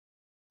Bayo?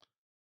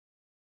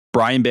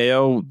 Brian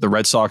Bayo, the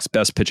Red Sox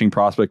best pitching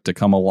prospect to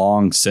come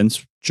along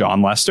since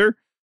John Lester.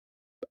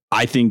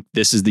 I think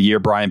this is the year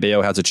Brian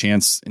Bayo has a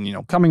chance.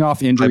 And, coming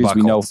off injuries,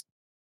 we know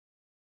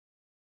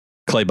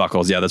Clay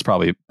Buchholz. Yeah, that's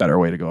probably a better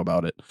way to go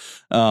about it.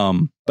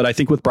 But I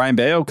think with Brian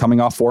Bayo coming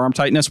off forearm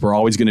tightness, we're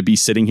always going to be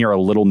sitting here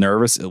a little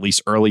nervous, at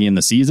least early in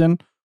the season.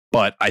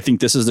 But I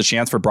think this is the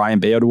chance for Brian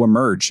Bayo to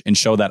emerge and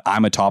show that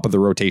I'm a top of the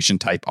rotation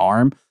type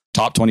arm,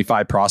 top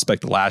 25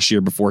 prospect last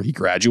year before he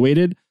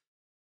graduated.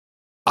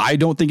 I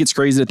don't think it's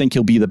crazy to think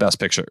he'll be the best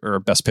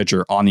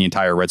pitcher on the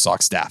entire Red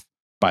Sox staff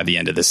by the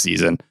end of this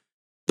season.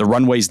 The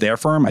runway's there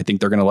for him. I think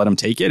they're going to let him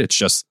take it. It's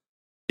just,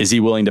 is he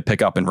willing to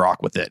pick up and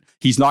rock with it?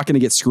 He's not going to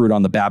get screwed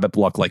on the BABIP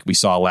luck like we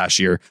saw last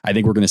year. I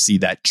think we're going to see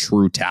that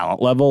true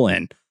talent level.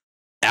 And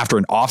after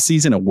an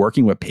offseason of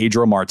working with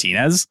Pedro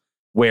Martinez,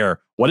 where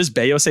what does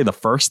Bayo say the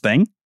first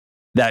thing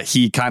that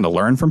he kind of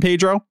learned from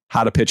Pedro?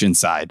 How to pitch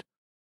inside.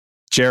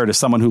 Jared, as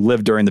someone who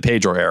lived during the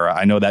Pedro era,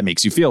 I know that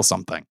makes you feel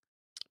something.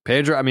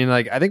 Pedro, I mean,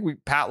 like, I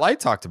think Pat Light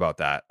talked about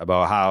that,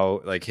 about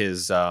how, like,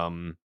 his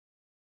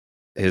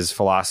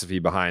philosophy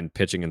behind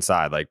pitching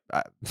inside. Like,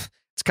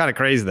 it's kind of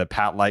crazy that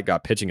Pat Light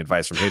got pitching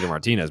advice from Pedro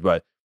Martinez,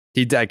 but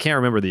I can't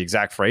remember the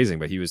exact phrasing,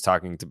 but he was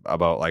talking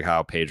about like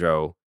how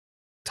Pedro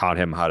taught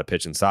him how to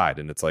pitch inside.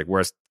 And it's like,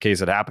 worst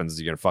case it happens,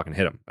 you're going to fucking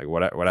hit him. Like,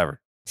 whatever.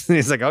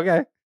 He's like,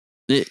 okay.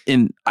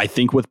 And I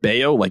think with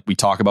Bayo, like, we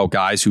talk about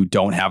guys who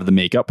don't have the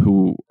makeup,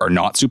 who are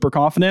not super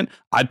confident.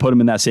 I'd put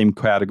him in that same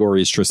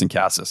category as Tristan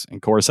Casas.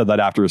 And Cora said that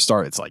after his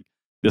start. It's like,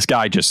 this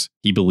guy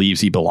he believes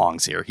he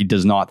belongs here. He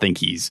does not think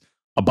he's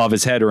above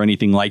his head or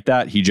anything like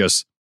that.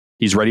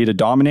 He's ready to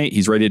dominate.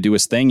 He's ready to do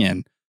his thing.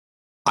 And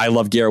I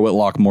love Garrett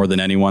Whitlock more than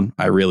anyone.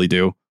 I really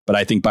do. But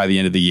I think by the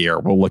end of the year,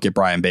 we'll look at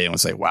Brian Bayo and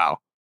say, wow,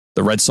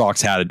 the Red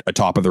Sox had a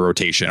top of the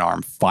rotation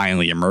arm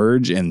finally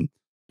emerge. And,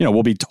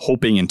 we'll be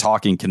hoping and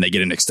talking, can they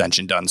get an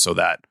extension done so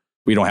that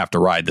we don't have to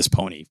ride this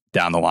pony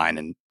down the line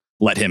and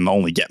let him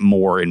only get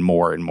more and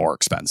more and more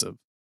expensive.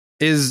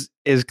 Is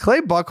Clay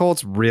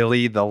Buchholz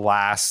really the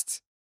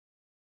last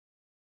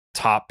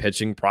top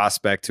pitching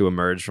prospect to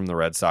emerge from the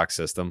Red Sox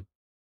system?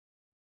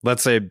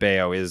 Let's say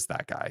Bayo is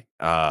that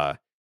guy.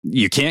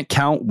 You can't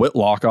count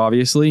Whitlock,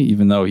 obviously,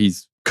 even though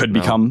could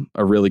become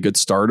a really good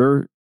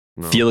starter.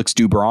 No. Felix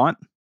Doubront.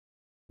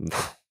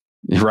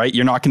 Right?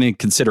 You're not going to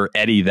consider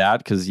Eddie that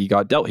because he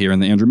got dealt here in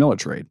the Andrew Miller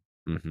trade.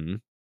 Mm-hmm.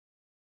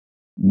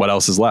 What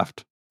else is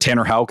left?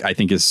 Tanner Houck, I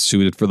think, is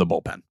suited for the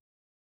bullpen.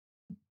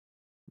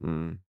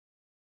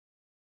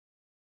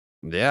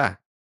 Yeah.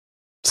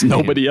 It's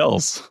nobody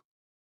else.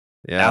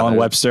 Yeah, Alan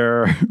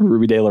Webster,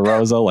 Ruby De La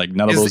Rosa, like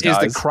none of those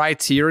guys. Is the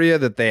criteria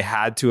that they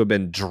had to have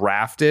been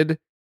drafted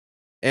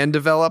and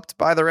developed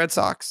by the Red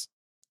Sox?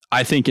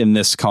 I think in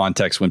this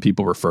context, when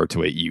people refer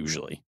to it,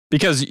 usually.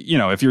 Because,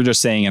 if you're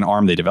just saying an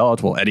arm they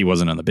developed, well, Eddie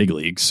wasn't in the big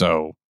league.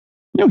 So,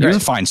 he was a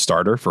fine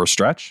starter for a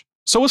stretch.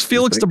 So was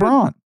Felix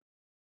Doubront.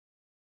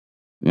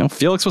 You know,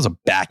 Felix was a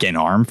back end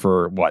arm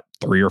for what,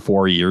 3 or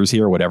 4 years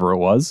here, whatever it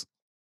was.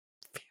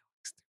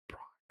 Felix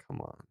Dubron,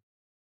 come on.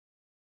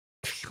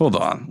 Hold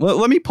on.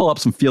 Let me pull up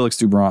some Felix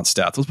Dubron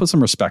stats. Let's put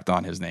some respect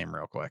on his name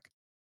real quick.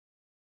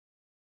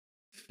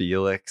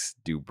 Felix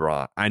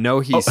Dubron. I know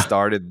he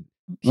started.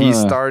 He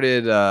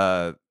started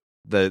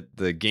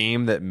the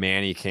game that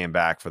Manny came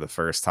back for the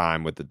first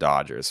time with the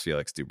Dodgers.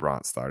 Felix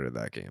Dubron started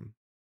that game.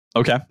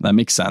 Okay, that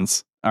makes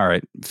sense. All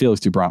right,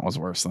 Felix Dubron was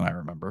worse than I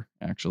remember.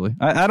 Actually,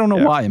 I don't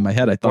know why in my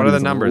head I thought. What are the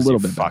was numbers? A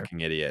little You bit fucking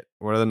better. idiot.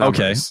 What are the numbers?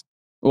 Okay.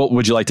 Well,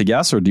 would you like to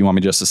guess, or do you want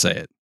me just to say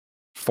it?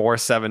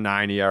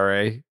 4.79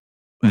 ERA.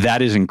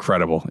 That is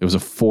incredible. It was a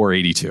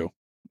 4.82.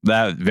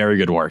 That very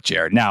good work,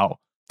 Jared. Now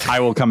I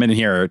will come in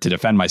here to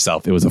defend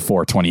myself. It was a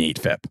 4.28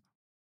 FIP.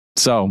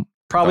 So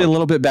probably a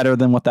little bit better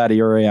than what that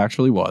ERA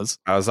actually was.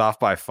 I was off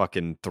by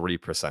fucking 3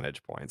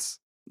 percentage points.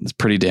 It's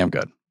pretty damn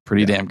good.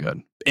 Pretty damn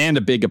good. And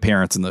a big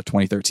appearance in the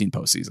 2013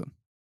 postseason.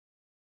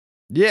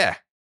 Yeah.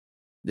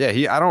 Yeah,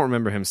 I don't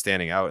remember him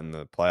standing out in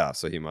the playoffs,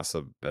 so he must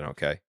have been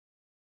okay.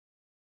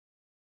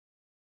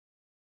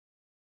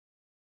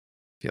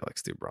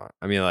 Felix Dubron.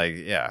 I mean, like,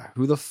 yeah,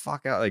 who the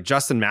fuck out? Like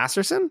Justin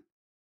Masterson?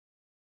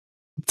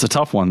 It's a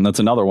tough one. That's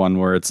another one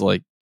where it's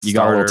like you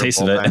got a little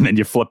taste of it and then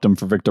you flipped him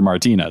for Victor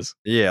Martinez.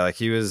 Yeah, like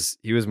he was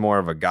more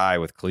of a guy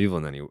with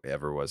Cleveland than he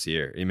ever was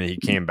here. I mean, he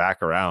came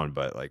back around,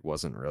 but like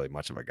wasn't really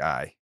much of a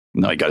guy.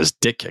 No, he got his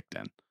dick kicked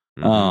in.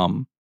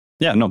 Mm-hmm.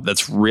 Yeah, no,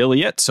 that's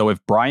really it. So if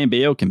Brian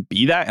Bayo can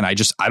be that, and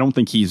I don't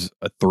think he's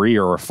a 3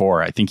 or a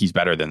 4. I think he's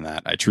better than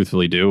that. I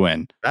truthfully do.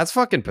 And that's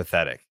fucking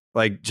pathetic.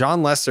 Like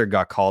John Lester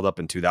got called up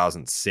in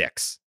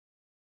 2006.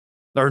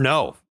 Or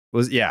no,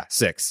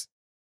 6.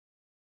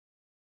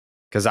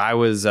 Because I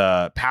was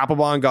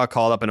Papelbon got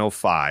called up in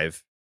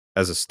 2005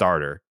 as a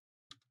starter,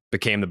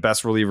 became the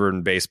best reliever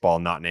in baseball,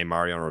 not named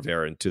Mariano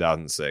Rivera in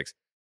 2006.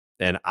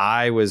 And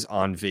I was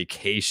on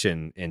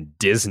vacation in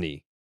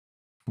Disney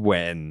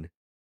when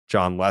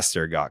John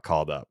Lester got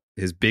called up.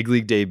 His big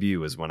league debut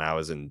was when I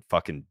was in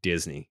fucking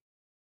Disney,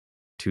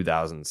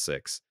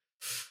 2006.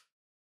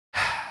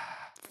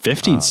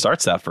 15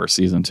 starts that first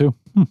season too.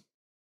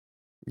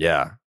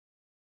 Yeah,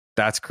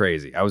 that's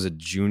crazy. I was a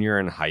junior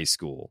in high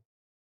school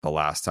the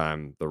last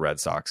time the Red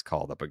Sox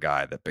called up a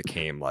guy that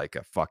became like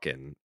a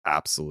fucking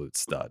absolute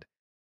stud.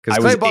 Because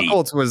Clay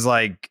Buchholz was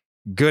like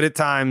good at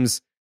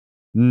times,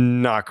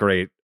 not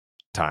great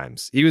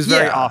times. He was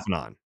very off and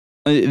on.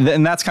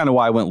 And that's kind of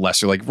why I went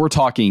Lester. Like, we're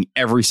talking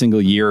every single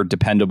year,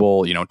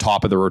 dependable,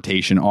 top of the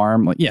rotation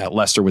arm. Like, yeah,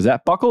 Lester was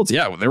that. Buchholz.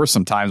 Yeah, there were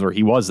some times where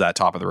he was that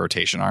top of the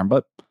rotation arm,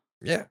 but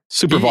yeah,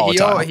 super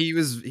volatile. He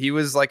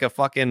was like a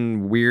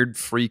fucking weird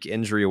freak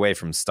injury away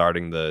from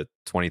starting the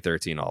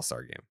 2013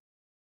 All-Star game.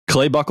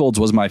 Clay Buchholz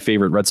was my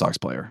favorite Red Sox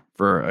player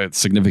for a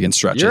significant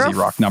stretch as he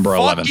rocked number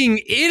 11. Fucking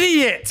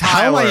idiot,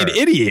 Tyler. How am I an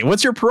idiot?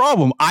 What's your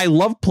problem? I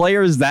love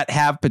players that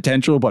have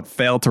potential but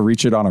fail to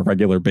reach it on a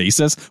regular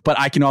basis. But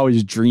I can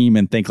always dream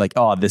and think like,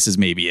 oh, this is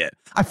maybe it.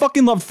 I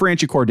fucking love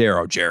Franchi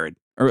Cordero, Jared.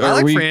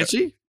 I like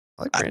Franchi.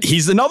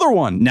 He's another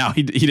one. Now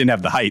he didn't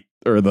have the height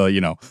or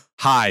the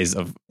highs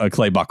of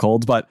Clay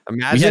Buchholz, but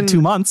we had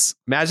 2 months.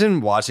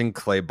 Imagine watching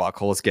Clay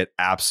Buchholz get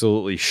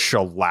absolutely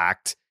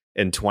shellacked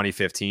in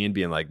 2015,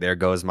 being like, there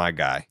goes my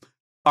guy.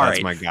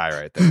 That's my guy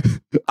right there.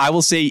 I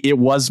will say it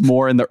was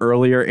more in the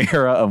earlier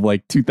era of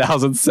like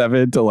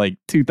 2007 to like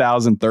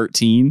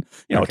 2013.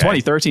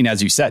 2013,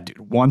 as you said, dude,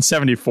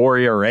 174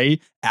 ERA,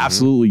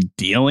 absolutely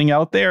dealing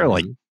out there.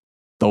 Like,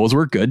 those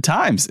were good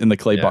times in the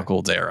Clay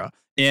Buchholz era.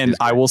 And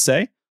I will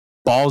say,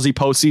 ballsy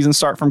postseason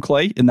start from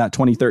Clay in that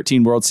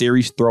 2013 World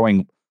Series, throwing,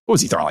 what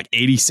was he throwing, like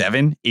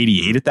 87,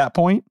 88 at that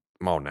point?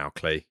 Come on now,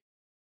 Clay.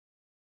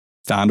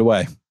 Found a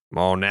way. Come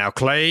on now,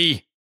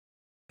 Clay.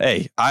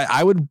 Hey,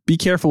 I would be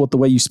careful with the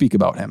way you speak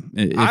about him.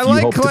 I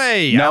like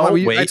Clay.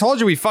 I told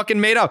you we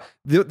fucking made up.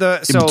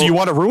 So do you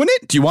want to ruin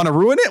it? Do you want to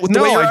ruin it with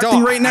the way you're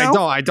acting right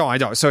now? I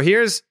don't. So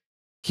here's,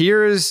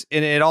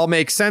 and it all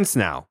makes sense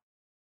now.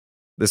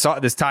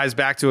 This ties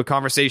back to a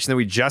conversation that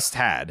we just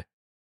had.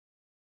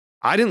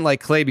 I didn't like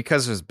Clay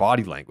because of his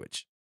body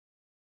language.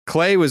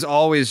 Clay was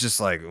always just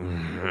like,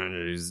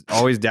 he's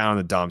always down in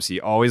the dumps. He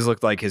always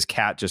looked like his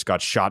cat just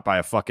got shot by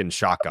a fucking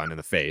shotgun in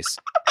the face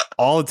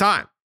all the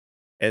time.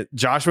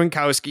 Josh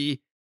Winkowski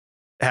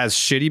has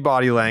shitty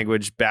body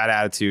language, bad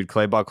attitude.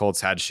 Clay Buchholz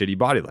had shitty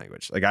body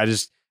language. Like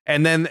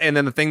and then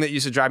the thing that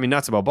used to drive me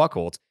nuts about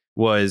Buchholz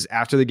was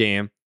after the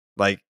game,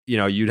 like,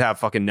 you'd have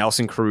fucking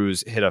Nelson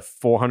Cruz hit a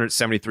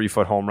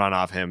 473-foot home run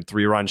off him,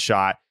 3-run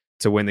shot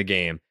to win the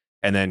game.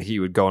 And then he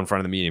would go in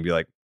front of the meeting and be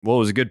like, well, it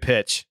was a good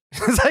pitch.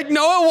 It's like,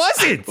 no, it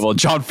wasn't. Well,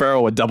 John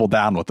Farrell would double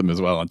down with him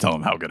as well and tell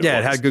him how good it was. Yeah,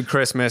 it had good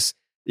Christmas.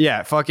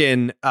 Yeah,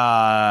 fucking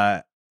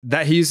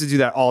that he used to do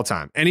that all the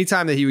time.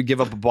 Anytime that he would give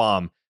up a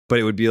bomb, but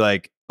it would be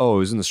like, oh, it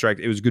was in the strike.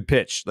 It was a good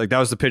pitch. Like, that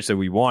was the pitch that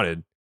we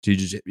wanted. You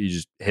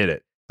just hit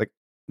it. Like,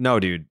 no,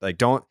 dude. Like,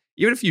 don't,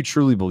 even if you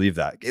truly believe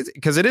that,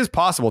 because it is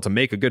possible to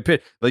make a good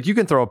pitch. Like, you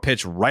can throw a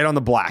pitch right on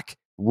the black,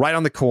 right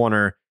on the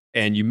corner,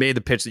 and you made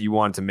the pitch that you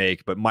wanted to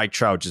make, but Mike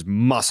Trout just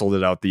muscled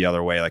it out the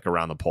other way, like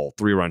around the pole.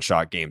 3-run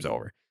shot, game's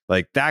over.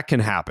 Like, that can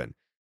happen.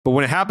 But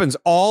when it happens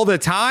all the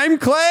time,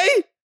 Clay,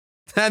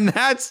 then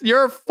that's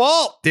your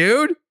fault,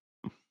 dude.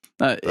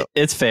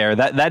 It's fair.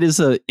 That is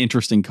an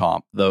interesting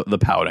comp, the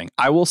pouting.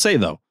 I will say,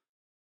 though,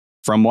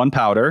 from one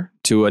powder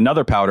to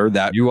another powder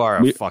that you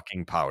are a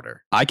fucking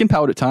powder. I can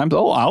pout at times.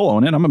 Oh, I'll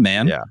own it. I'm a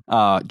man. Yeah.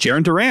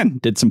 Jaron Duran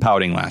did some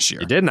pouting last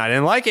year. You didn't. I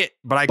didn't like it,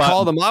 but I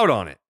called him out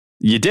on it.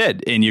 You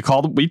did. And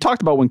we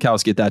talked about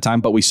Winkowski at that time,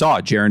 but we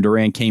saw Jaron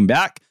Duran came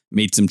back,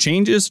 made some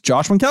changes.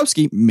 Josh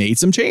Winkowski made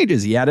some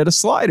changes. He added a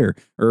slider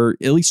or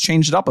at least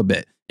changed it up a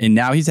bit. And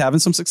now he's having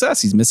some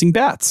success. He's missing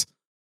bats.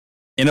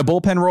 In a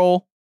bullpen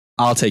role,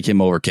 I'll take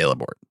him over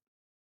Caleb Ward.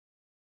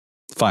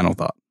 Final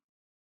thought.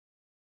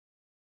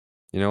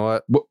 You know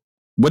what?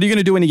 What are you going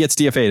to do when he gets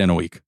DFA'd in a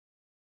week?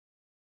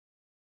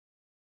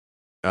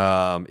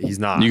 He's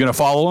not. You going to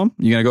follow him?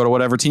 You going to go to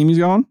whatever team he's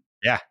going?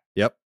 Yeah.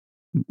 Yep.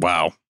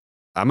 Wow.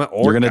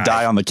 You're going to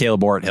die on the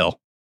Caleb Ward hill.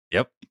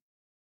 Yep.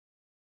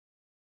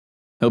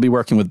 He'll be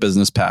working with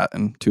Business Pat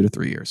in 2 to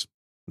 3 years.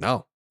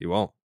 No, he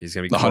won't. He's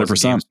going to be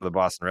 100% for the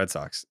Boston Red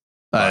Sox.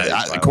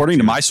 According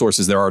to my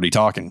sources, they're already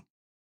talking.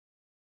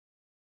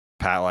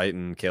 Pat Light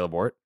and Caleb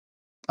Ward.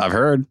 I've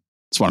heard.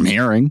 That's what I'm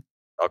hearing.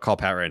 I'll call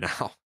Pat right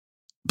now.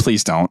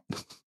 Please don't.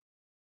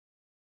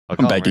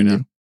 I'm begging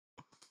you.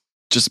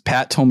 Just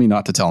Pat told me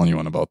not to tell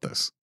anyone about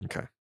this.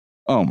 Okay.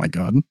 Oh my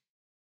God.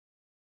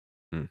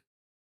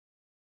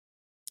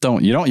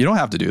 You don't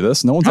have to do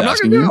this. No one's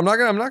asking you. I'm not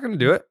gonna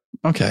do it.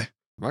 Okay. I'm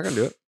not gonna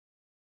do it.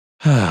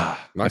 I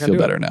feel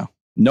better now.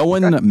 No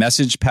one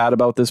message Pat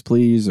about this,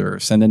 please, or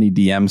send any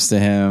DMs to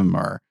him.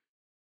 Or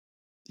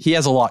he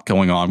has a lot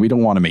going on. We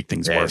don't want to make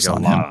things worse on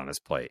him. He's got a lot on his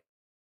plate.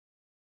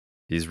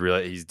 He's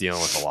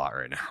dealing with a lot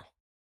right now.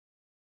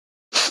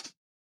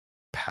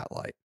 Pat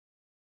Light.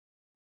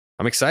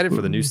 I'm excited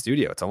for the new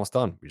studio. It's almost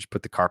done. We just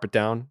put the carpet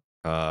down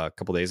a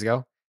couple days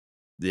ago.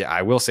 Yeah,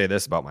 I will say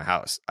this about my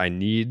house. I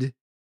need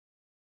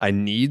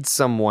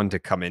someone to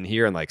come in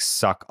here and like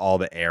suck all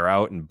the air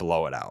out and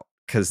blow it out.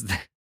 Because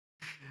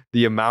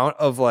the amount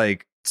of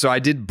so I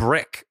did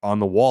brick on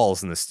the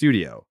walls in the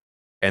studio,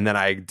 and then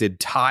I did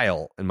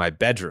tile in my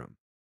bedroom.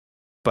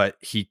 But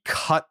he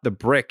cut the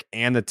brick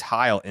and the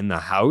tile in the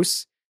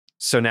house.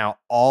 So now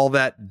all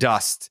that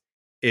dust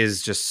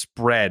is just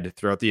spread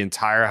throughout the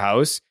entire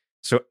house.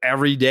 So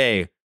every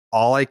day,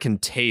 all I can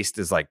taste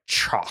is like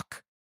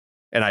chalk,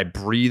 and I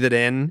breathe it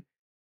in,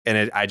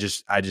 and I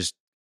just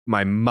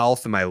my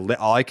mouth and my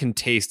lip, all I can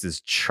taste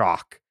is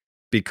chalk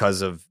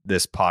because of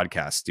this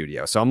podcast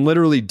studio. So I'm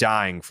literally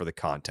dying for the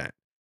content.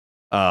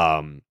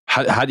 Can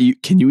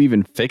you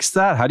even fix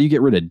that? How do you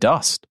get rid of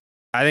dust?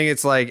 I think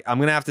it's I'm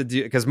going to have to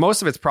do, because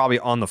most of it's probably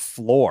on the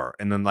floor,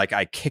 and then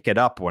I kick it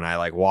up when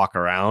I walk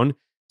around.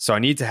 So I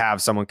need to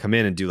have someone come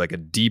in and do a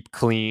deep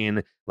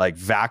clean,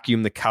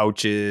 vacuum the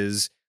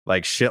couches,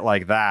 shit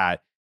like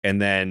that.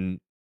 And then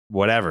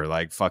whatever,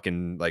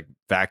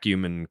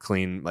 vacuum and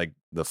clean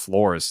the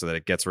floors so that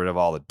it gets rid of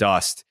all the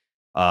dust.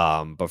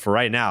 But for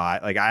right now,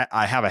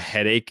 I have a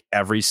headache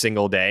every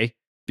single day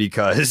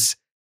because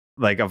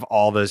of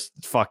all this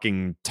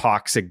fucking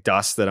toxic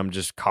dust that I'm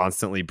just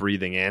constantly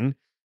breathing in.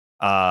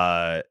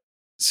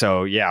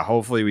 So yeah,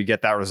 hopefully we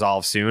get that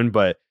resolved soon,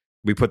 but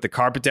we put the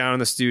carpet down in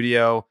the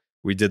studio.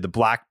 We did the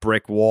black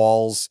brick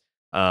walls.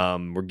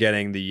 We're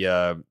getting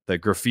the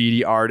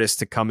graffiti artist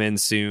to come in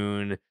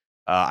soon.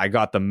 I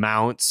got the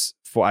mounts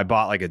I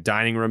bought a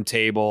dining room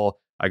table.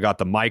 I got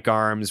the mic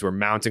arms. We're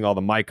mounting all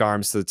the mic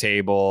arms to the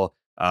table.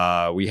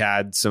 We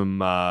had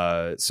some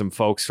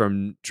folks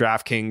from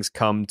DraftKings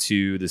come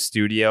to the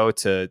studio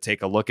to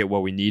take a look at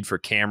what we need for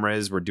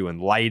cameras. We're doing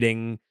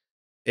lighting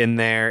in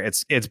there.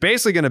 It's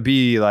basically going to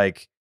be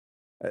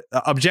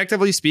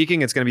objectively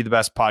speaking, it's going to be the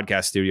best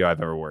podcast studio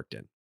I've ever worked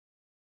in.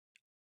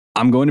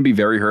 I'm going to be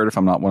very hurt if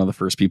I'm not one of the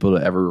first people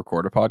to ever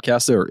record a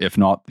podcast there, or if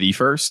not the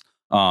first,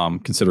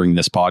 considering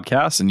this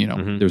podcast.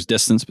 And, there's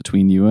distance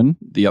between you and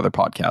the other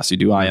podcasts you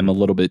do. I am a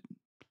little bit,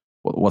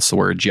 what's the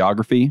word?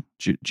 Geographically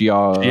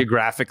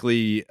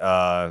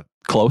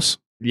close.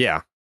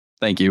 Yeah.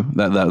 Thank you.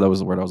 That was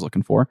the word I was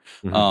looking for.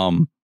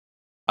 Mm-hmm.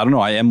 I don't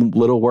know. I am a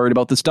little worried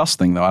about this dust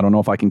thing, though. I don't know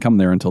if I can come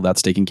there until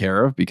that's taken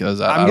care of,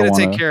 because I'm going to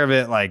take care of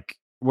it.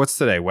 What's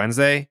today?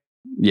 Wednesday?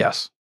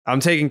 Yes. I'm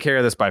taking care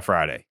of this by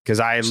Friday, because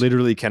I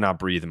literally cannot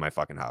breathe in my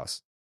fucking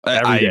house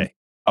every day.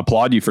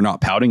 Applaud you for not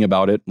pouting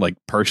about it.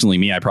 Personally,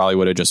 me, I probably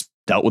would have just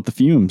dealt with the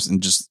fumes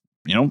and just,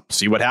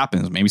 see what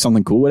happens. Maybe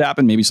something cool would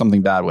happen. Maybe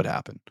something bad would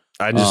happen.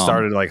 I just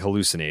started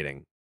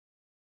hallucinating.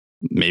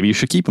 Maybe you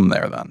should keep them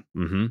there then.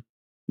 Mm-hmm. You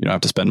don't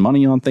have to spend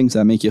money on things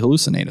that make you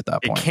hallucinate at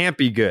that point. It can't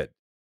be good.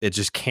 It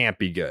just can't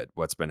be good.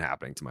 What's been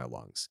happening to my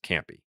lungs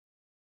can't be.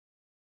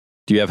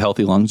 Do you have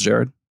healthy lungs,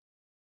 Jared?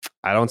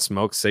 I don't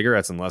smoke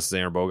cigarettes unless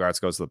Xander Bogaerts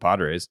goes to the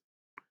Padres.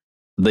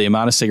 The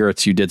amount of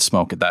cigarettes you did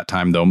smoke at that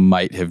time, though,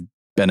 might have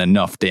been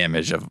enough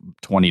damage of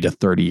 20 to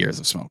 30 years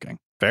of smoking.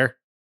 Fair.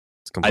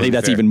 I think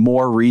that's even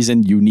more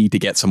reason you need to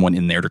get someone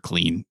in there to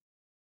clean.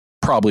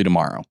 Probably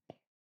tomorrow.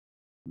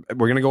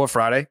 We're going to go with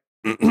Friday.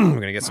 We're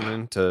going to get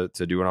someone to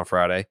do it on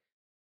Friday.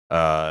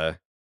 Yeah.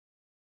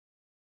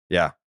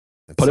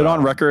 Put it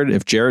on record.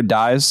 If Jared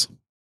dies,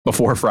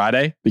 before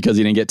Friday because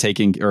he didn't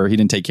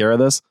take care of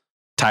this,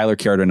 Tyler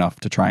cared enough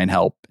to try and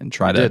help and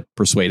try to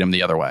persuade him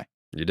the other way.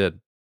 You did.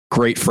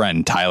 Great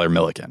friend, Tyler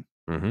Milliken.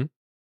 Mm-hmm.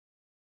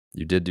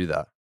 You did do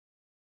that.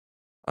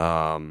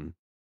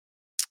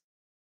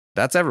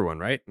 That's everyone,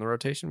 right? In the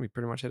rotation, we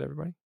pretty much hit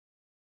everybody.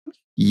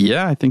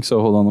 Yeah, I think so.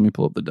 Hold on, let me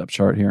pull up the depth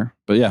chart here.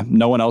 But yeah,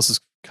 no one else is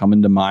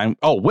coming to mind.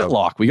 Oh,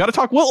 Whitlock. We got to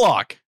talk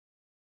Whitlock.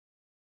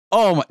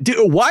 Oh, my,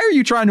 dude, why are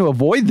you trying to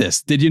avoid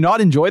this? Did you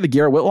not enjoy the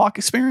Garrett Whitlock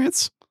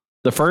experience?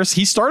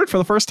 He started for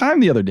the first time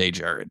the other day,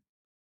 Jared.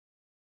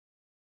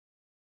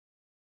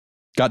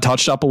 Got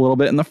touched up a little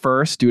bit in the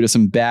first due to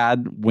some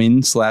bad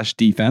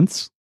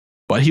win/defense,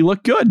 but he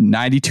looked good.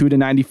 92 to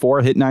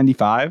 94, hit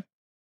 95.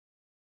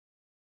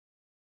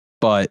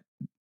 But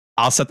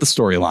I'll set the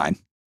storyline.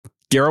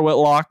 Garrett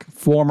Whitlock,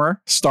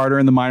 former starter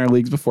in the minor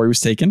leagues before he was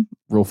taken,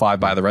 Rule 5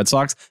 by the Red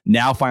Sox,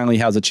 now finally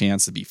has a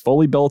chance to be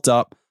fully built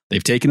up.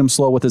 They've taken him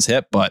slow with his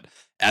hip, but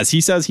as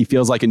he says, he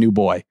feels like a new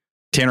boy.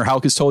 Tanner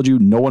Houck has told you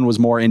no one was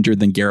more injured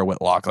than Garrett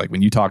Whitlock. Like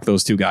when you talked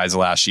those two guys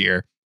last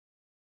year,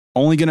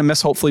 only going to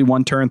miss hopefully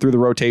one turn through the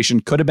rotation,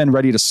 could have been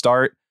ready to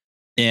start.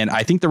 And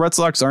I think the Red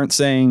Sox aren't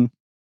saying,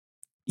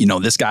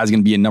 this guy's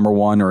going to be a number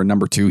 1 or a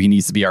number 2. He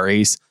needs to be our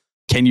ace.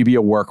 Can you be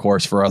a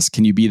workhorse for us?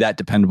 Can you be that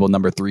dependable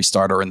number 3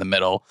 starter in the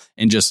middle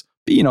and just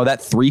be, that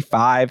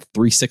 3.5,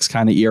 3.6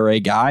 kind of ERA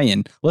guy?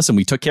 And listen,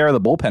 we took care of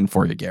the bullpen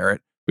for you,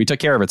 Garrett. We took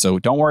care of it. So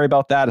don't worry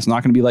about that. It's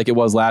not going to be like it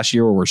was last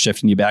year where we're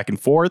shifting you back and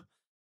forth.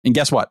 And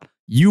guess what?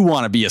 You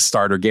want to be a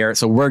starter, Garrett.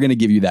 So we're going to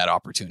give you that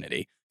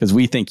opportunity because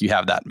we think you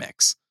have that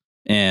mix.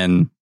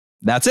 And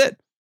that's it.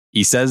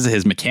 He says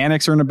his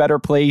mechanics are in a better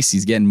place.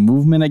 He's getting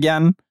movement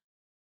again.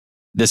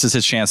 This is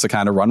his chance to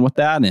kind of run with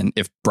that. And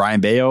if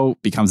Brian Bayo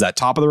becomes that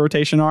top of the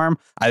rotation arm,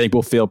 I think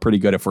we'll feel pretty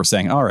good if we're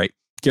saying, all right,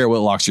 Garrett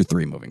Whitlock's your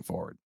 3 moving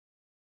forward.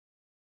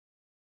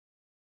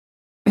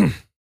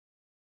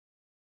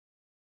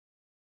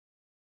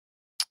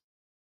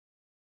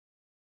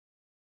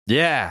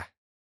 Yeah.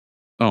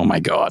 Oh my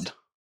God.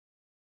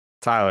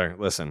 Tyler,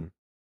 listen.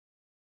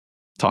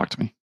 Talk to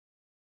me.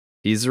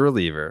 He's a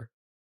reliever.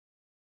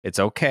 It's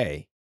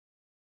okay.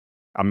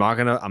 I'm not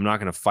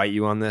gonna fight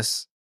you on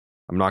this.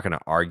 I'm not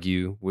gonna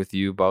argue with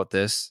you about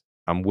this.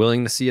 I'm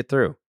willing to see it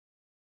through.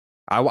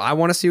 I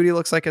want to see what he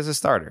looks like as a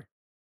starter.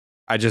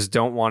 I just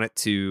don't want it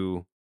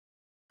to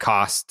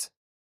cost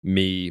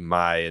me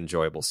my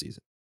enjoyable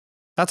season.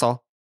 That's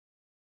all.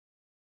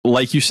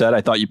 Like you said,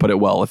 I thought you put it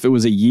well. If it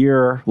was a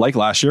year like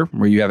last year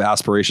where you have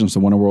aspirations to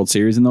win a World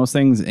Series and those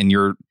things, and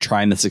you're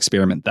trying this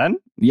experiment then,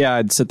 yeah,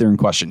 I'd sit there and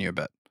question you a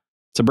bit.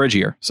 It's a bridge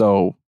year,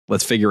 so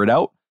let's figure it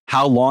out.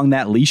 How long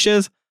that leash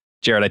is,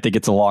 Jared, I think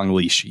it's a long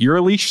leash.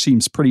 Your leash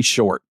seems pretty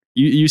short.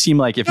 You seem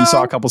like if you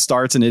saw a couple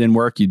starts and it didn't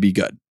work, you'd be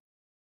good.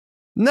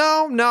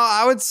 No,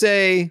 I would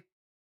say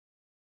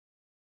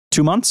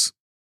 2 months.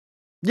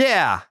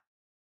 Yeah.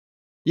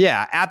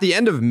 At the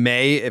end of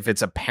May, if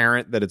it's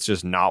apparent that it's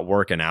just not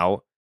working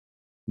out,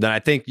 then I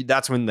think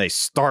that's when they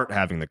start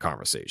having the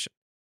conversation.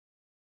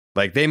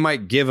 Like they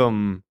might give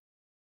them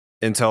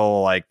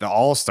until like the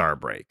All-Star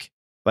break.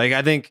 Like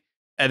I think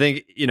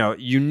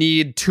you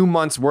need 2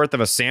 months worth of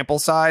a sample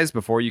size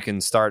before you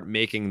can start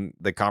making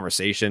the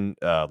conversation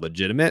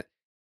legitimate.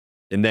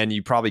 And then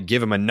you probably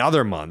give him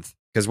another month,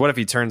 because what if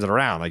he turns it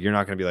around? Like you're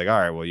not going to be like, all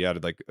right, well you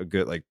had like a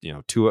good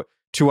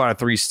two out of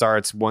 3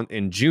 starts. One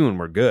in June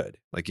were good.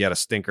 Like you had a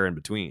stinker in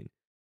between.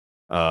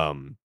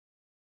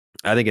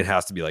 I think it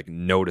has to be like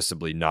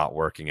noticeably not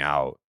working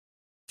out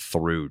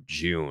through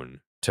June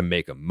to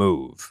make a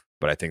move.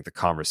 But I think the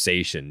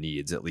conversation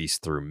needs at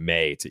least through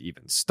May to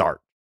even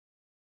start.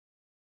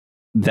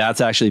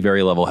 That's actually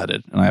very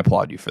level-headed, and I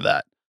applaud you for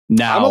that.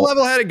 Now, I'm a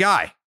level-headed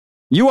guy.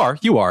 You are.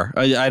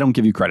 I don't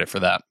give you credit for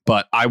that,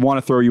 but I want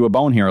to throw you a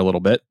bone here a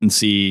little bit and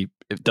see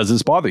if does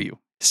this bother you.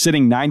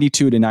 Sitting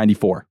 92 to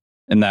 94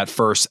 in that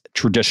first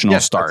traditional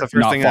start, that's the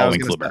first not thing following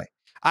Kluber.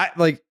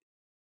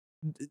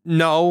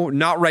 No,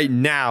 not right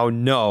now,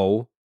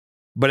 no.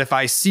 But if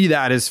I see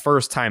that his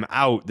first time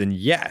out, then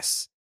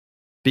yes.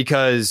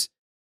 Because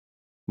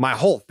my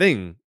whole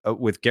thing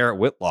with Garrett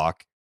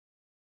Whitlock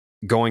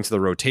going to the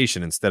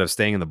rotation instead of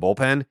staying in the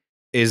bullpen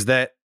is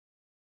that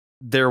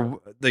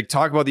they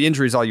talk about the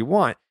injuries all you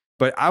want,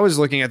 but I was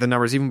looking at the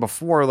numbers even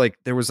before, like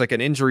there was like an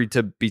injury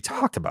to be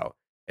talked about,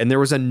 and there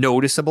was a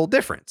noticeable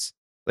difference.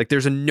 Like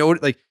there's a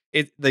note, like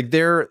it, like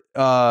there,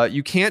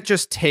 you can't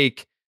just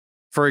take,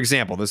 for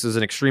example, this is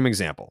an extreme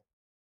example.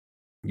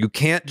 You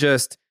can't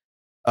just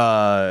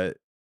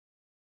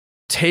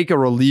take a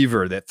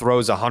reliever that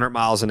throws 100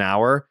 miles an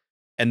hour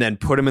and then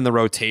put him in the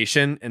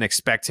rotation and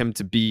expect him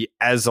to be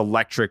as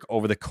electric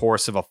over the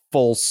course of a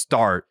full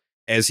start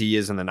as he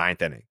is in the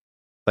 9th inning.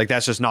 Like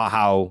that's just not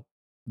how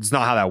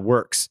that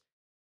works.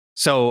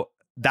 So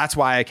that's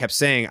why I kept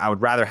saying I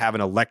would rather have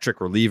an electric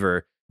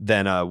reliever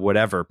than a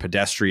whatever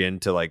pedestrian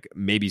to like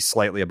maybe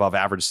slightly above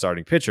average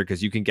starting pitcher,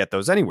 because you can get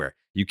those anywhere.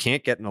 You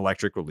can't get an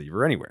electric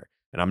reliever anywhere.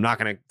 And I'm not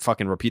going to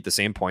fucking repeat the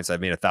same points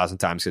I've made 1,000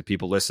 times because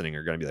people listening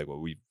are going to be like, well,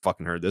 we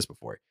fucking heard this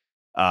before.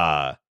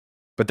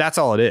 But that's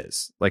all it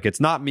is. Like, it's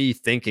not me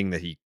thinking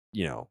that he,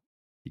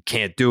 he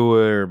can't do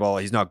it or well,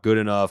 he's not good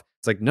enough.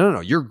 It's like, no,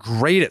 you're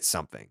great at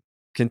something.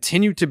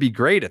 Continue to be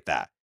great at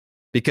that.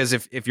 Because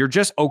if you're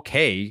just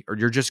okay or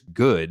you're just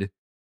good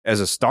as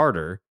a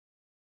starter,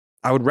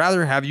 I would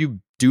rather have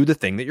you do the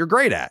thing that you're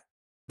great at.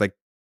 Like,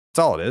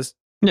 that's all it is.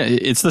 Yeah,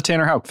 it's the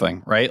Tanner Houck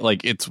thing, right?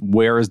 Like, it's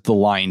where is the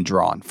line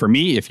drawn? For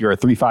me, if you're a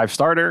 3-5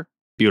 starter,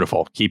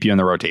 beautiful. Keep you in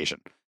the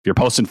rotation. If you're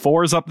posting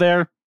 4s up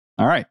there,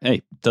 all right,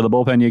 hey, to the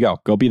bullpen you go.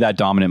 Go be that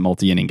dominant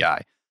multi-inning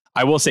guy.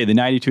 I will say the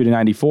 92 to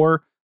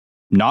 94,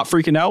 not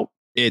freaking out.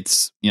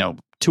 It's,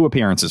 2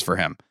 appearances for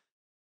him.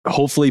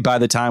 Hopefully by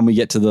the time we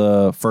get to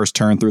the first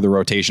turn through the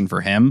rotation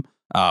for him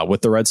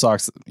with the Red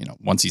Sox,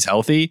 once he's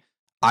healthy,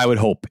 I would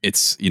hope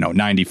it's,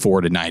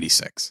 94 to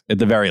 96 at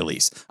the very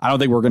least. I don't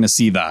think we're going to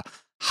see the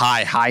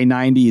high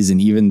 90s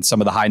and even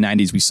some of the high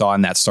 90s we saw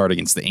in that start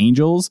against the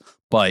Angels,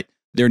 but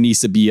there needs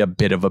to be a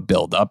bit of a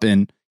buildup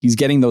and he's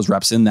getting those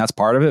reps in. That's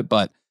part of it.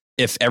 But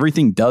if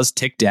everything does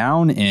tick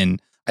down,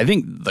 and I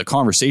think the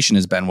conversation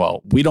has been,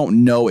 well, we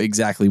don't know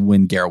exactly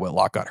when Garrett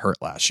Whitlock got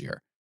hurt last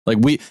year. Like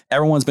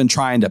everyone's been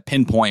trying to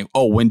pinpoint,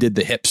 when did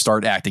the hip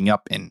start acting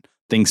up and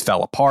things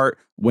fell apart?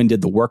 When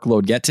did the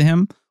workload get to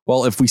him?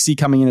 Well, if we see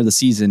coming into the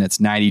season,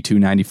 it's 92,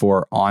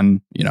 94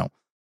 on,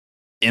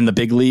 in the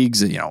big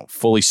leagues,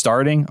 fully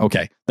starting.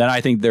 Okay. Then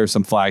I think there's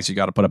some flags you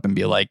got to put up and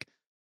be like,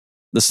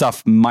 the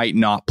stuff might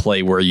not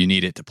play where you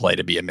need it to play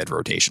to be a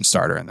mid-rotation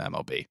starter in the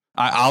MLB.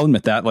 I'll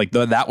admit that. Like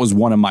that was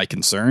one of my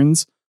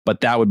concerns,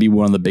 but that would be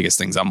one of the biggest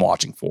things I'm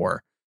watching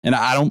for. And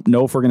I don't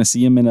know if we're going to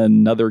see him in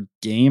another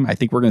game. I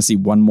think we're going to see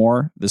one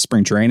more this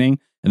spring training,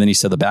 and then he's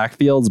to the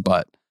backfields.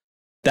 But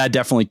that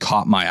definitely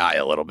caught my eye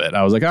a little bit.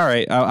 I was like, all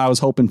right, I was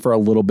hoping for a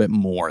little bit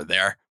more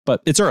there,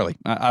 but it's early.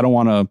 I don't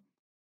want to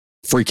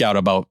freak out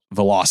about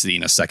velocity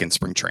in a second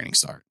spring training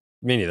start.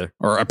 Me neither.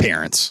 Or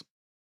appearance.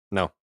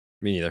 No,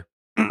 me neither.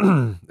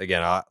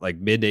 Again, like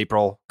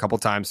mid-April, a couple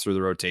times through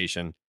the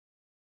rotation.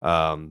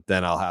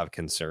 Then I'll have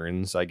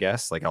concerns, I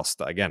guess. Like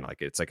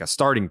it's like a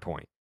starting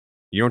point.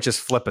 You don't just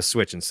flip a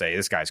switch and say,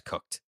 this guy's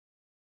cooked.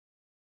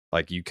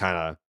 Like you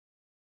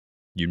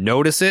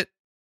notice it,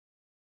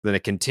 then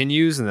it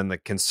continues, and then the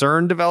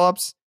concern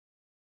develops,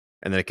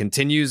 and then it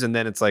continues, and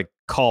then it's like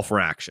call for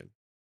action.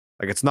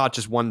 Like it's not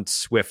just one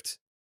swift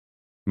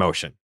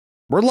motion.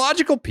 We're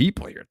logical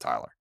people here,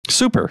 Tyler.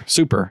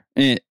 Super.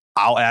 And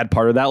I'll add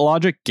part of that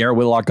logic. Garrett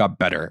Whitlock got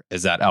better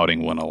as that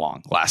outing went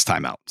along last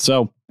time out.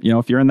 So,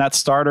 if you're in that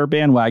starter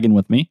bandwagon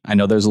with me, I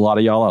know there's a lot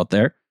of y'all out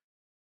there.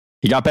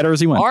 He got better as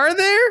he went. Are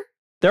there?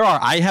 There are.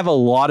 I have a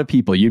lot of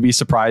people, you'd be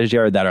surprised,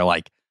 Jared, that are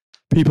like,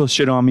 people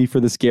shit on me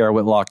for this Garrett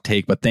Whitlock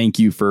take, but thank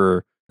you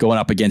for going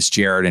up against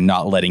Jared and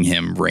not letting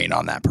him rain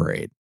on that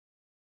parade.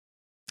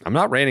 I'm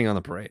not raining on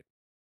the parade.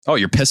 Oh,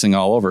 you're pissing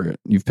all over it.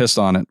 You've pissed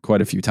on it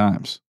quite a few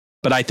times.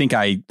 But I think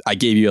I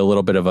gave you a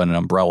little bit of an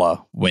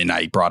umbrella when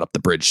I brought up the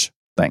Bridge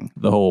thing.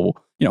 The whole,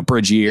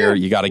 Bridge year,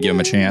 you got to give him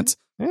a chance.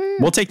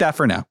 We'll take that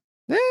for now.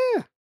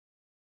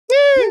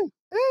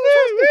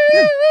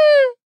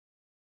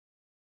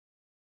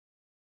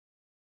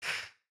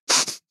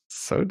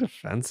 So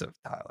defensive,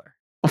 Tyler.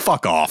 Well,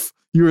 fuck off.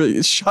 You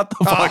really shut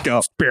the fuck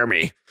up. Spare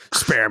me.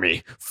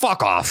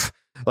 Fuck off.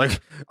 Like,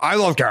 I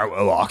love Garrett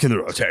Whitlock in the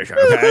rotation,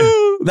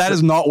 okay? That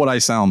is not what I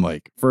sound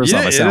like. First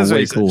off, I sound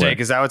way cooler. Jake,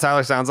 is that what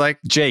Tyler sounds like?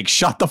 Jake,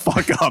 shut the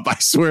fuck up. I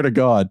swear to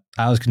God.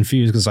 I was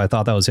confused because I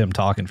thought that was him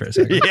talking for a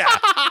second.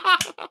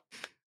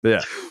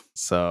 Yeah.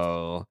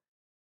 So,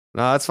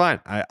 no, that's fine.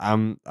 I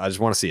just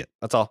want to see it.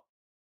 That's all.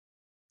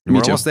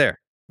 We're almost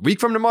there. A week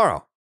from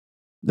tomorrow.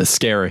 That's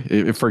scary.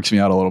 It freaks me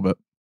out a little bit.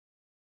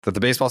 That the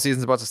baseball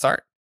season's about to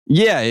start?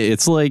 Yeah,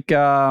 it's like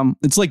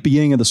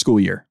beginning of the school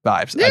year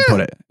vibes. Yeah. I'd put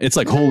it. It's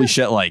like, holy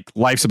shit, like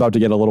life's about to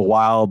get a little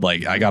wild.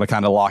 Like I got to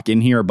kind of lock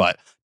in here, but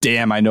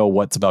damn, I know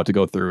what's about to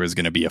go through is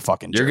going to be a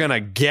fucking You're going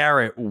to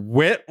Garrett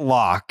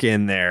Whitlock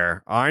in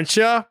there, aren't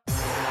you?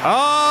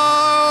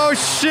 Oh,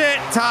 shit,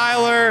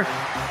 Tyler.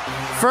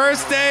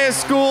 First day of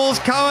school's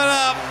coming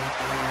up.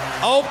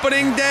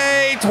 Opening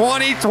day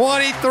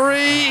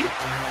 2023.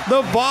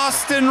 The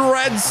Boston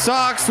Red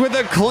Sox with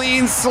a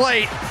clean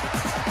slate.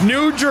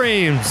 New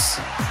dreams,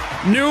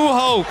 new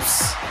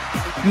hopes,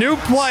 new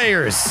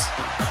players,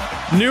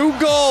 new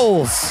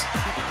goals,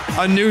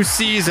 a new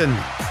season.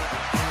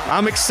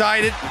 I'm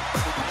excited.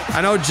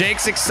 I know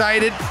Jake's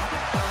excited.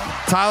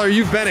 Tyler,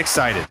 you've been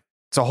excited.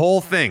 It's a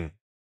whole thing.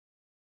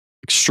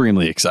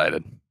 Extremely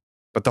excited.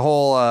 But the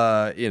whole,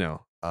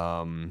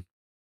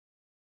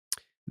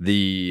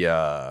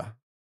 the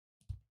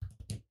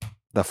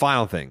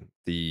final thing,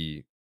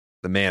 the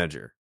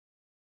manager.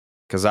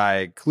 Because I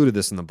included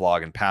this in the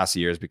blog in past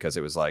years because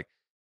it was like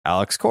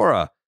Alex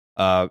Cora,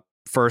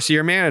 first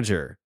year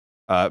manager.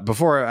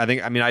 Before, I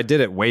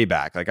did it way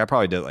back. Like I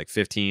probably did it like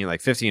 15.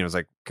 Like 15, I was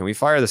like, can we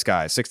fire this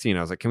guy? 16,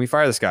 I was like, can we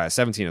fire this guy?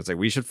 17, I was like,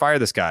 we should fire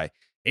this guy.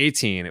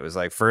 18, it was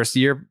like first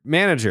year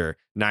manager.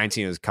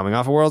 19, it was coming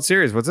off a World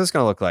Series. What's this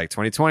going to look like?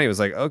 2020, it was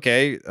like,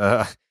 okay,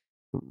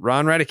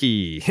 Ron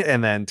Reddicky.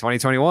 And then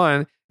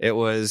 2021, it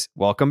was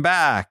welcome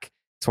back.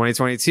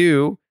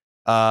 2022,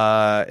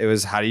 it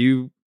was how do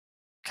you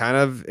kind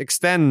of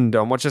extend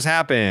on what just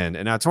happened.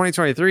 And now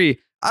 2023,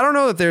 I don't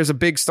know that there's a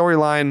big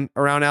storyline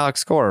around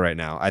Alex Cora right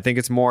now. I think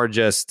it's more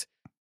just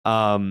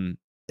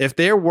if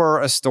there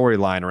were a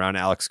storyline around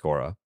Alex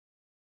Cora,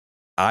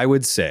 I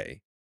would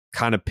say,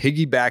 kind of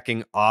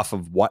piggybacking off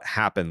of what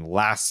happened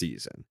last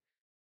season.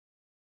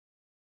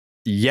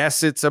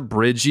 Yes, it's a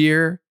bridge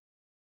year,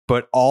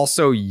 but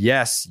also,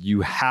 yes,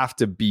 you have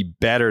to be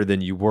better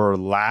than you were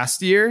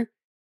last year.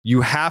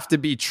 You have to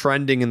be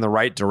trending in the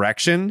right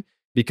direction,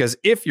 because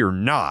if you're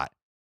not,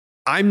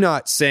 I'm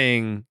not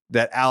saying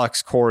that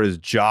Alex Cora's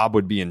job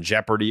would be in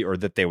jeopardy or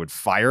that they would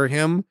fire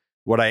him.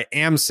 What I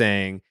am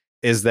saying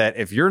is that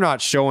if you're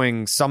not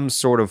showing some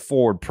sort of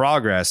forward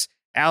progress,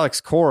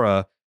 Alex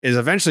Cora is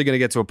eventually going to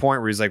get to a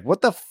point where he's like,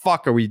 what the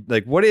fuck are we,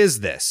 like, what is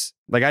this?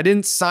 Like, I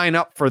didn't sign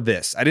up for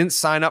this. I didn't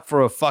sign up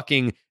for a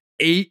fucking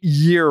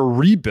 8-year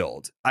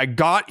rebuild. I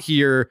got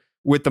here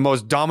with the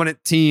most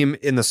dominant team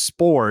in the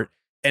sport,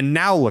 and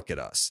now look at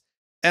us.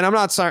 And I'm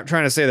not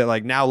trying to say that,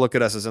 like, now look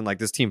at us as in, like,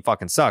 this team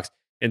fucking sucks.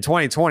 In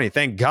 2020,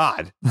 thank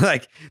God.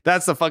 Like,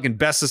 that's the fucking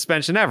best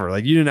suspension ever.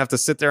 Like, you didn't have to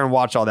sit there and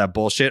watch all that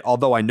bullshit,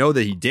 although I know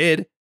that he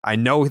did. I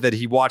know that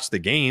he watched the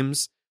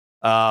games,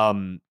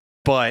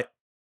 but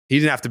he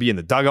didn't have to be in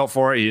the dugout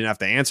for it. He didn't have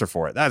to answer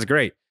for it. That's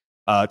great.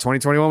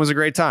 2021 was a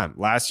great time.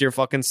 Last year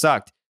fucking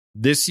sucked.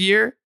 This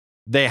year,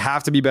 they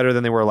have to be better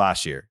than they were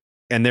last year.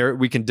 And there,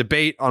 we can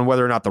debate on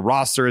whether or not the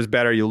roster is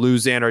better. You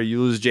lose Xander, you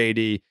lose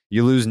JD,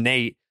 you lose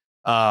Nate.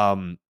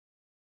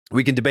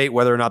 We can debate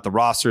whether or not the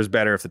roster is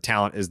better if the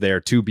talent is there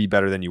to be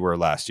better than you were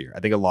last year. I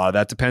think a lot of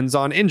that depends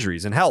on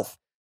injuries and health.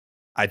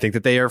 I think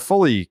that they are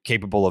fully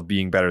capable of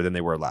being better than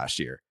they were last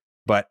year.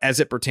 But as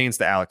it pertains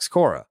to Alex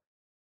Cora,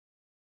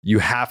 you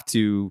have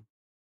to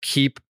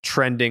keep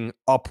trending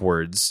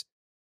upwards,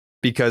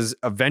 because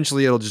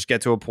eventually it'll just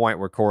get to a point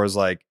where Cora's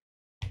like,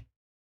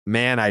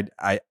 man,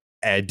 I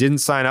didn't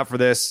sign up for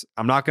this.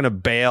 I'm not going to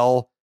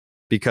bail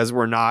because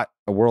we're not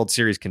a World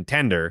Series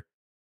contender,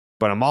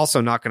 but I'm also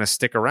not going to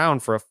stick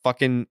around for a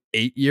fucking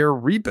 8-year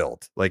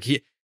rebuild. Like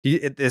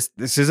this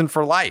isn't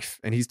for life.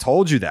 And he's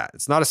told you that.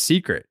 It's not a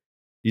secret.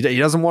 He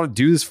doesn't want to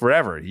do this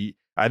forever.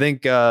 I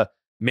think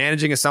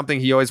managing is something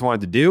he always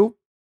wanted to do.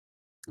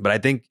 But I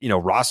think,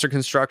 roster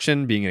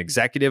construction, being an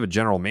executive, a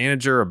general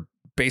manager, a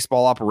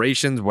baseball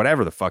operations,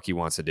 whatever the fuck he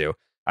wants to do,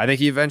 I think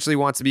he eventually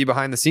wants to be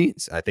behind the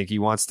scenes. I think he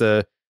wants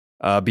to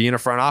be in a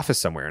front office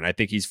somewhere. And I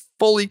think he's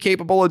fully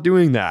capable of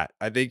doing that.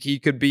 I think he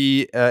could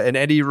be an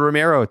Eddie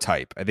Romero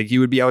type. I think he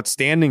would be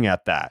outstanding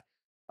at that.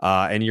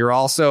 And you're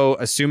also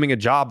assuming a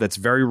job that's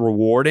very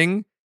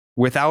rewarding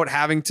without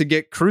having to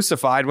get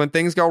crucified when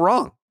things go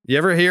wrong. You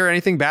ever hear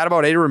anything bad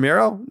about Eddie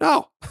Romero?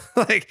 No.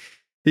 Like,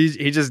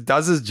 he just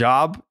does his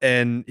job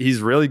and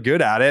he's really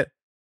good at it.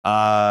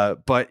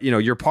 But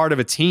you're part of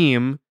a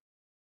team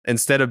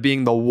instead of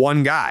being the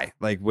one guy.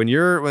 Like when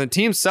a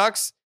team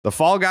sucks, the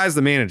fall guy's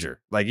the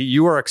manager. Like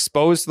you are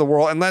exposed to the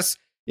world, unless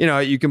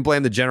you can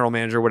blame the general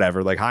manager,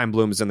 whatever. Like Chaim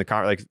Bloom is in the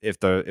car. Like if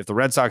the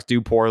Red Sox do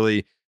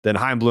poorly, then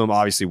Chaim Bloom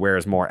obviously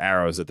wears more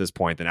arrows at this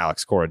point than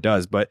Alex Cora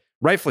does. But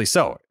rightfully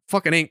so. It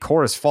fucking ain't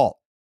Cora's fault.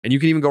 And you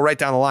can even go right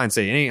down the line and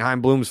say it ain't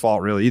Chaim Bloom's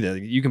fault really either.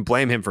 You can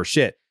blame him for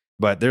shit.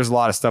 But there's a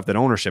lot of stuff that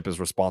ownership is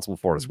responsible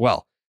for as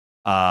well.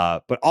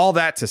 But all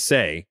that to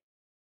say,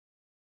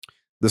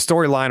 the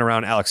storyline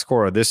around Alex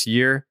Cora this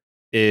year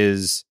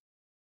is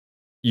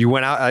you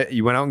went out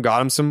and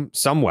got him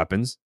some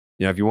weapons.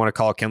 If you want to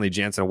call Kenley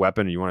Jansen a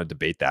weapon and you want to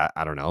debate that,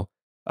 I don't know.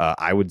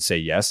 I would say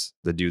yes.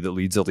 The dude that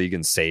leads the league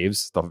in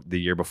saves the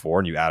year before,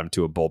 and you add him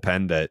to a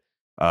bullpen that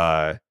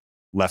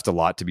left a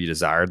lot to be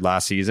desired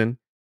last season.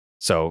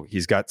 So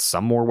he's got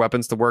some more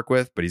weapons to work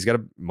with, but he's got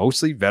a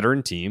mostly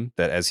veteran team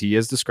that, as he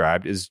has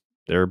described,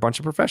 they're a bunch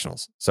of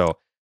professionals. So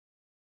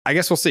I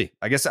guess we'll see.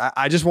 I guess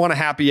I just want a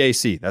happy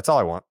AC. That's all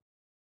I want.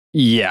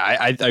 Yeah,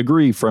 I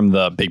agree from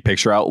the big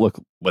picture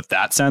outlook with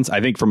that sense.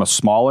 I think from a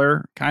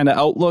smaller kind of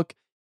outlook,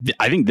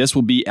 I think this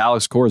will be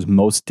Alex Cora's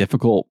most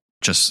difficult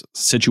just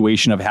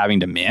situation of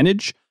having to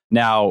manage.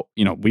 Now,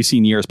 we've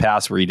seen years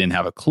past where he didn't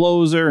have a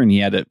closer and he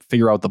had to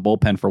figure out the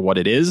bullpen for what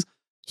it is.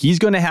 He's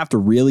going to have to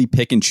really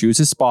pick and choose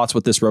his spots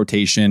with this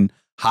rotation,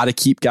 how to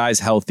keep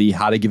guys healthy,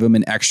 how to give them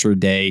an extra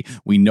day.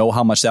 We know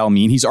how much that'll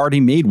mean. He's already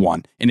made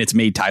one, and it's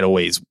made tidal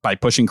waves by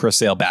pushing Chris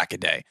Sale back a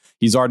day.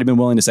 He's already been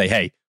willing to say,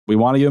 hey, we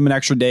want to give him an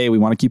extra day. We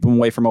want to keep him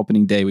away from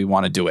opening day. We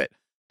want to do it.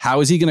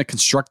 How is he going to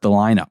construct the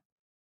lineup?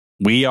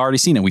 We already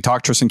seen it. We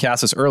talked Tristan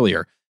Casas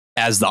earlier.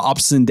 As the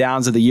ups and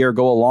downs of the year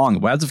go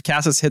along, as if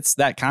Casas hits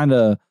that kind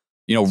of,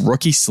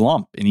 rookie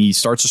slump and he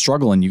starts to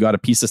struggle and you got to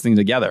piece this thing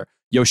together.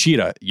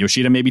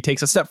 Yoshida maybe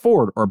takes a step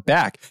forward or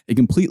back. It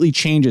completely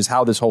changes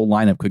how this whole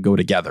lineup could go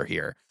together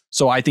here.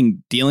 So I think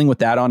dealing with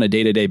that on a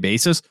day-to-day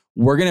basis,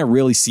 we're going to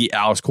really see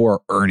Alex Cora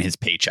earn his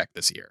paycheck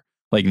this year.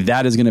 Like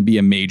that is going to be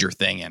a major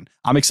thing. And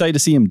I'm excited to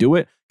see him do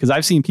it because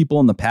I've seen people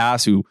in the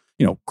past who,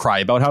 cry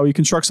about how he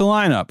constructs a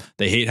lineup.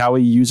 They hate how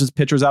he uses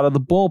pitchers out of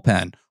the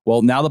bullpen.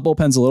 Well, now the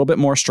bullpen's a little bit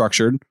more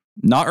structured.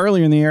 Not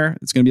earlier in the year.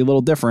 It's going to be a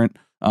little different.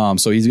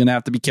 So he's going to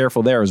have to be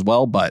careful there as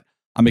well. But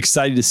I'm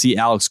excited to see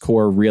Alex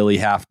Cora really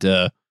have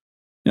to,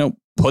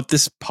 put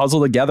this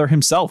puzzle together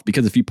himself,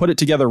 because if you put it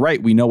together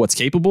right, we know what's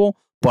capable.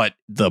 but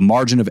the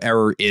margin of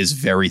error is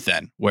very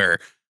thin, where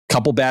a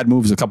couple bad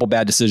moves, a couple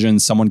bad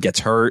decisions, someone gets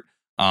hurt.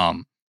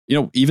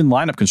 Even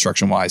lineup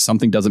construction wise,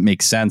 something doesn't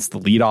make sense. The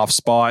leadoff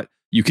spot,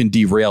 you can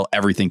derail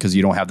everything because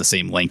you don't have the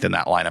same length in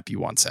that lineup you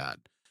once had.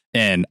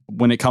 And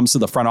when it comes to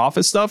the front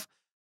office stuff,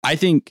 I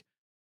think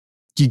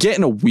you get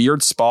in a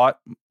weird spot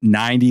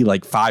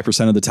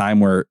 5% of the time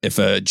where if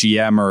a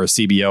GM or a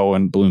CBO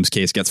in Bloom's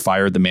case gets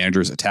fired, the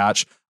manager's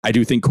attached. I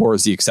do think Cora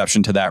is the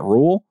exception to that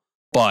rule.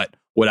 But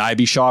would I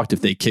be shocked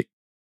if they kicked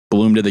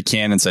Bloom to the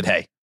can and said,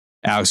 hey,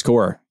 Alex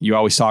Cora, you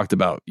always talked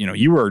about,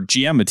 you were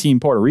GM of Team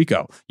Puerto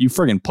Rico. You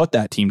friggin' put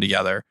that team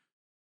together.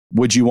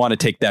 Would you want to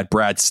take that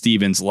Brad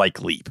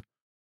Stevens-like leap?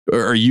 Or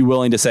are you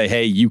willing to say,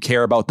 hey, you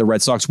care about the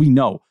Red Sox? We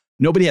know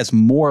nobody has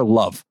more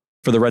love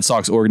for the Red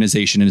Sox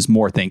organization and is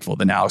more thankful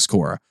than Alex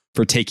Cora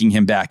for taking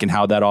him back and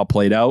how that all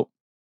played out.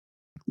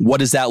 What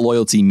does that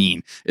loyalty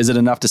mean? Is it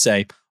enough to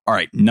say, all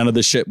right, none of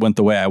this shit went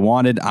the way I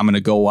wanted, I'm going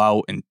to go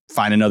out and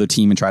find another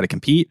team and try to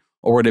compete?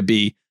 Or would it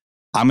be,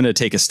 I'm going to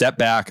take a step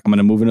back, I'm going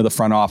to move into the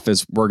front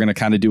office, we're going to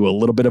kind of do a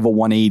little bit of a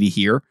 180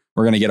 here,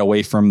 we're going to get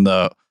away from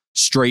the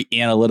straight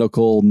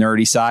analytical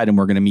nerdy side, and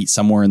we're going to meet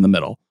somewhere in the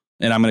middle.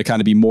 And I'm going to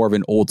kind of be more of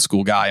an old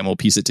school guy, and we'll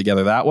piece it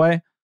together that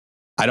way.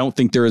 I don't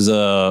think there is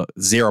a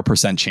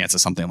 0% chance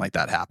of something like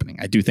that happening.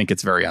 I do think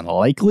it's very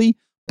unlikely,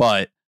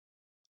 but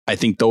I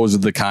think those are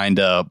the kind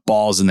of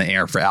balls in the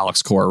air for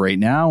Alex Cora right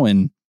now.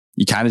 And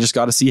you kind of just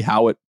got to see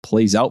how it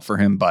plays out for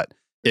him. But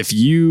if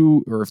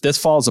this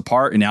falls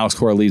apart and Alex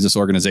Cora leaves this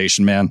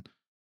organization, man,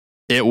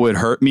 it would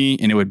hurt me.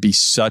 And it would be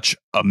such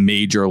a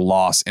major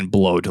loss and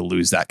blow to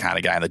lose that kind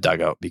of guy in the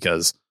dugout,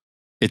 because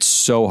it's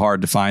so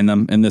hard to find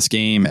them in this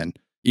game. And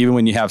even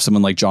when you have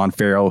someone like John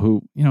Farrell,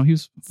 who, he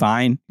was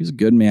fine. He's a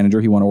good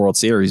manager. He won a World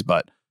Series,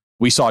 but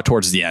we saw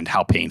towards the end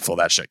how painful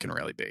that shit can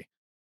really be.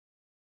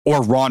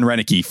 Or Ron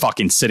Renicky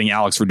fucking sitting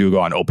Alex Verdugo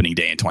on opening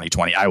day in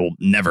 2020. I will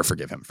never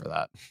forgive him for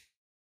that.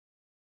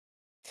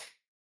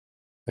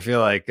 I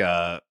feel like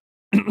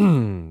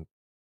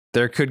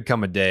there could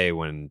come a day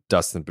when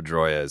Dustin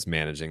Pedroia is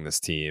managing this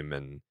team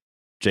and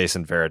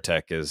Jason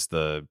Varitek is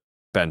the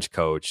bench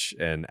coach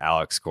and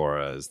Alex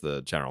Cora is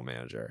the general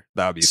manager.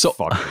 That would be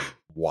fucking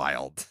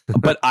wild.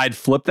 But I'd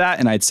flip that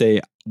and I'd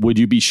say, would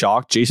you be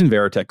shocked? Jason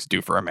Varitek's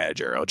due for a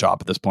managerial job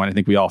at this point. I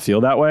think we all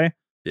feel that way.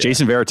 Yeah.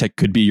 Jason Varitek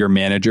could be your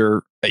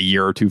manager a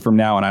year or two from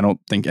now, and I don't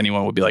think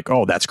anyone would be like,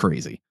 oh, that's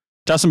crazy.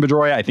 Dustin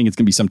Pedroia, I think it's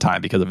going to be some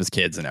time because of his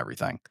kids and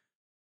everything.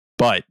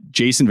 But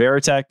Jason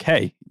Varitek,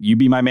 hey, you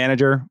be my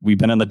manager. We've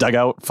been in the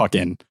dugout,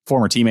 fucking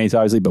former teammates,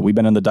 obviously, but we've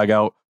been in the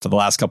dugout for the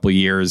last couple of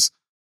years.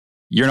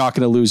 You're not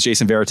going to lose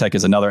Jason Varitek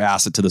as another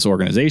asset to this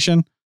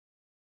organization.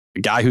 A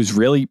guy who's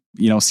really,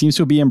 seems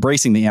to be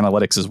embracing the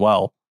analytics as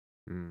well.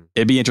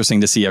 It'd be interesting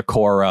to see a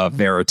Cora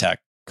Varitek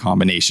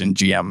combination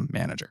GM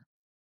manager.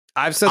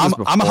 I've said this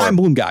before. I'm a Chaim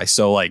Bloom guy,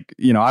 so I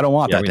don't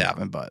want that to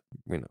happen, but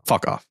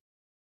fuck off.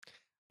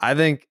 I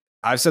think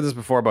I've said this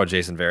before about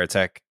Jason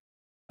Varitek.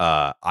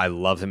 I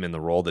love him in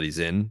the role that he's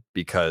in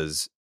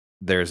because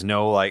there's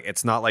no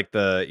it's not like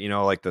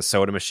the the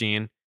soda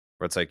machine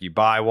where it's like you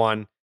buy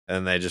one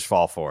and they just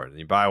fall forward, and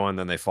you buy one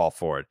then they fall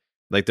forward.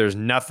 Like there's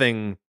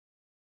nothing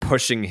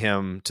pushing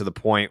him to the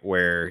point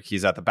where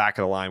he's at the back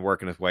of the line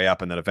working his way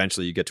up, and then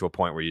eventually you get to a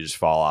point where you just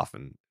fall off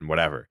and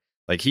whatever.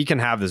 Like he can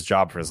have this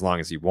job for as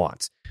long as he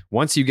wants.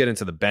 Once you get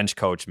into the bench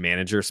coach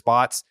manager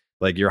spots,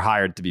 you're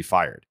hired to be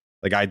fired.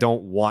 I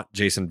don't want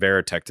Jason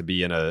Varitek to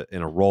be in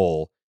a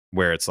role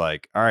where it's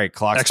like, all right,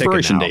 clock's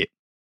expiration ticking now. Date.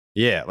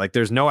 Yeah,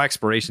 there's no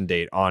expiration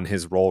date on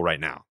his role right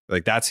now.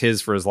 That's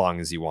his for as long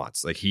as he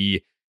wants.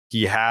 He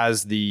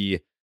has the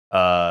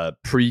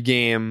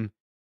pregame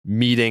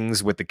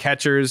meetings with the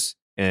catchers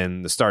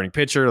and the starting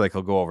pitcher.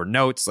 He'll go over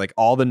notes,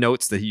 all the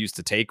notes that he used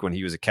to take when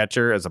he was a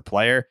catcher as a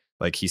player.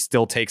 He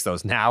still takes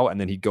those now,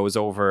 and then he goes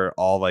over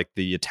all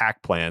the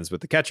attack plans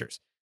with the catchers.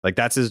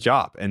 That's his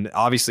job. And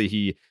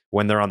obviously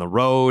when they're on the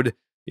road,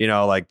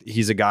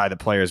 he's a guy that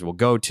players will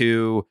go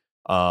to.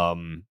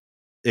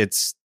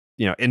 It's,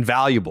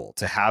 invaluable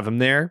to have him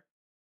there.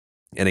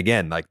 And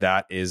again,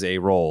 that is a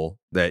role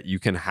that you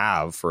can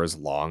have for as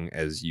long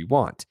as you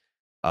want.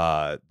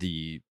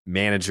 The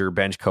manager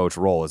bench coach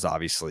role is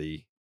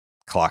obviously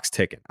clock's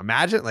ticking.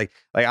 Imagine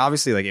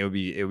obviously it would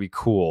be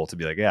cool to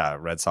be yeah,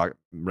 Red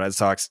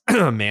Sox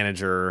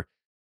manager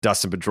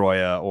Dustin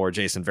Pedroia or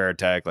Jason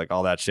Varitek,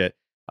 all that shit.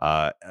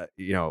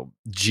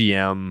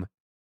 GM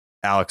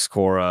Alex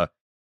Cora,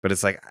 but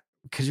it's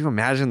could you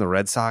imagine the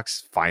Red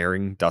Sox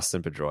firing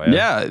Dustin Pedroia?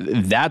 Yeah,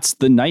 that's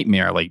the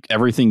nightmare.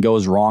 Everything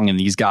goes wrong, and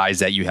these guys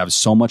that you have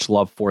so much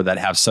love for that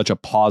have such a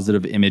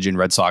positive image in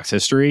Red Sox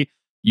history,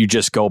 you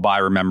just go by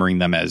remembering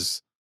them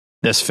as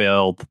this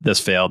failed,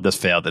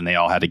 and they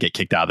all had to get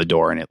kicked out of the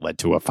door, and it led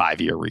to a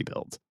 5-year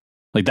rebuild.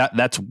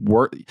 That's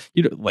worth,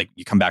 you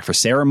come back for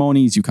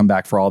ceremonies, you come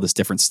back for all this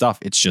different stuff.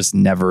 It's just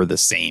never the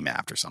same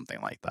after something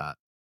like that.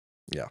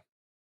 Yeah.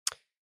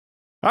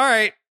 All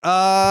right.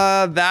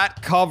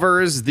 That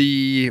covers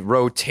the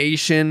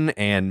rotation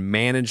and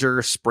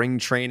manager spring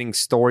training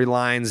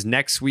storylines.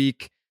 Next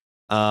week,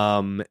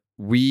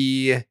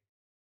 we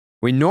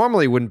We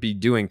normally wouldn't be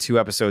doing 2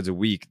 episodes a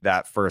week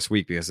that first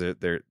week because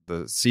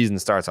the season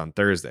starts on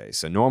Thursday.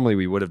 So normally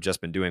we would have just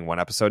been doing 1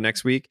 episode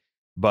next week,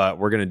 but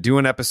we're going to do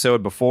an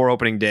episode before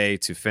opening day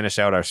to finish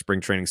out our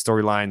spring training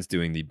storylines,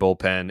 doing the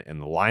bullpen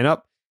and the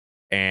lineup.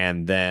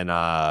 And then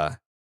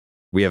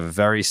we have a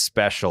very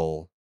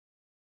special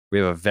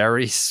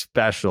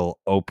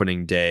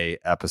opening day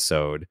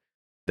episode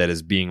that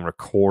is being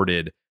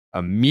recorded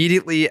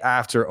immediately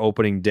after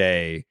opening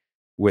day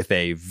with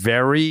a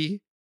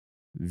very,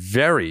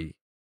 very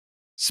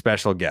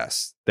special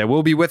guest that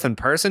we'll be with in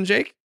person,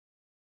 Jake?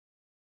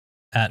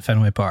 At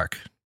Fenway Park.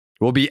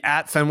 We'll be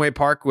at Fenway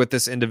Park with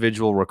this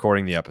individual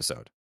recording the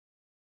episode.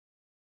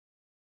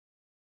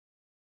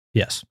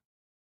 Yes.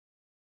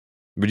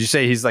 Would you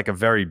say he's like a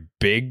very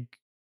big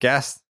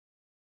guest?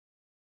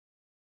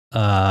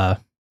 Yeah,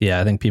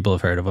 I think people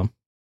have heard of him.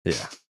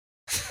 Yeah.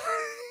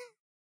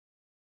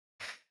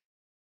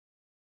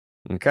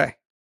 Okay.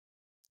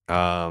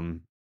 Tyler,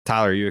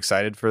 are you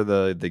excited for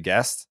the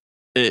guest?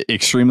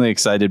 Extremely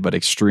excited, but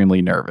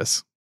extremely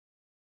nervous.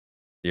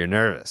 You're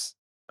nervous.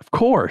 Of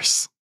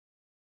course.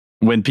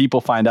 When people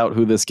find out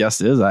who this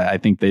guest is, I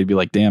think they'd be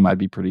like, damn, I'd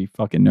be pretty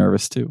fucking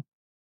nervous too.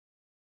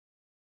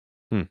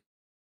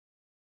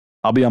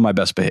 I'll be on my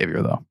best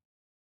behavior, though.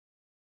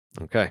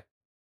 Okay.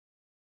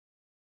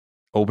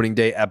 Opening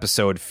day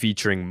episode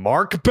featuring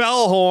Mark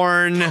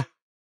Bellhorn.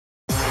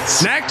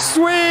 Next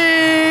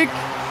week,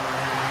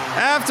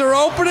 after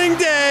opening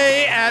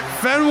day at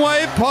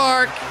Fenway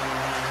Park,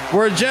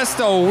 we're just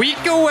a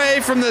week away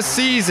from the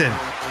season.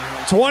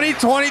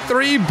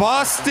 2023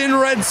 Boston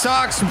Red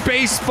Sox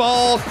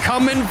baseball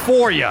coming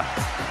for you.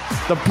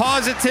 The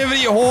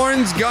positivity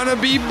horn's gonna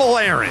be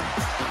blaring.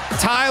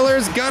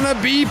 Tyler's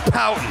gonna be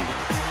pouting.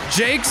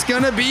 Jake's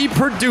gonna be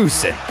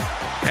producing.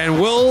 And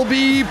we'll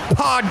be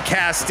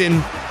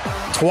podcasting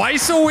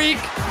twice a week.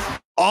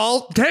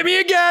 Hit me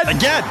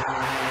again.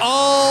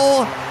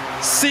 All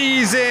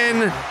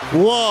season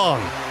long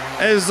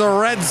as the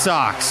Red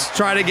Sox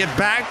try to get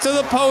back to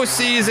the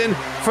postseason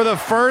for the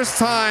first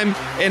time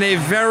in a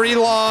very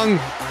long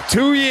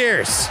 2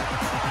 years.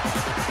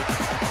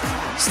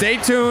 Stay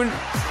tuned.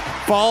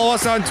 Follow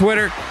us on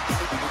Twitter.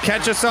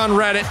 Catch us on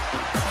Reddit.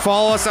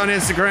 Follow us on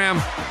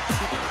Instagram.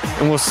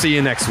 And we'll see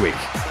you next week.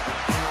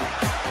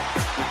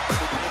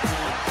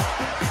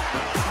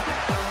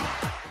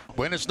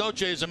 Buenas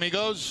noches,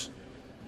 amigos.